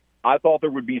fight. I thought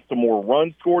there would be some more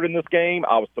runs scored in this game.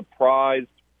 I was surprised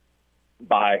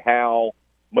by how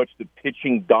much the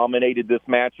pitching dominated this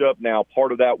matchup. Now,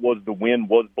 part of that was the wind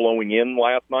was blowing in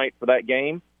last night for that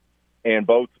game, and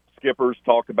both skippers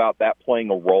talked about that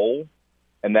playing a role,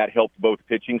 and that helped both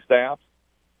pitching staffs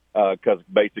because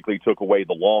basically took away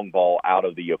the long ball out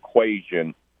of the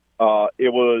equation.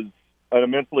 It was an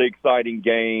immensely exciting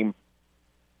game.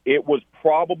 It was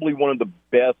probably one of the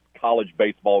best college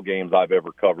baseball games I've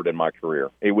ever covered in my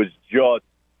career. It was just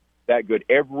that good.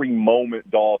 Every moment,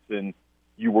 Dawson,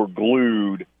 you were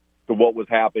glued to what was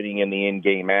happening in the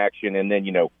in-game action. And then,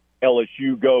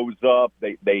 LSU goes up.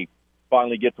 They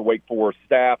finally get to Wake Forest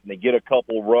staff, and they get a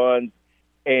couple runs.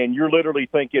 And you're literally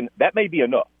thinking, that may be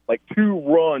enough. Like, 2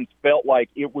 runs felt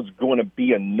like it was going to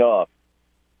be enough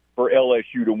for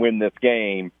LSU to win this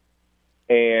game.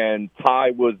 And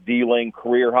Ty was dealing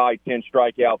career-high 10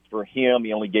 strikeouts for him.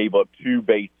 He only gave up 2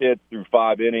 base hits through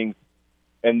 5 innings.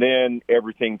 And then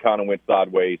everything kind of went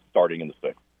sideways starting in the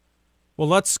 6th. Well,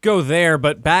 let's go there,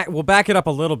 but we'll back it up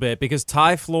a little bit, because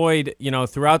Ty Floyd,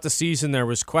 throughout the season there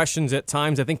was questions at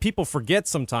times. I think people forget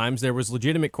sometimes there was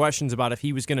legitimate questions about if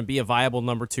he was going to be a viable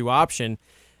number 2 option.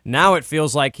 Now it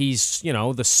feels like he's,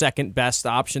 the second best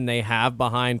option they have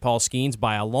behind Paul Skeens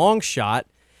by a long shot.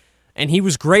 And he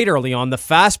was great early on. The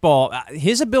fastball,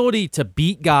 his ability to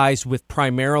beat guys with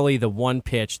primarily the one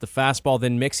pitch, the fastball,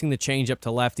 then mixing the changeup to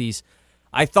lefties,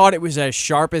 I thought it was as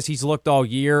sharp as he's looked all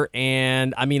year.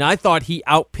 And, I thought he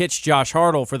outpitched Josh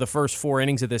Hartle for the first 4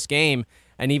 innings of this game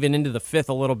and even into the 5th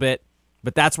a little bit.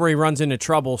 But that's where he runs into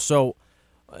trouble. So,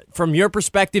 from your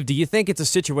perspective, do you think it's a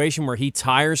situation where he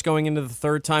tires going into the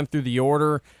 3rd time through the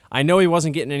order? I know he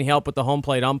wasn't getting any help with the home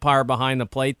plate umpire behind the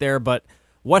plate there, but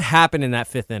what happened in that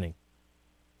 5th inning?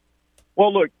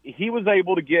 Well, look, he was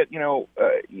able to get,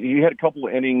 he had a couple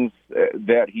of innings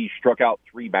that he struck out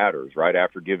 3 batters right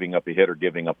after giving up a hit or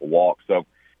giving up a walk. So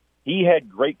he had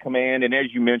great command. And as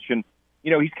you mentioned,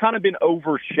 he's kind of been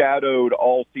overshadowed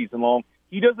all season long.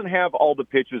 He doesn't have all the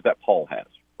pitches that Paul has,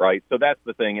 right? So that's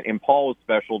the thing. And Paul is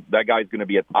special. That guy's going to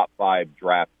be a top 5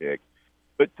 draft pick.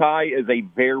 But Ty is a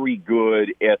very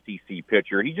good SEC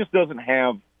pitcher. He just doesn't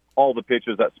have all the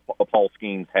pitches that Paul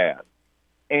Skeens has.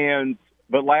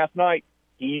 But last night,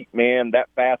 that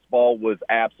fastball was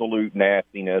absolute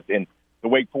nastiness, and the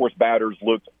Wake Forest batters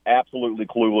looked absolutely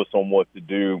clueless on what to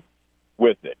do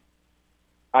with it.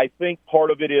 I think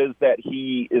part of it is that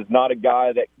he is not a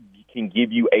guy that can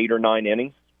give you 8 or 9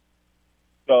 innings.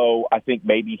 So I think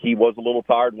maybe he was a little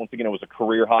tired. Once again, it was a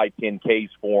career-high 10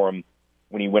 Ks for him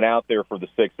when he went out there for the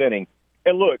 6th inning.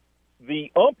 And look,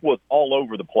 the ump was all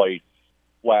over the place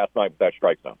last night with that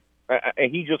strike zone.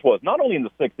 And he just was, not only in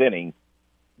the 6th inning,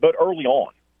 but early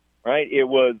on, right? It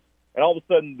was, and all of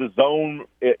a sudden the zone,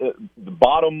 the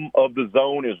bottom of the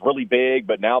zone is really big,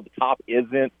 but now the top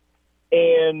isn't.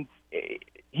 And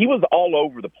he was all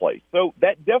over the place. So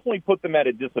that definitely put them at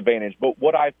a disadvantage. But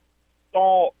what I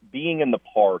saw being in the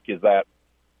park is that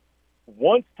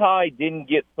once Ty didn't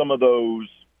get some of those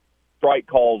strike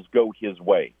calls go his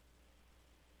way,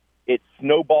 it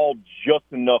snowballed just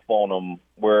enough on him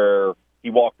where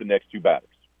he walked the next 2 batters.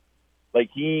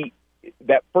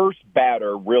 That first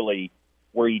batter, really,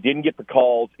 where he didn't get the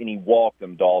calls and he walked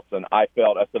them, Dawson, I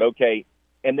said, okay.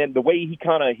 And then the way he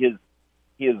kind of,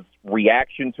 his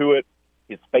reaction to it,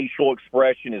 his facial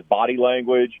expression, his body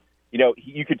language,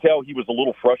 you could tell he was a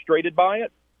little frustrated by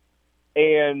it.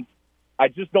 And I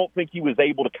just don't think he was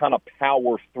able to kind of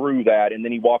power through that, and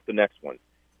then he walked the next one.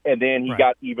 And then he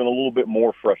got even a little bit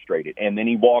more frustrated, and then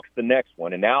he walks the next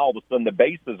one. And now all of a sudden the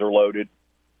bases are loaded,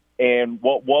 and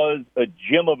what was a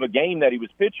gem of a game that he was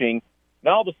pitching,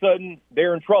 now all of a sudden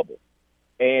they're in trouble.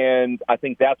 And I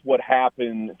think that's what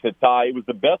happened to Ty. It was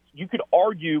the best. You could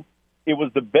argue it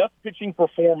was the best pitching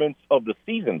performance of the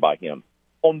season by him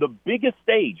on the biggest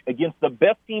stage against the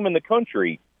best team in the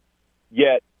country,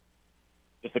 yet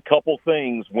just a couple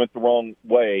things went the wrong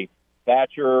way.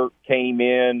 Thatcher came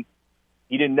in.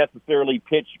 He didn't necessarily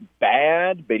pitch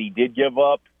bad, but he did give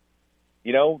up,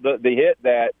 the hit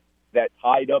that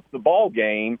tied up the ball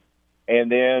game.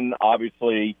 And then,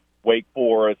 obviously, Wake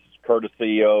Forest,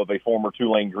 courtesy of a former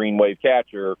Tulane Green Wave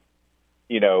catcher,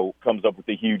 comes up with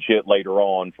a huge hit later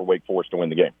on for Wake Forest to win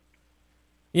the game.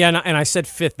 Yeah, and I said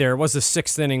fifth there. It was the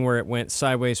sixth inning where it went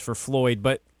sideways for Floyd.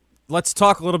 But let's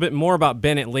talk a little bit more about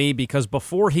Bennett Lee, because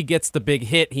before he gets the big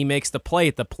hit, he makes the play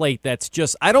at the plate. That's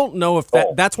just, I don't know if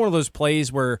that's one of those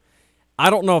plays where I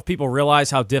don't know if people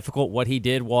realize how difficult what he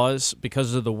did was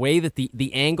because of the way that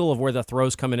the angle of where the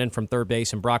throw's coming in from third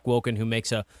base, and Brock Wilken, who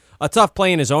makes a tough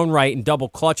play in his own right and double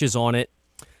clutches on it.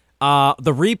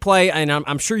 The replay, and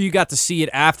I'm sure you got to see it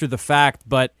after the fact,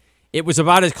 but it was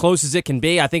about as close as it can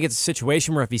be. I think it's a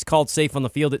situation where if he's called safe on the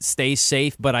field, it stays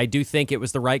safe, but I do think it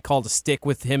was the right call to stick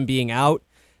with him being out.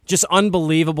 Just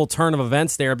unbelievable turn of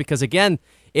events there, because, again,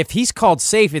 if he's called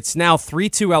safe, it's now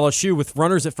 3-2 LSU with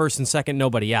runners at first and second,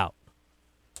 nobody out.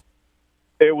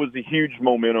 It was a huge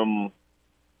momentum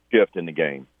shift in the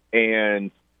game.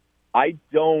 And I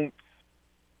don't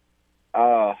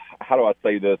how do I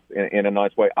say this in a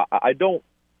nice way? I don't,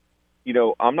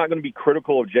 I'm not going to be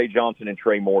critical of Jay Johnson and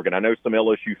Trey Morgan. I know some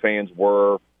LSU fans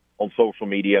were on social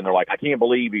media, and they're like, I can't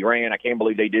believe he ran. I can't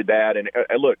believe they did that. And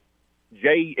look,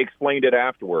 Jay explained it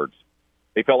afterwards.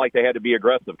 They felt like they had to be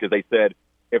aggressive because they said,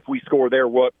 if we score there,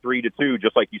 we're up 3-2,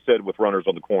 just like you said, with runners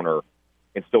on the corner,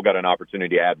 and still got an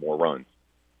opportunity to add more runs.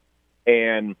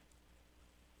 And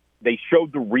they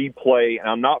showed the replay, and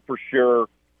I'm not for sure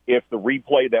if the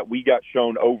replay that we got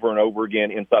shown over and over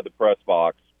again inside the press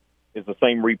box is the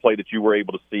same replay that you were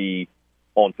able to see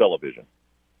on television.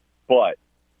 But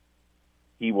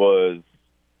he was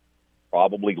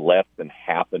probably less than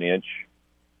half an inch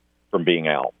from being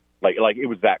out. Like it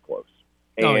was that close.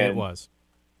 And it was.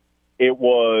 It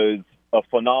was a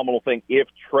phenomenal thing. If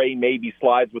Trey maybe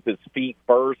slides with his feet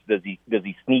first, does he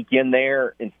sneak in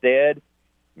there instead?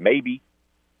 Maybe.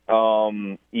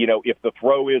 If the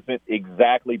throw isn't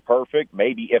exactly perfect,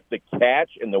 maybe if the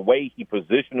catch and the way he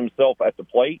positioned himself at the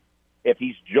plate, if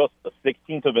he's just a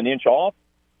 16th of an inch off,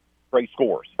 Trey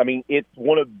scores. I mean, it's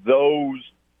one of those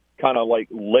kind of like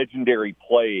legendary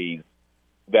plays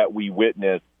that we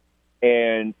witnessed,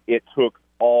 and it took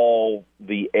all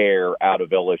the air out of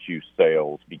LSU's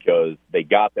sails because they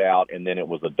got the out, and then it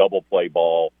was a double play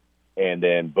ball, and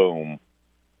then boom,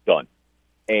 done.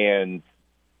 And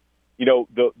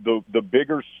the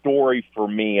bigger story for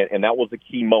me, and that was a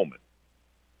key moment.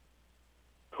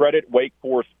 Credit Wake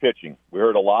Forest pitching. We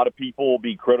heard a lot of people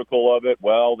be critical of it.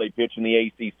 Well, they pitch in the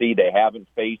ACC. They haven't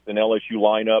faced an LSU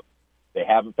lineup. They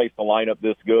haven't faced a lineup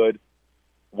this good.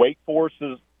 Wake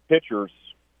Forest's pitchers,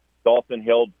 Dawson,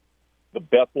 held the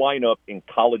best lineup in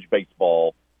college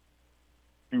baseball,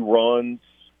 2 runs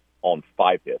on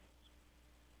 5 hits.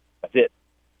 That's it.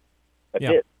 That's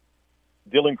it.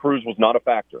 Dylan Cruz was not a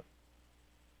factor.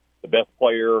 The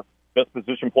best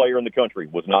position player in the country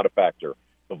was not a factor.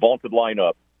 The vaunted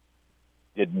lineup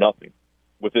did nothing,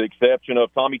 with the exception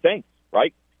of Tommy Tanks,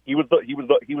 right? He was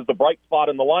the bright spot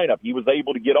in the lineup. He was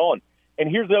able to get on. And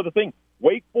here's the other thing.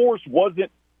 Wake Forest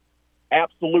wasn't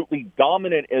absolutely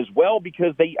dominant as well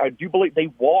because I do believe they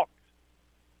walked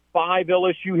 5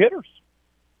 LSU hitters.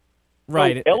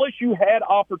 Right. So LSU had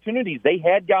opportunities. They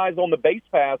had guys on the base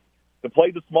pass to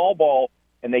play the small ball,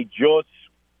 and they just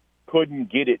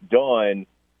couldn't get it done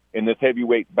in this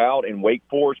heavyweight bout, and Wake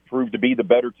Forest proved to be the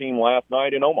better team last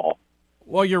night in Omaha.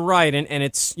 Well, you're right, and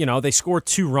it's, they scored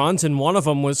 2 runs, and one of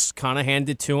them was kind of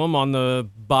handed to them on the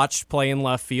botched play in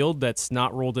left field. That's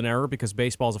not ruled an error because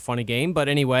baseball's a funny game. But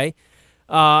anyway,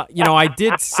 I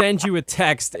did send you a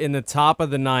text in the top of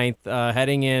the 9th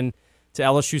heading in to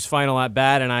LSU's final at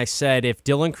bat, and I said if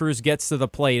Dylan Cruz gets to the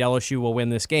plate, LSU will win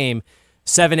this game.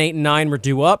 7, 8, and 9 were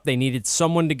due up. They needed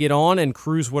someone to get on, and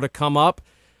Cruz would have come up.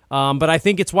 But I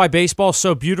think it's why baseball's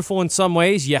so beautiful in some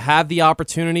ways. You have the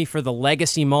opportunity for the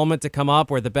legacy moment to come up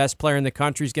where the best player in the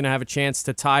country is going to have a chance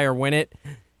to tie or win it.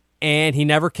 And he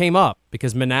never came up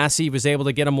because Manasseh was able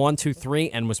to get him 1, 2,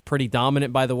 3 and was pretty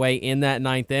dominant, by the way, in that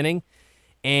 9th inning.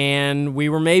 And we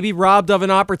were maybe robbed of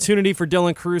an opportunity for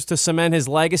Dylan Cruz to cement his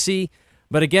legacy.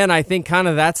 But again, I think kind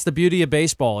of that's the beauty of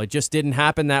baseball. It just didn't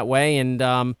happen that way, and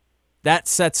that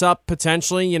sets up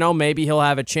potentially, maybe he'll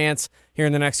have a chance here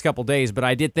in the next couple days. But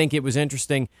I did think it was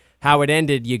interesting how it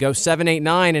ended. You go 7, 8,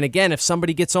 9, and again, if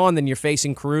somebody gets on, then you're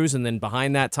facing Cruz, and then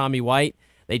behind that, Tommy White.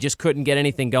 They just couldn't get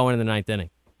anything going in the ninth inning.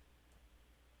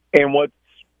 And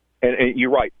you're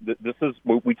right. This is,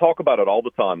 we talk about it all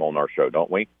the time on our show,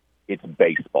 don't we? It's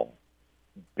baseball.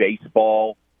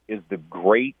 Baseball is the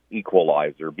great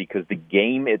equalizer because the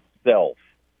game itself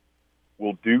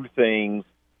will do things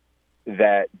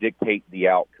that dictate the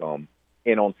outcome.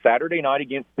 And on Saturday night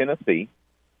against Tennessee,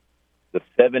 the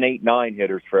 7, 8, 9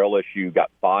 hitters for LSU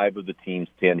got 5 of the team's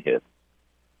 10 hits.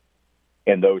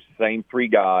 And those same 3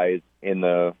 guys in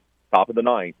the top of the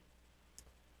ninth,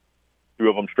 2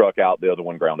 of them struck out, the other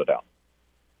one grounded out.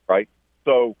 Right?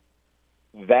 So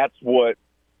that's what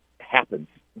happens.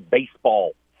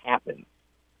 Baseball happens.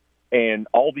 And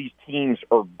all these teams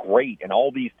are great, and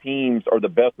all these teams are the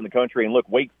best in the country. And look,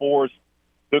 Wake Forest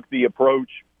took the approach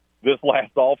this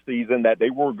last offseason that they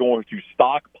were going to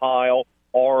stockpile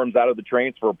arms out of the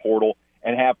transfer portal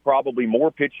and have probably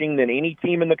more pitching than any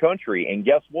team in the country. And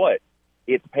guess what?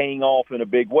 It's paying off in a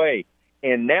big way.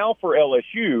 And now for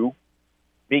LSU,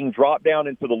 being dropped down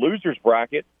into the losers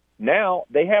bracket, now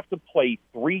they have to play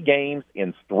 3 games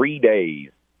in 3 days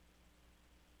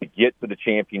to get to the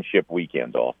championship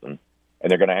weekend, Dawson.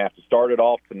 And they're going to have to start it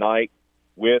off tonight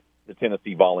with the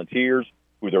Tennessee Volunteers,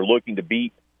 who they're looking to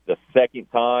beat the second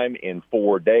time in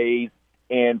 4 days,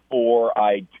 and for,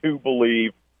 I do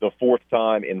believe, the 4th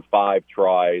time in 5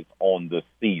 tries on the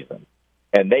season.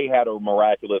 And they had a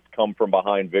miraculous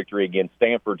come-from-behind victory against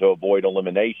Stanford to avoid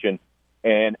elimination.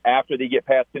 And after they get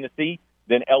past Tennessee,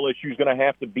 then LSU's going to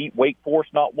have to beat Wake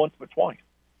Forest not once but twice.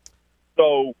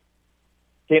 So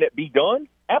can it be done?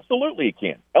 Absolutely it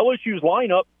can. LSU's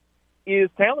lineup is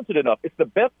talented enough. It's the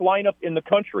best lineup in the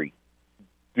country.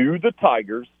 Do the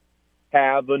Tigers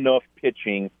have enough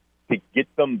pitching to get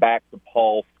them back to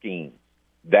Paul Skeens?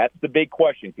 That's the big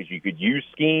question, because you could use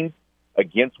Skeens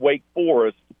against Wake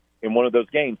Forest in one of those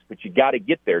games, but you got to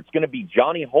get there. It's going to be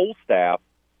Johnny Holstaff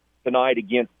tonight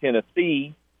against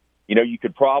Tennessee. You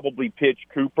could probably pitch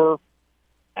Cooper.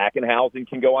 Ackenhausen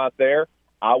can go out there.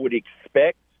 I would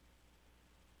expect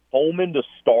Holman to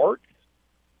start,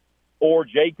 or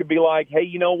Jay could be like, hey,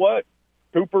 you know what?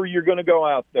 Cooper, you're going to go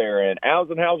out there, and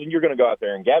Ausenhausen, you're going to go out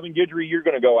there, and Gavin Guidry, you're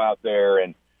going to go out there,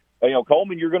 and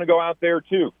Coleman, you're going to go out there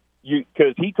too.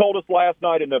 Because he told us last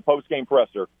night in the post-game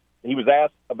presser, he was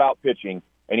asked about pitching,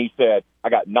 and he said, I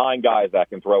got 9 guys I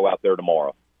can throw out there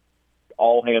tomorrow.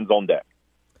 All hands on deck.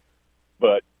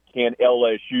 But can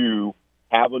LSU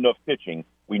have enough pitching?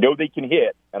 We know they can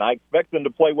hit, and I expect them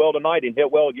to play well tonight and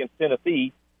hit well against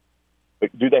Tennessee.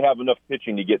 But do they have enough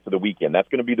pitching to get to the weekend? That's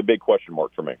going to be the big question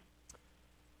mark for me.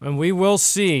 And we will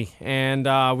see, and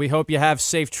we hope you have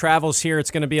safe travels here. It's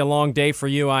going to be a long day for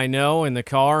you, I know, in the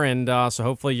car, and so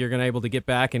hopefully you're going to be able to get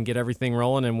back and get everything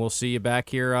rolling, and we'll see you back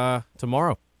here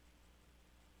tomorrow.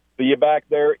 See you back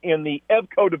there in the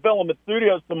EVCO Development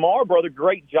Studios tomorrow, brother.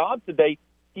 Great job today.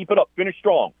 Keep it up. Finish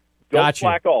strong. Don't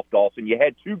slack off, Dawson. You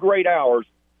had 2 great hours.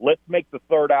 Let's make the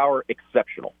 3rd hour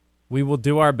exceptional. We will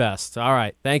do our best. All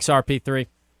right. Thanks, RP3.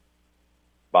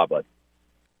 Bye, bud.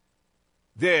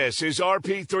 This is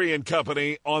RP3 and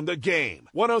Company on the Game.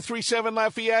 103.7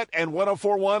 Lafayette and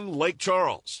 104.1 Lake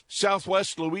Charles,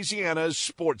 Southwest Louisiana's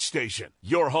sports station.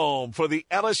 Your home for the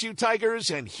LSU Tigers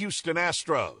and Houston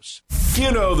Astros.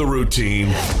 You know the routine.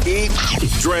 Eat,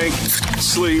 drink,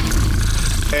 sleep,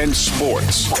 and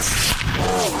sports.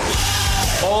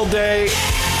 All day,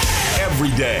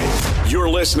 every day. You're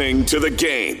listening to The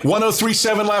Game.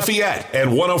 103.7 Lafayette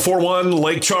and 104.1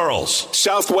 Lake Charles,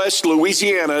 Southwest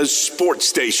Louisiana's sports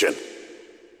station.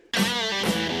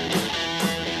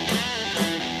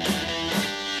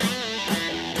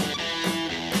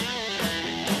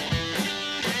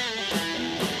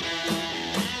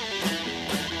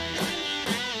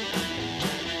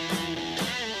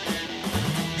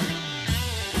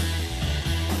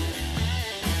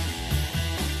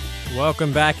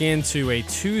 Welcome back into a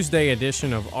Tuesday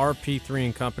edition of RP3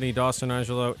 and Company. Dawson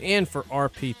Angelo in for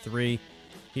RP3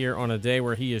 here on a day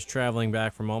where he is traveling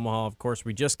back from Omaha. Of course,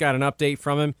 we just got an update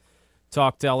from him.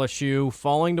 Talked LSU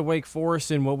falling to Wake Forest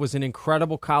in what was an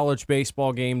incredible college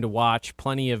baseball game to watch.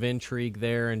 Plenty of intrigue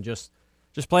there, and just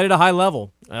played at a high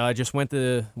level. Just went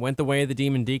the way of the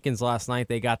Demon Deacons last night.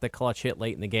 They got the clutch hit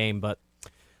late in the game, but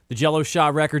the Jello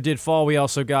shot record did fall. We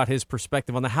also got his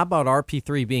perspective on that. How about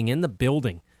RP3 being in the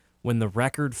building when the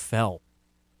record fell?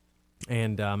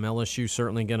 And LSU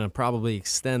certainly going to probably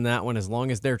extend that one as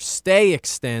long as their stay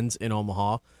extends in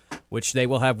Omaha. which they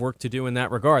will have work to do in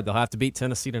that regard. They'll have to beat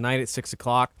Tennessee tonight at 6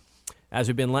 o'clock. As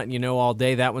we've been letting you know all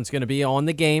day, that one's going to be on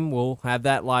the game. We'll have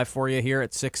that live for you here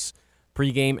at 6,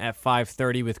 pregame at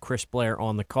 5:30 with Chris Blair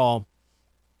on the call.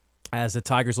 As the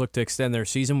Tigers look to extend their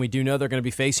season, we do know they're going to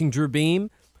be facing Drew Beam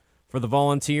for the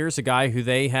Volunteers, a guy who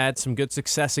they had some good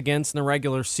success against in the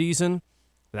regular season.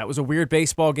 That was a weird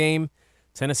baseball game.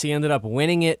 Tennessee ended up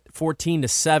winning it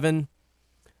 14-7,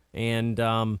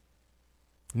 and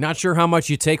not sure how much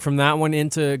you take from that one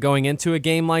into going into a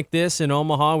game like this in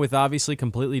Omaha with obviously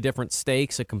completely different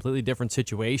stakes, a completely different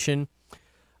situation.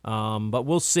 But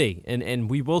we'll see, and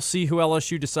we will see who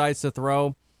LSU decides to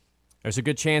throw. There's a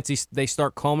good chance they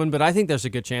start Coleman, but I think there's a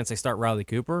good chance they start Riley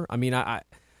Cooper. I mean, I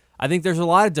think there's a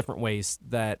lot of different ways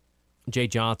that Jay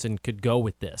Johnson could go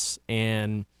with this.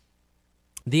 And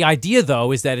the idea,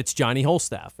 though, is that it's Johnny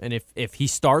Holstaff. And if he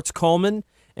starts Coleman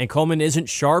and Coleman isn't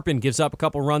sharp and gives up a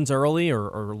couple runs early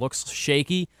or looks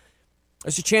shaky,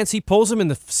 there's a chance he pulls him in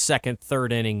the second,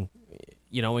 third inning,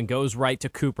 and goes right to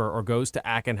Cooper or goes to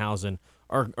Ackenhausen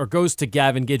or goes to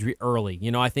Gavin Guidry early.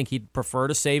 I think he'd prefer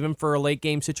to save him for a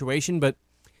late-game situation, but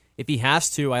if he has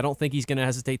to, I don't think he's going to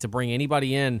hesitate to bring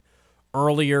anybody in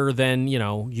earlier than,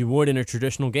 you would in a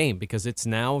traditional game because it's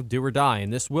now do or die.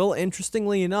 And this will,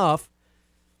 interestingly enough,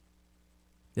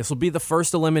 this will be the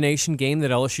first elimination game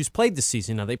that LSU's played this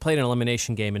season. Now, they played an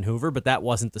elimination game in Hoover, but that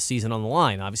wasn't the season on the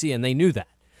line, obviously, and they knew that.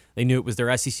 They knew it was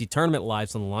their SEC tournament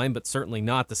lives on the line, but certainly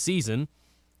not the season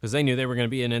because they knew they were going to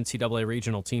be an NCAA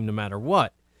regional team no matter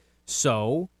what.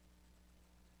 So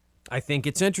I think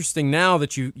it's interesting now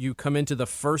that you come into the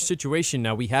first situation.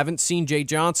 Now, we haven't seen Jay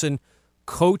Johnson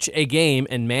coach a game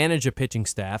and manage a pitching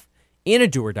staff in a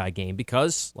do-or-die game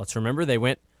because, let's remember, they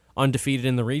went undefeated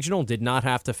in the regional, did not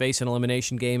have to face an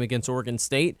elimination game against Oregon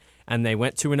State, and they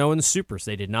went 2-0 in the Supers.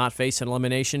 They did not face an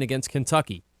elimination against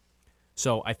Kentucky.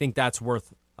 So I think that's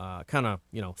worth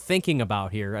thinking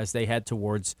about here as they head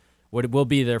towards what will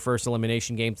be their first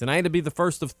elimination game tonight. It'll be the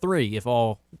first of 3 if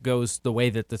all goes the way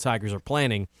that the Tigers are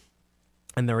planning,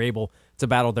 and they're able to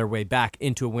battle their way back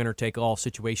into a winner-take-all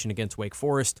situation against Wake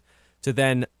Forest to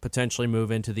then potentially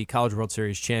move into the College World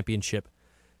Series Championship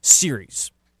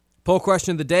Series. Poll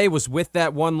question of the day was, with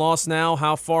that one loss now,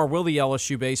 how far will the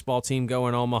LSU baseball team go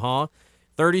in Omaha?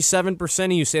 37%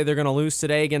 of you say they're going to lose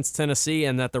today against Tennessee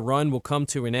and that the run will come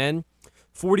to an end.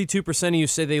 42% of you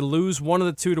say they lose one of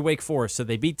the two to Wake Forest. So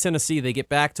they beat Tennessee, they get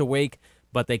back to Wake,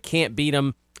 but they can't beat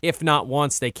them. If not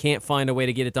once, they can't find a way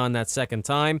to get it done that second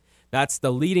time. That's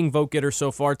the leading vote getter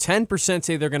so far. 10%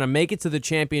 say they're going to make it to the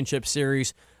championship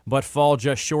series, but fall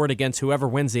just short against whoever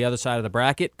wins the other side of the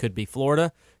bracket. Could be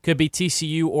Florida, could be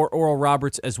TCU or Oral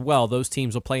Roberts as well. Those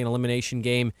teams will play an elimination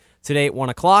game today at 1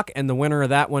 o'clock, and the winner of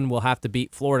that one will have to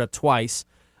beat Florida twice.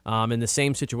 In the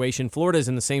same situation, Florida is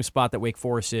in the same spot that Wake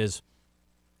Forest is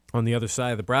on the other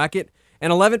side of the bracket.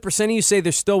 And 11% of you say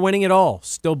they're still winning it all,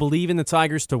 still believe in the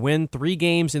Tigers to win 3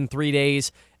 games in 3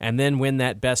 days and then win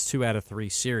that best 2 out of 3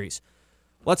 series.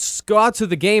 Let's go out to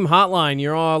the game hotline.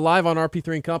 You're live on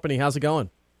RP3 and Company. How's it going?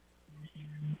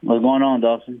 What's going on,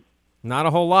 Dawson? Not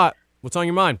a whole lot. What's on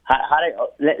your mind?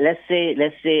 Let's say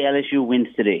LSU wins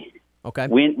today. Okay.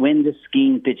 Win the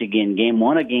scheme pitch again, game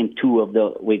 1 or game 2 of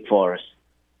the Wake Forest.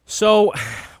 So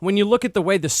when you look at the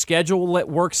way the schedule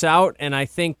works out, and I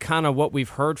think kind of what we've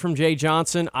heard from Jay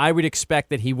Johnson, I would expect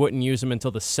that he wouldn't use him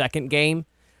until the second game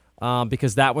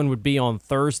because that one would be on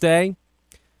Thursday.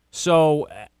 So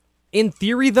in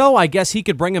theory, though, I guess he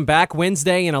could bring him back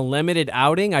Wednesday in a limited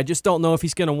outing. I just don't know if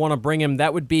he's going to want to bring him.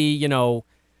 That would be,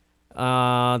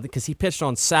 because he pitched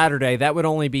on Saturday, that would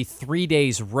only be 3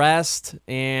 days rest,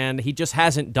 and he just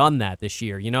hasn't done that this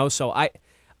year, So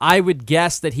I would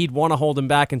guess that he'd want to hold him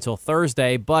back until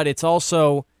Thursday, but it's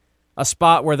also a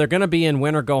spot where they're going to be in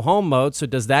win or go home mode, so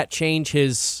does that change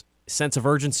his sense of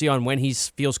urgency on when he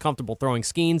feels comfortable throwing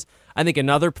Skeens? I think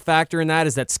another factor in that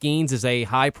is that Skeens is a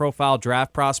high-profile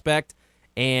draft prospect,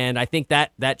 and I think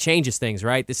that changes things,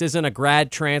 right? This isn't a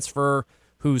grad transfer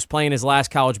who's playing his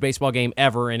last college baseball game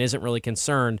ever and isn't really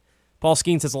concerned. Paul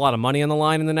Skeens has a lot of money on the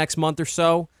line in the next month or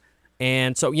so,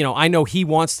 and so, I know he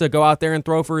wants to go out there and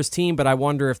throw for his team, but I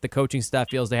wonder if the coaching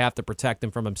staff feels they have to protect him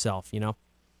from himself,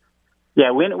 Yeah,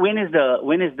 when is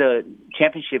the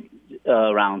championship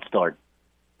round start?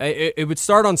 It would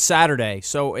start on Saturday.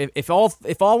 So if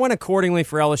all went accordingly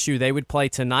for LSU, they would play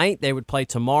tonight, they would play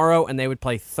tomorrow, and they would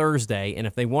play Thursday. And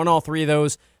if they won all 3 of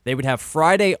those, they would have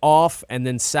Friday off, and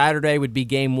then Saturday would be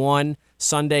game 1,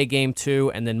 Sunday game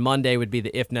 2, and then Monday would be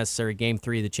the, if necessary, game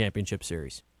 3 of the championship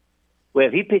series. Well,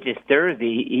 if he pitches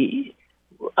Thursday,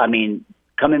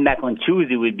 coming back on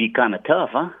Tuesday would be kind of tough,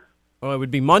 huh? Well, it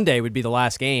would be Monday would be the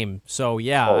last game. So,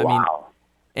 yeah. Wow.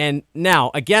 And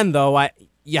now, again, though,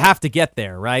 you have to get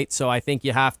there, right? So I think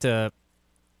you have to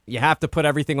put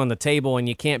everything on the table, and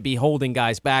you can't be holding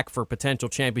guys back for potential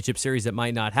championship series that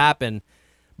might not happen.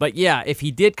 But, yeah, if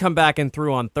he did come back and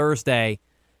threw on Thursday,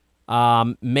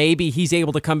 maybe he's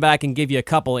able to come back and give you a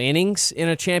couple innings in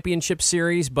a championship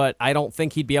series, but I don't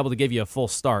think he'd be able to give you a full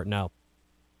start, no.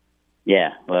 Yeah,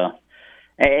 well,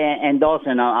 and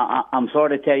Dawson, I'm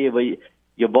sorry to tell you, but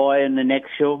your boy in the next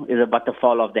show is about to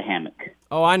fall off the hammock.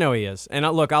 Oh, I know he is. And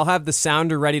look, I'll have the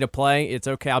sounder ready to play. It's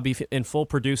okay. I'll be in full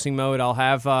producing mode. I'll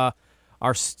have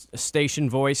our station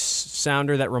voice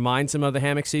sounder that reminds him of the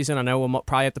hammock season. I know we'll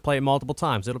probably have to play it multiple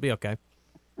times. It'll be okay.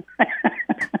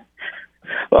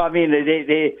 Well, I mean,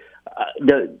 the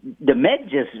Mets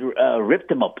just ripped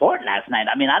them apart last night.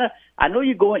 I mean, I know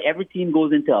every team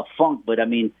goes into a funk, but I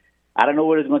mean, I don't know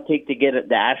what it's going to take to get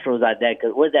the Astros out there.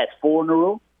 Because was that 4 in a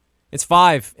row? It's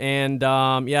 5, and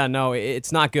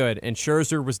it's not good. And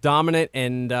Scherzer was dominant,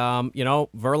 and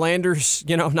Verlander's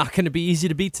not going to be easy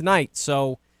to beat tonight.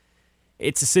 So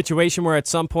it's a situation where at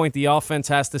some point the offense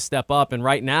has to step up. And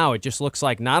right now it just looks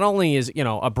like not only is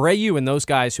Abreu and those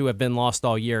guys who have been lost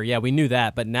all year. Yeah, we knew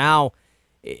that, but now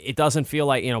it doesn't feel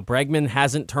like Bregman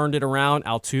hasn't turned it around.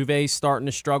 Altuve's starting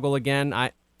to struggle again.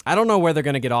 I don't know where they're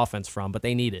going to get offense from, but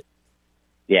they need it.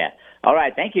 Yeah. All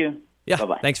right. Thank you. Yeah.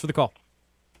 Bye-bye. Thanks for the call.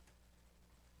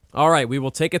 All right, we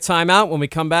will take a timeout. When we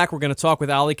come back, we're going to talk with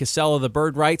Ali Casella of the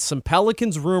Bird Rights. Some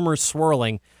Pelicans rumors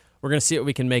swirling. We're going to see what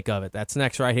we can make of it. That's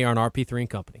next right here on RP3 and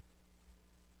Company.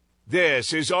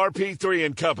 This is RP3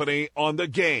 and Company on the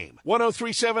Game.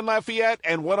 103.7 Lafayette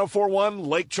and 104.1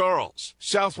 Lake Charles,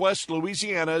 Southwest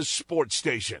Louisiana's sports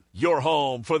station. Your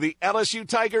home for the LSU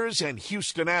Tigers and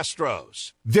Houston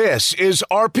Astros. This is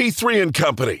RP3 and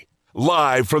Company.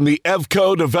 Live from the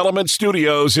Evco Development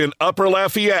Studios in Upper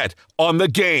Lafayette on the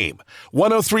Game.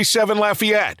 103.7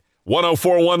 Lafayette,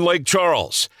 104.1 Lake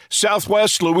Charles,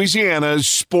 Southwest Louisiana's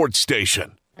sports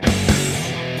station.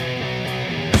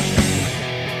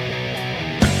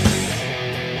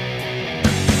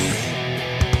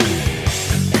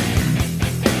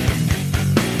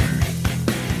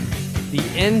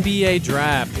 The NBA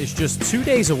draft is just 2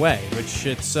 days away, which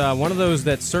it's one of those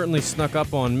that certainly snuck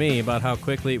up on me about how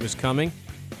quickly it was coming.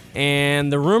 And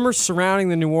the rumors surrounding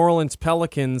the New Orleans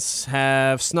Pelicans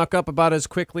have snuck up about as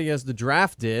quickly as the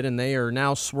draft did, and they are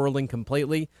now swirling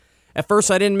completely. At first,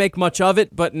 I didn't make much of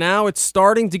it, but now it's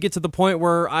starting to get to the point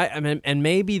where and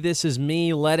maybe this is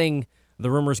me letting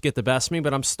the rumors get the best of me,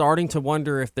 but I'm starting to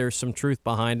wonder if there's some truth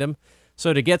behind them.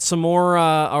 So to get some more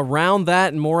around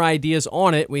that and more ideas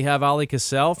on it, we have Ali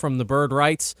Cassell from the Bird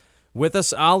Rights with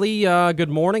us. Ali, good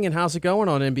morning, and how's it going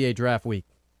on NBA Draft Week?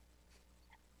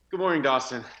 Good morning,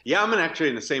 Dawson. Yeah, I'm actually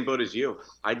in the same boat as you.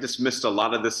 I just missed a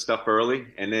lot of this stuff early,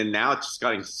 and then now it's just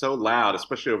getting so loud,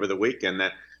 especially over the weekend,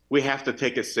 that we have to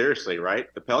take it seriously,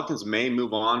 right? The Pelicans may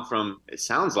move on from, it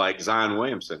sounds like, Zion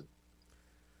Williamson.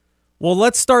 Well,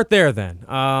 let's start there then,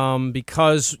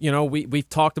 because, we've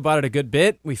talked about it a good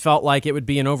bit. We felt like it would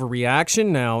be an overreaction.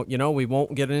 Now, we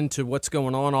won't get into what's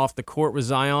going on off the court with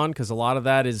Zion because a lot of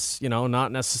that is,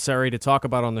 not necessary to talk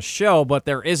about on the show, but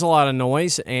there is a lot of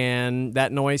noise, and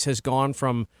that noise has gone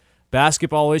from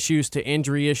basketball issues to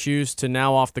injury issues to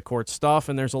now off the court stuff,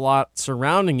 and there's a lot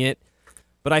surrounding it.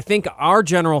 But I think our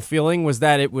general feeling was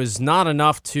that it was not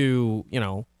enough to,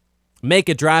 make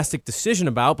a drastic decision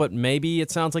about, but maybe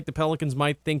it sounds like the Pelicans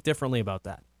might think differently about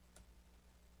that.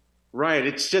 Right.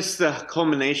 It's just the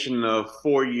culmination of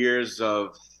 4 years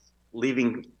of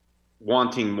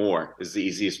wanting more is the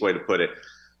easiest way to put it.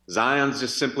 Zion's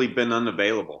just simply been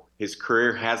unavailable. His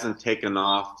career hasn't taken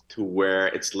off to where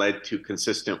it's led to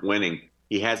consistent winning.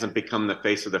 He hasn't become the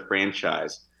face of the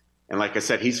franchise. And like I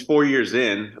said, he's 4 years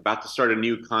in, about to start a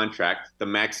new contract, the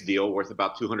max deal worth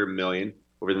about $200 million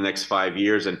over the next 5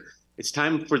 years. And it's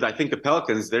time for, I think, the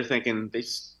Pelicans, they're thinking they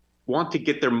want to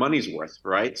get their money's worth,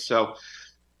 right? So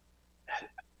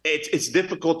it's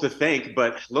difficult to think,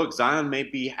 but look, Zion may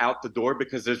be out the door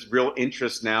because there's real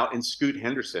interest now in Scoot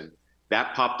Henderson.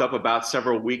 That popped up about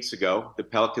several weeks ago. The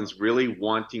Pelicans really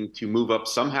wanting to move up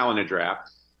somehow in a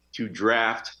draft to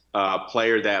draft a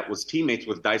player that was teammates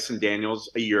with Dyson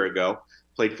Daniels a year ago,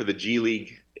 played for the G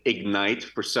League Ignite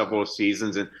for several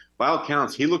seasons. And by all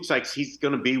accounts, he looks like he's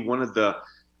going to be one of the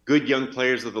good young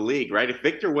players of the league, right? If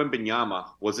Victor Wembanyama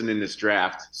wasn't in this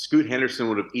draft, Scoot Henderson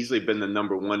would have easily been the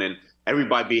number one, and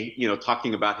everybody be,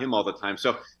 talking about him all the time.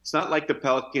 So it's not like the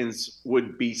Pelicans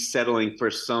would be settling for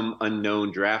some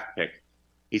unknown draft pick.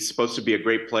 He's supposed to be a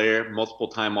great player,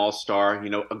 multiple-time All-Star,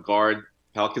 a guard.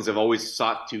 Pelicans have always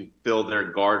sought to fill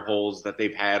their guard holes that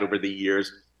they've had over the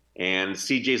years. And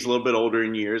CJ's a little bit older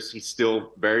in years. He's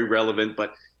still very relevant,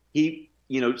 but he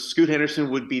Scoot Henderson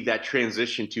would be that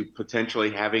transition to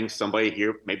potentially having somebody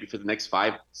here maybe for the next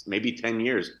 5, maybe 10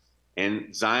 years.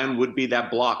 And Zion would be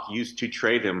that block used to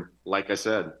trade him, like I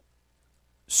said.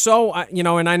 So,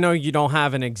 and I know you don't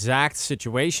have an exact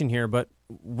situation here, but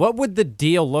what would the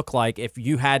deal look like if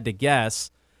you had to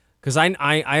guess? Because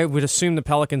I would assume the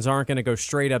Pelicans aren't going to go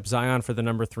straight up Zion for the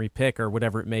number 3 pick or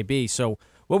whatever it may be. So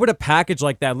what would a package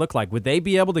like that look like? Would they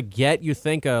be able to get, you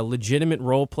think, a legitimate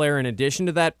role player in addition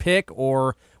to that pick,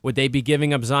 or would they be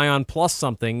giving up Zion plus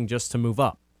something just to move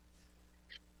up?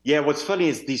 Yeah, what's funny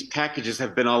is these packages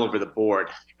have been all over the board.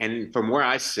 And from where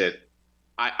I sit,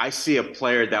 I see a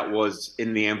player that was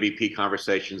in the MVP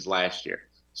conversations last year.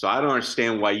 So I don't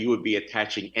understand why you would be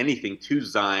attaching anything to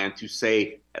Zion to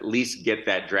say at least get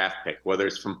that draft pick, whether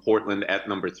it's from Portland at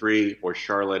number 3 or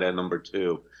Charlotte at number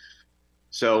 2.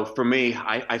 So for me,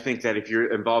 I think that if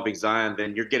you're involving Zion,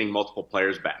 then you're getting multiple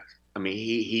players back. I mean,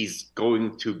 he's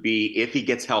going to be, if he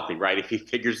gets healthy, right, if he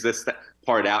figures this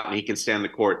part out and he can stand the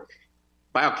court,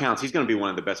 by all counts, he's going to be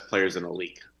one of the best players in the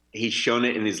league. He's shown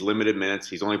it in his limited minutes.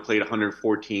 He's only played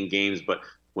 114 games, but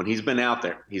when he's been out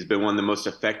there, he's been one of the most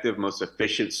effective, most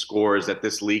efficient scorers that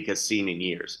this league has seen in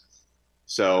years.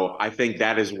 So I think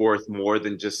that is worth more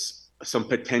than just some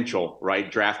potential,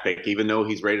 right, draft pick, even though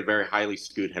he's rated very highly,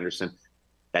 Scoot Henderson.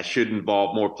 That should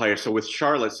involve more players. So with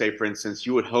Charlotte, say, for instance,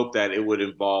 you would hope that it would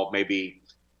involve maybe,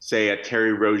 say, a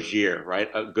Terry Rozier, right,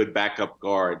 a good backup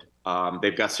guard.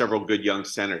 They've got several good young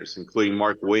centers, including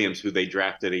Mark Williams, who they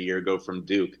drafted a year ago from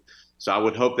Duke. So I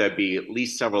would hope that'd be at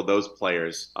least several of those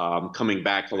players coming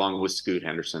back along with Scoot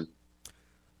Henderson.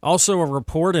 Also a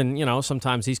report, and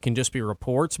sometimes these can just be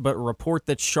reports, but a report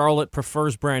that Charlotte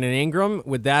prefers Brandon Ingram.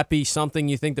 Would that be something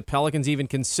you think the Pelicans even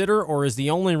consider, or is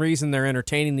the only reason they're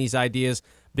entertaining these ideas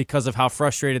because of how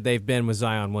frustrated they've been with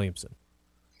Zion Williamson?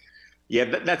 Yeah,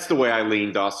 that's the way I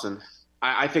lean, Dawson.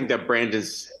 I think that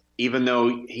Brandon's, even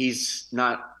though he's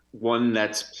not one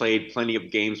that's played plenty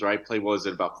of games, right? Played, what was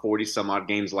it, about 40-some-odd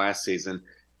games last season,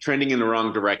 trending in the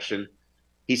wrong direction.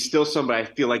 He's still somebody I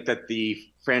feel like that the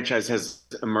franchise has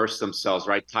immersed themselves,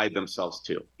 right, tied themselves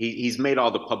to. He's made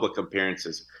all the public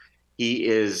appearances. He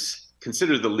is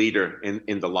considered the leader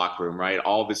in the locker room, right?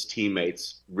 All of his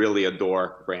teammates really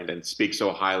adore Brandon, speak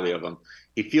so highly of him.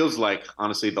 He feels like,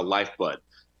 honestly, the lifeblood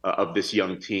of this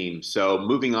young team. So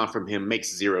moving on from him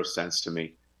makes zero sense to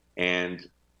me. And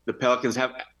the Pelicans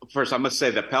have, first I must say,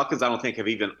 the Pelicans I don't think have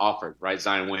even offered, right,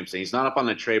 Zion Williamson. He's not up on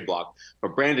the trade block,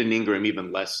 but Brandon Ingram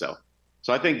even less so.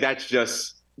 So I think that's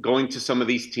just going to some of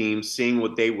these teams, seeing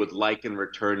what they would like in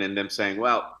return, and them saying,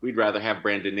 well, we'd rather have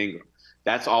Brandon Ingram.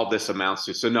 That's all this amounts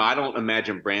to. So, no, I don't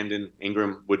imagine Brandon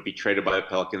Ingram would be traded by the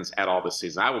Pelicans at all this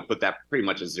season. I would put that pretty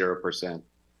much at 0%.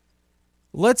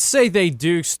 Let's say they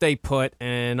do stay put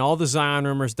and all the Zion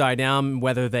rumors die down,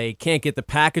 whether they can't get the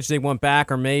package they want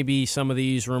back or maybe some of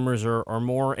these rumors are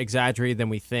more exaggerated than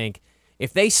we think.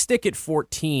 If they stick at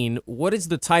 14, what is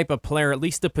the type of player, at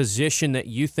least the position that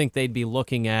you think they'd be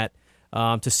looking at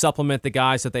to supplement the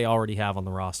guys that they already have on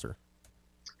the roster?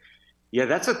 Yeah,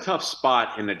 that's a tough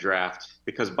spot in the draft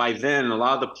because by then, a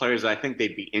lot of the players I think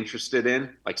they'd be interested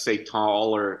in, like, say,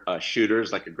 taller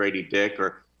shooters like a Grady Dick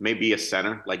or maybe a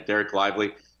center like Derek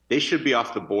Lively, they should be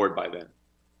off the board by then.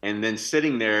 And then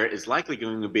sitting there is likely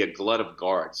going to be a glut of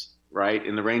guards, right,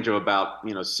 in the range of about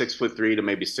 6'3" to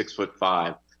maybe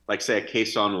 6'5", like, say, a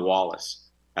Kason Wallace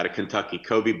out of Kentucky,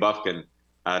 Kobe Buffkin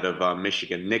out of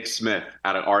Michigan, Nick Smith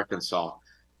out of Arkansas.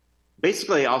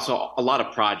 Basically, also a lot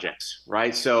of projects,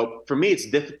 right? So for me, it's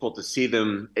difficult to see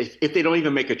them, if they don't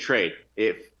even make a trade,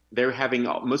 if they're having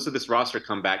most of this roster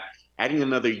come back, adding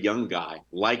another young guy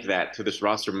like that to this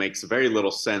roster makes very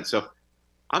little sense. So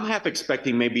I'm half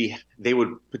expecting maybe they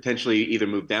would potentially either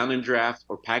move down in draft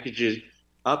or package it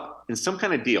up in some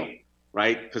kind of deal,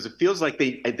 right? Because it feels like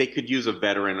they could use a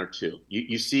veteran or two.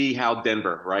 You see how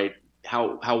Denver, right,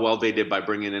 how well they did by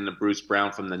bringing in the Bruce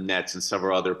Brown from the Nets and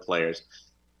several other players.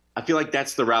 I feel like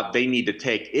that's the route they need to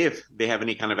take if they have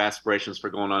any kind of aspirations for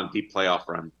going on a deep playoff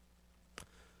run.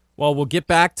 Well, we'll get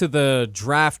back to the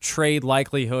draft trade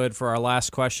likelihood for our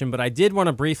last question, but I did want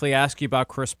to briefly ask you about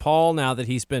Chris Paul now that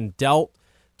he's been dealt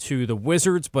to the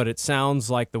Wizards, but it sounds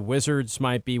like the Wizards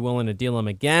might be willing to deal him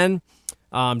again.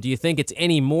 Do you think it's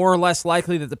any more or less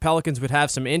likely that the Pelicans would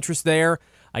have some interest there?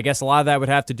 I guess a lot of that would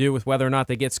have to do with whether or not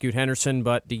they get Scoot Henderson,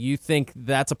 but do you think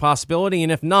that's a possibility?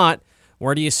 And if not,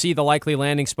 where do you see the likely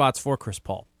landing spots for Chris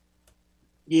Paul?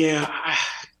 Yeah,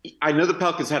 I know the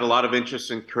Pelicans had a lot of interest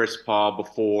in Chris Paul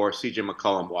before C.J.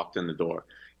 McCollum walked in the door.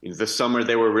 This summer,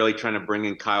 they were really trying to bring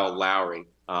in Kyle Lowry.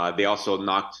 They also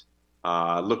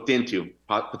looked into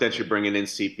potentially bringing in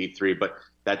CP3, but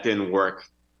that didn't work.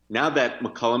 Now that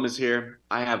McCollum is here,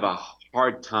 I have a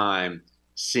hard time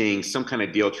seeing some kind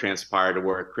of deal transpire to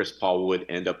where Chris Paul would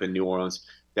end up in New Orleans.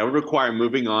 That would require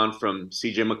moving on from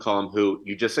CJ McCollum, who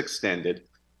you just extended,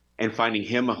 and finding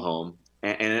him a home.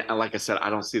 And like I said, I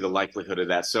don't see the likelihood of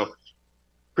that. So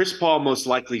Chris Paul most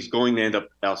likely is going to end up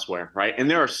elsewhere, right? And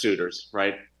there are suitors,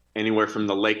 right? Anywhere from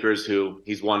the Lakers, who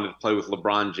he's wanted to play with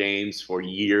LeBron James for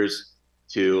years,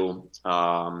 to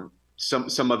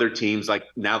some other teams. Like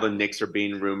now the Knicks are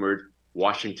being rumored.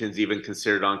 Washington's even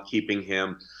considered on keeping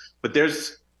him. But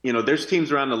there's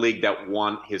teams around the league that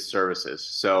want his services.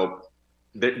 So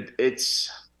as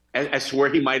to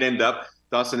where he might end up,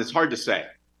 Dawson, it's hard to say,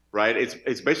 right?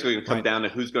 It's basically going to come down to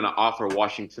who's going to offer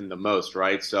Washington the most,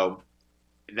 right? So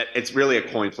it's really a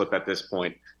coin flip at this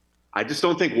point. I just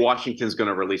don't think Washington's going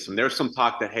to release him. There's some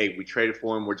talk that, hey, we traded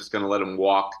for him, we're just going to let him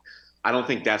walk. I don't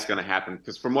think that's going to happen,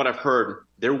 because from what I've heard,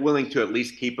 they're willing to at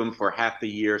least keep him for half the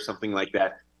year, something like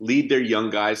that, lead their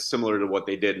young guys similar to what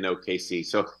they did in OKC.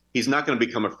 So he's not going to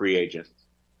become a free agent.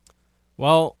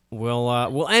 Well,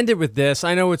 we'll end it with this.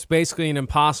 I know it's basically an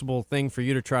impossible thing for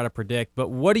you to try to predict, but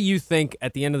what do you think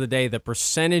at the end of the day the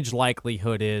percentage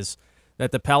likelihood is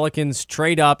that the Pelicans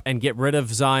trade up and get rid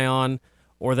of Zion,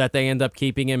 or that they end up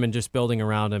keeping him and just building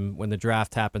around him when the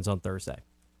draft happens on Thursday?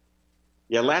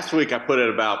 Yeah, last week I put it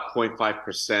about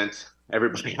 0.5%,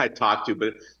 everybody I talked to.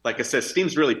 But like I said,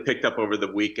 steam's really picked up over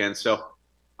the weekend. So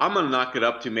I'm going to knock it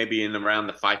up to maybe in around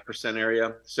the 5%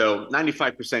 area. So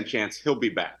 95% chance he'll be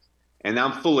back. And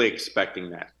I'm fully expecting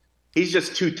that. He's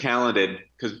just too talented,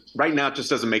 because right now it just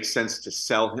doesn't make sense to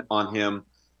sell on him.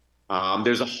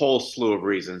 There's a whole slew of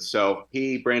reasons. So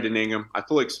Brandon Ingram, I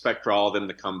fully expect for all of them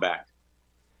to come back.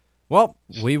 Well,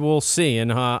 we will see.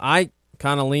 And I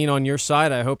kind of lean on your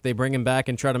side. I hope they bring him back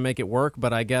and try to make it work.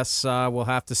 But I guess we'll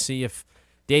have to see if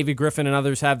David Griffin and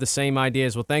others have the same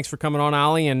ideas. Well, thanks for coming on,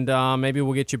 Ollie, and maybe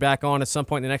we'll get you back on at some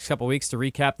point in the next couple of weeks to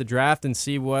recap the draft and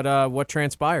see what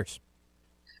transpires.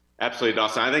 Absolutely,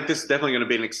 Dawson. I think this is definitely going to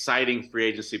be an exciting free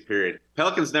agency period.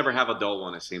 Pelicans never have a dull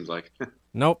one, it seems like.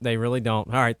 Nope, they really don't.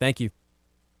 All right, thank you.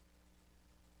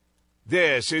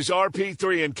 This is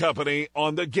RP3 and Company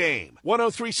on the Game.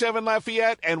 103.7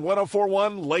 Lafayette and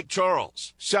 104.1 Lake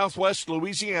Charles, Southwest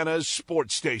Louisiana's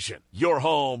sports station. Your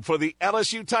home for the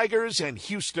LSU Tigers and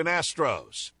Houston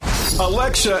Astros.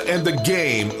 Alexa and the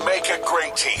Game make a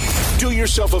great team. Do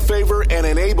yourself a favor and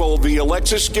enable the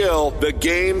Alexa skill, The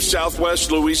Game Southwest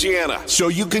Louisiana, so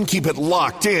you can keep it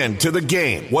locked in to the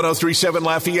Game. 103.7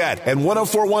 Lafayette and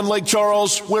 104.1 Lake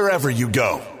Charles, wherever you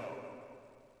go.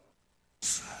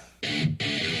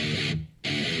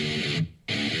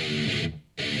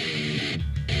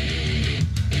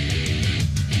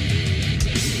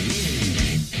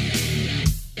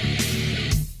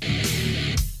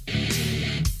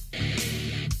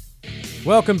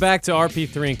 Welcome back to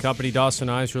RP3 and Company. Dawson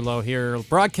Iserloh here,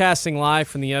 broadcasting live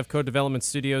from the Evco Development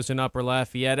Studios in Upper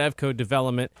Lafayette. Evco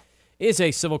Development is a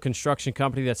civil construction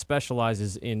company that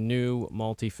specializes in new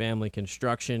multifamily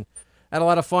construction. Had a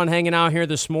lot of fun hanging out here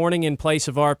this morning in place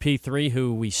of RP3,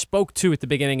 who we spoke to at the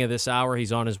beginning of this hour.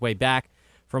 He's on his way back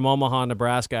from Omaha,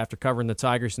 Nebraska, after covering the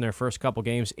Tigers in their first couple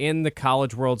games in the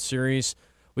College World Series.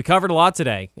 We covered a lot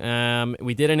today.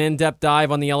 We did an in-depth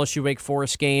dive on the LSU-Wake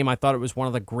Forest game. I thought it was one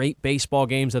of the great baseball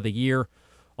games of the year,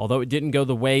 although it didn't go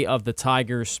the way of the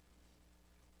Tigers.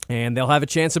 And they'll have a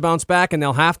chance to bounce back, and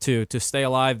they'll have to stay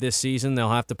alive this season. They'll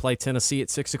have to play Tennessee at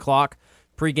 6 o'clock.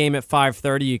 Pre-game at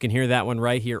 5:30. You can hear that one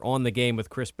right here on the Game with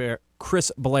Chris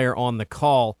Blair on the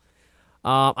call.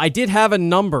 I did have a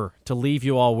number to leave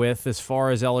you all with as far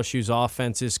as LSU's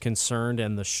offense is concerned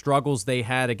and the struggles they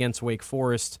had against Wake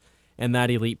Forest and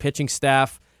that elite pitching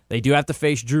staff. They do have to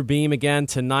face Drew Beam again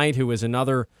tonight, who is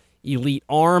another elite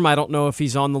arm. I don't know if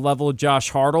he's on the level of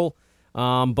Josh Hartle,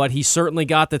 but he certainly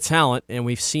got the talent, and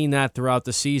we've seen that throughout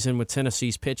the season with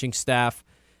Tennessee's pitching staff.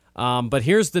 But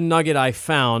here's the nugget I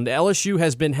found. LSU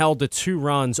has been held to 2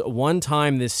 runs one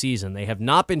time this season. They have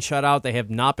not been shut out. They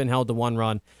have not been held to 1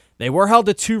 run. They were held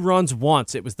to 2 runs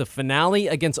once. It was the finale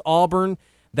against Auburn,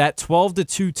 that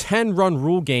 12-2 10-run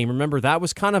rule game. Remember, that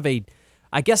was kind of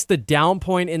I guess the down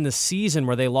point in the season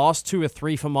where they lost 2 or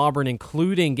 3 from Auburn,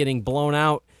 including getting blown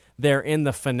out there in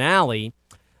the finale.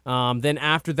 Then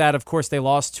after that, of course, they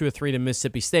lost 2 or 3 to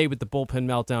Mississippi State with the bullpen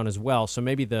meltdown as well. So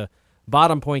maybe the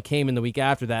bottom point came in the week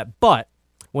after that. But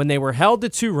when they were held to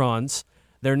 2 runs,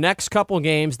 their next couple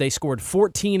games, they scored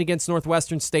 14 against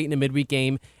Northwestern State in a midweek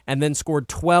game and then scored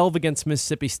 12 against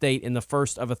Mississippi State in the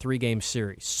first of a 3-game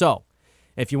series. So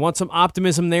if you want some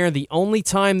optimism there, the only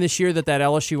time this year that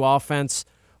LSU offense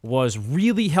was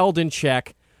really held in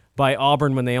check by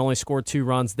Auburn when they only scored 2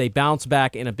 runs, they bounced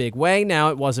back in a big way. Now,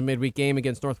 it was a midweek game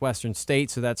against Northwestern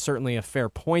State, so that's certainly a fair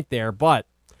point there. But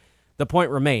the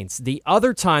point remains. The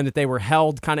other time that they were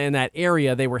held kind of in that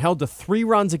area, they were held to 3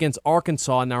 runs against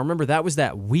Arkansas. Now, remember, that was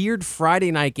that weird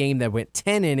Friday night game that went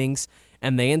 10 innings,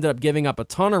 and they ended up giving up a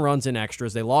ton of runs in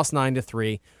extras. They lost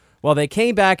 9-3. Well, they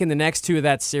came back in the next 2 of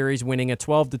that series, winning a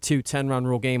 12-2 10-run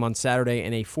rule game on Saturday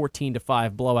and a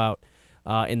 14-5 blowout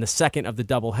in the second of the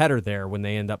doubleheader there when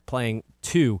they end up playing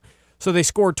 2. So they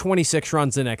scored 26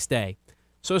 runs the next day.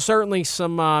 So certainly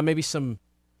maybe some,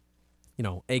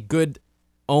 a good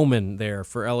omen there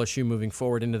for LSU moving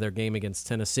forward into their game against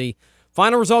Tennessee.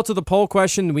 Final results of the poll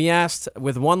question we asked,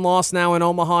 with 1 loss now in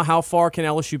Omaha, how far can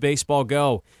LSU baseball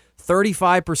go?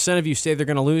 35% of you say they're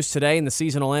going to lose today and the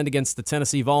season will end against the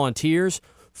Tennessee Volunteers.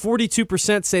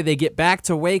 42% say they get back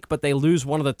to Wake, but they lose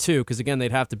one of the 2 because, again,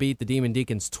 they'd have to beat the Demon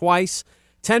Deacons twice.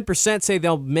 10% say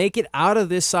they'll make it out of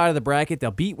this side of the bracket.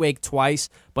 They'll beat Wake twice,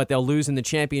 but they'll lose in the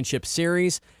championship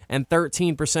series. And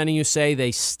 13% of you say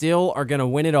they still are going to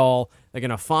win it all. They're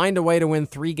going to find a way to win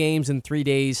 3 games in 3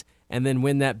 days and then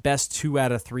win that best 2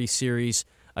 out of 3 series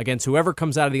against whoever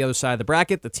comes out of the other side of the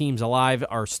bracket. The teams alive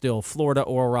are still Florida,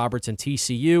 Oral Roberts, and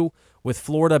TCU, with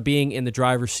Florida being in the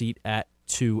driver's seat at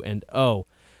 2-0.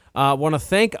 I want to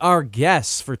thank our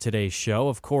guests for today's show.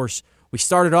 Of course, we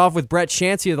started off with Brett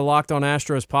Shancy of the Locked On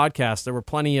Astros podcast. There were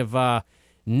plenty of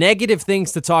negative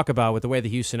things to talk about with the way the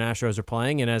Houston Astros are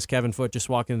playing, and as Kevin Foote just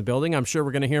walked in the building, I'm sure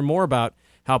we're going to hear more about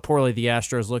how poorly the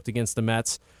Astros looked against the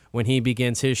Mets when he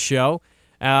begins his show.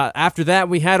 After that,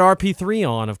 we had RP3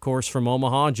 on, of course, from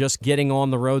Omaha, just getting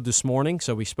on the road this morning,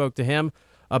 so we spoke to him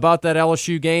about that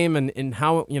LSU game and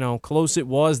how close it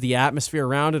was, the atmosphere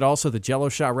around it, also the Jello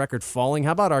shot record falling.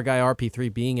 How about our guy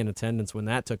RP3 being in attendance when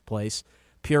that took place?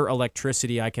 Pure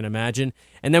electricity, I can imagine.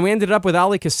 And then we ended up with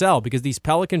Ali Cassell because these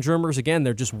Pelicans rumors, again,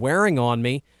 they're just wearing on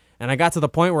me. And I got to the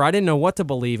point where I didn't know what to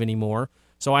believe anymore.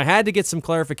 So I had to get some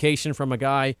clarification from a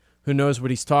guy who knows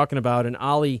what he's talking about. And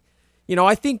Ali,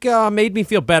 I think made me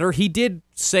feel better. He did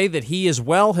say that he as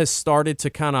well has started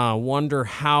to kind of wonder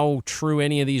how true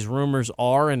any of these rumors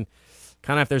are and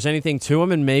kind of if there's anything to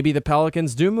them. And maybe the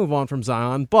Pelicans do move on from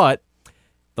Zion. But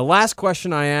the last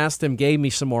question I asked him gave me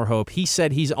some more hope. He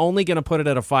said he's only going to put it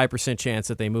at a 5% chance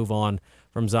that they move on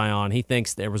from Zion. He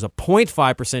thinks there was a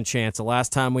 0.5% chance the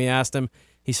last time we asked him.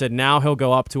 He said now he'll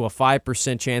go up to a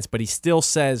 5% chance, but he still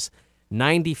says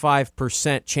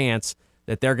 95% chance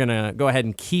that they're going to go ahead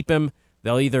and keep him.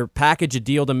 They'll either package a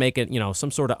deal to make it,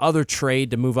 some sort of other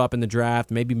trade to move up in the draft,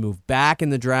 maybe move back in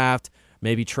the draft,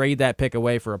 maybe trade that pick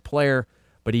away for a player.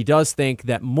 But he does think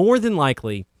that more than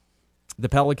likely the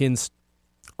Pelicans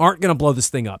aren't going to blow this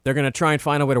thing up. They're going to try and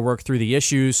find a way to work through the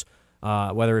issues,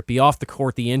 whether it be off the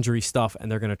court, the injury stuff,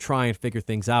 and they're going to try and figure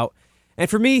things out. And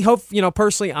for me,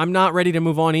 personally, I'm not ready to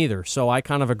move on either. So I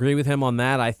kind of agree with him on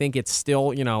that. I think it's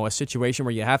still, a situation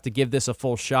where you have to give this a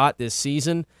full shot this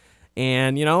season.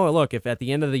 And, look, if at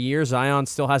the end of the year Zion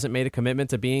still hasn't made a commitment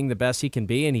to being the best he can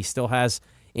be and he still has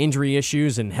injury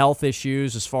issues and health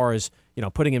issues as far as,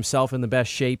 putting himself in the best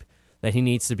shape that he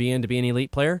needs to be in to be an elite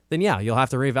player, then yeah, you'll have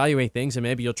to reevaluate things and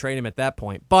maybe you'll trade him at that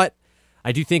point. But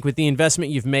I do think with the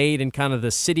investment you've made and kind of the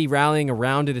city rallying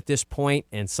around it at this point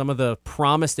and some of the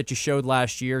promise that you showed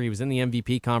last year, he was in the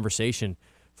MVP conversation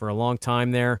for a long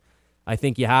time there. I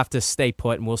think you have to stay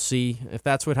put, and we'll see if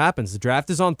that's what happens. The draft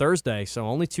is on Thursday, so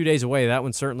only 2 days away. That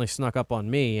one certainly snuck up on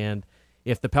me, and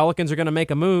if the Pelicans are going to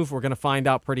make a move, we're going to find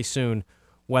out pretty soon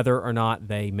whether or not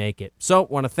they make it. So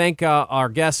want to thank our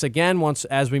guests again. Once,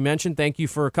 as we mentioned, thank you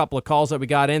for a couple of calls that we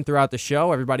got in throughout the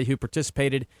show, everybody who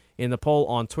participated in the poll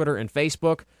on Twitter and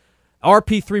Facebook.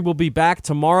 RP3 will be back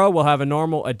tomorrow. We'll have a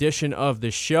normal edition of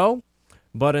the show,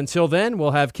 but until then,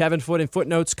 we'll have Kevin Foote and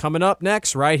Footnotes coming up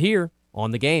next right here on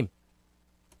The Game.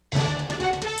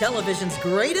 Television's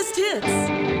greatest hits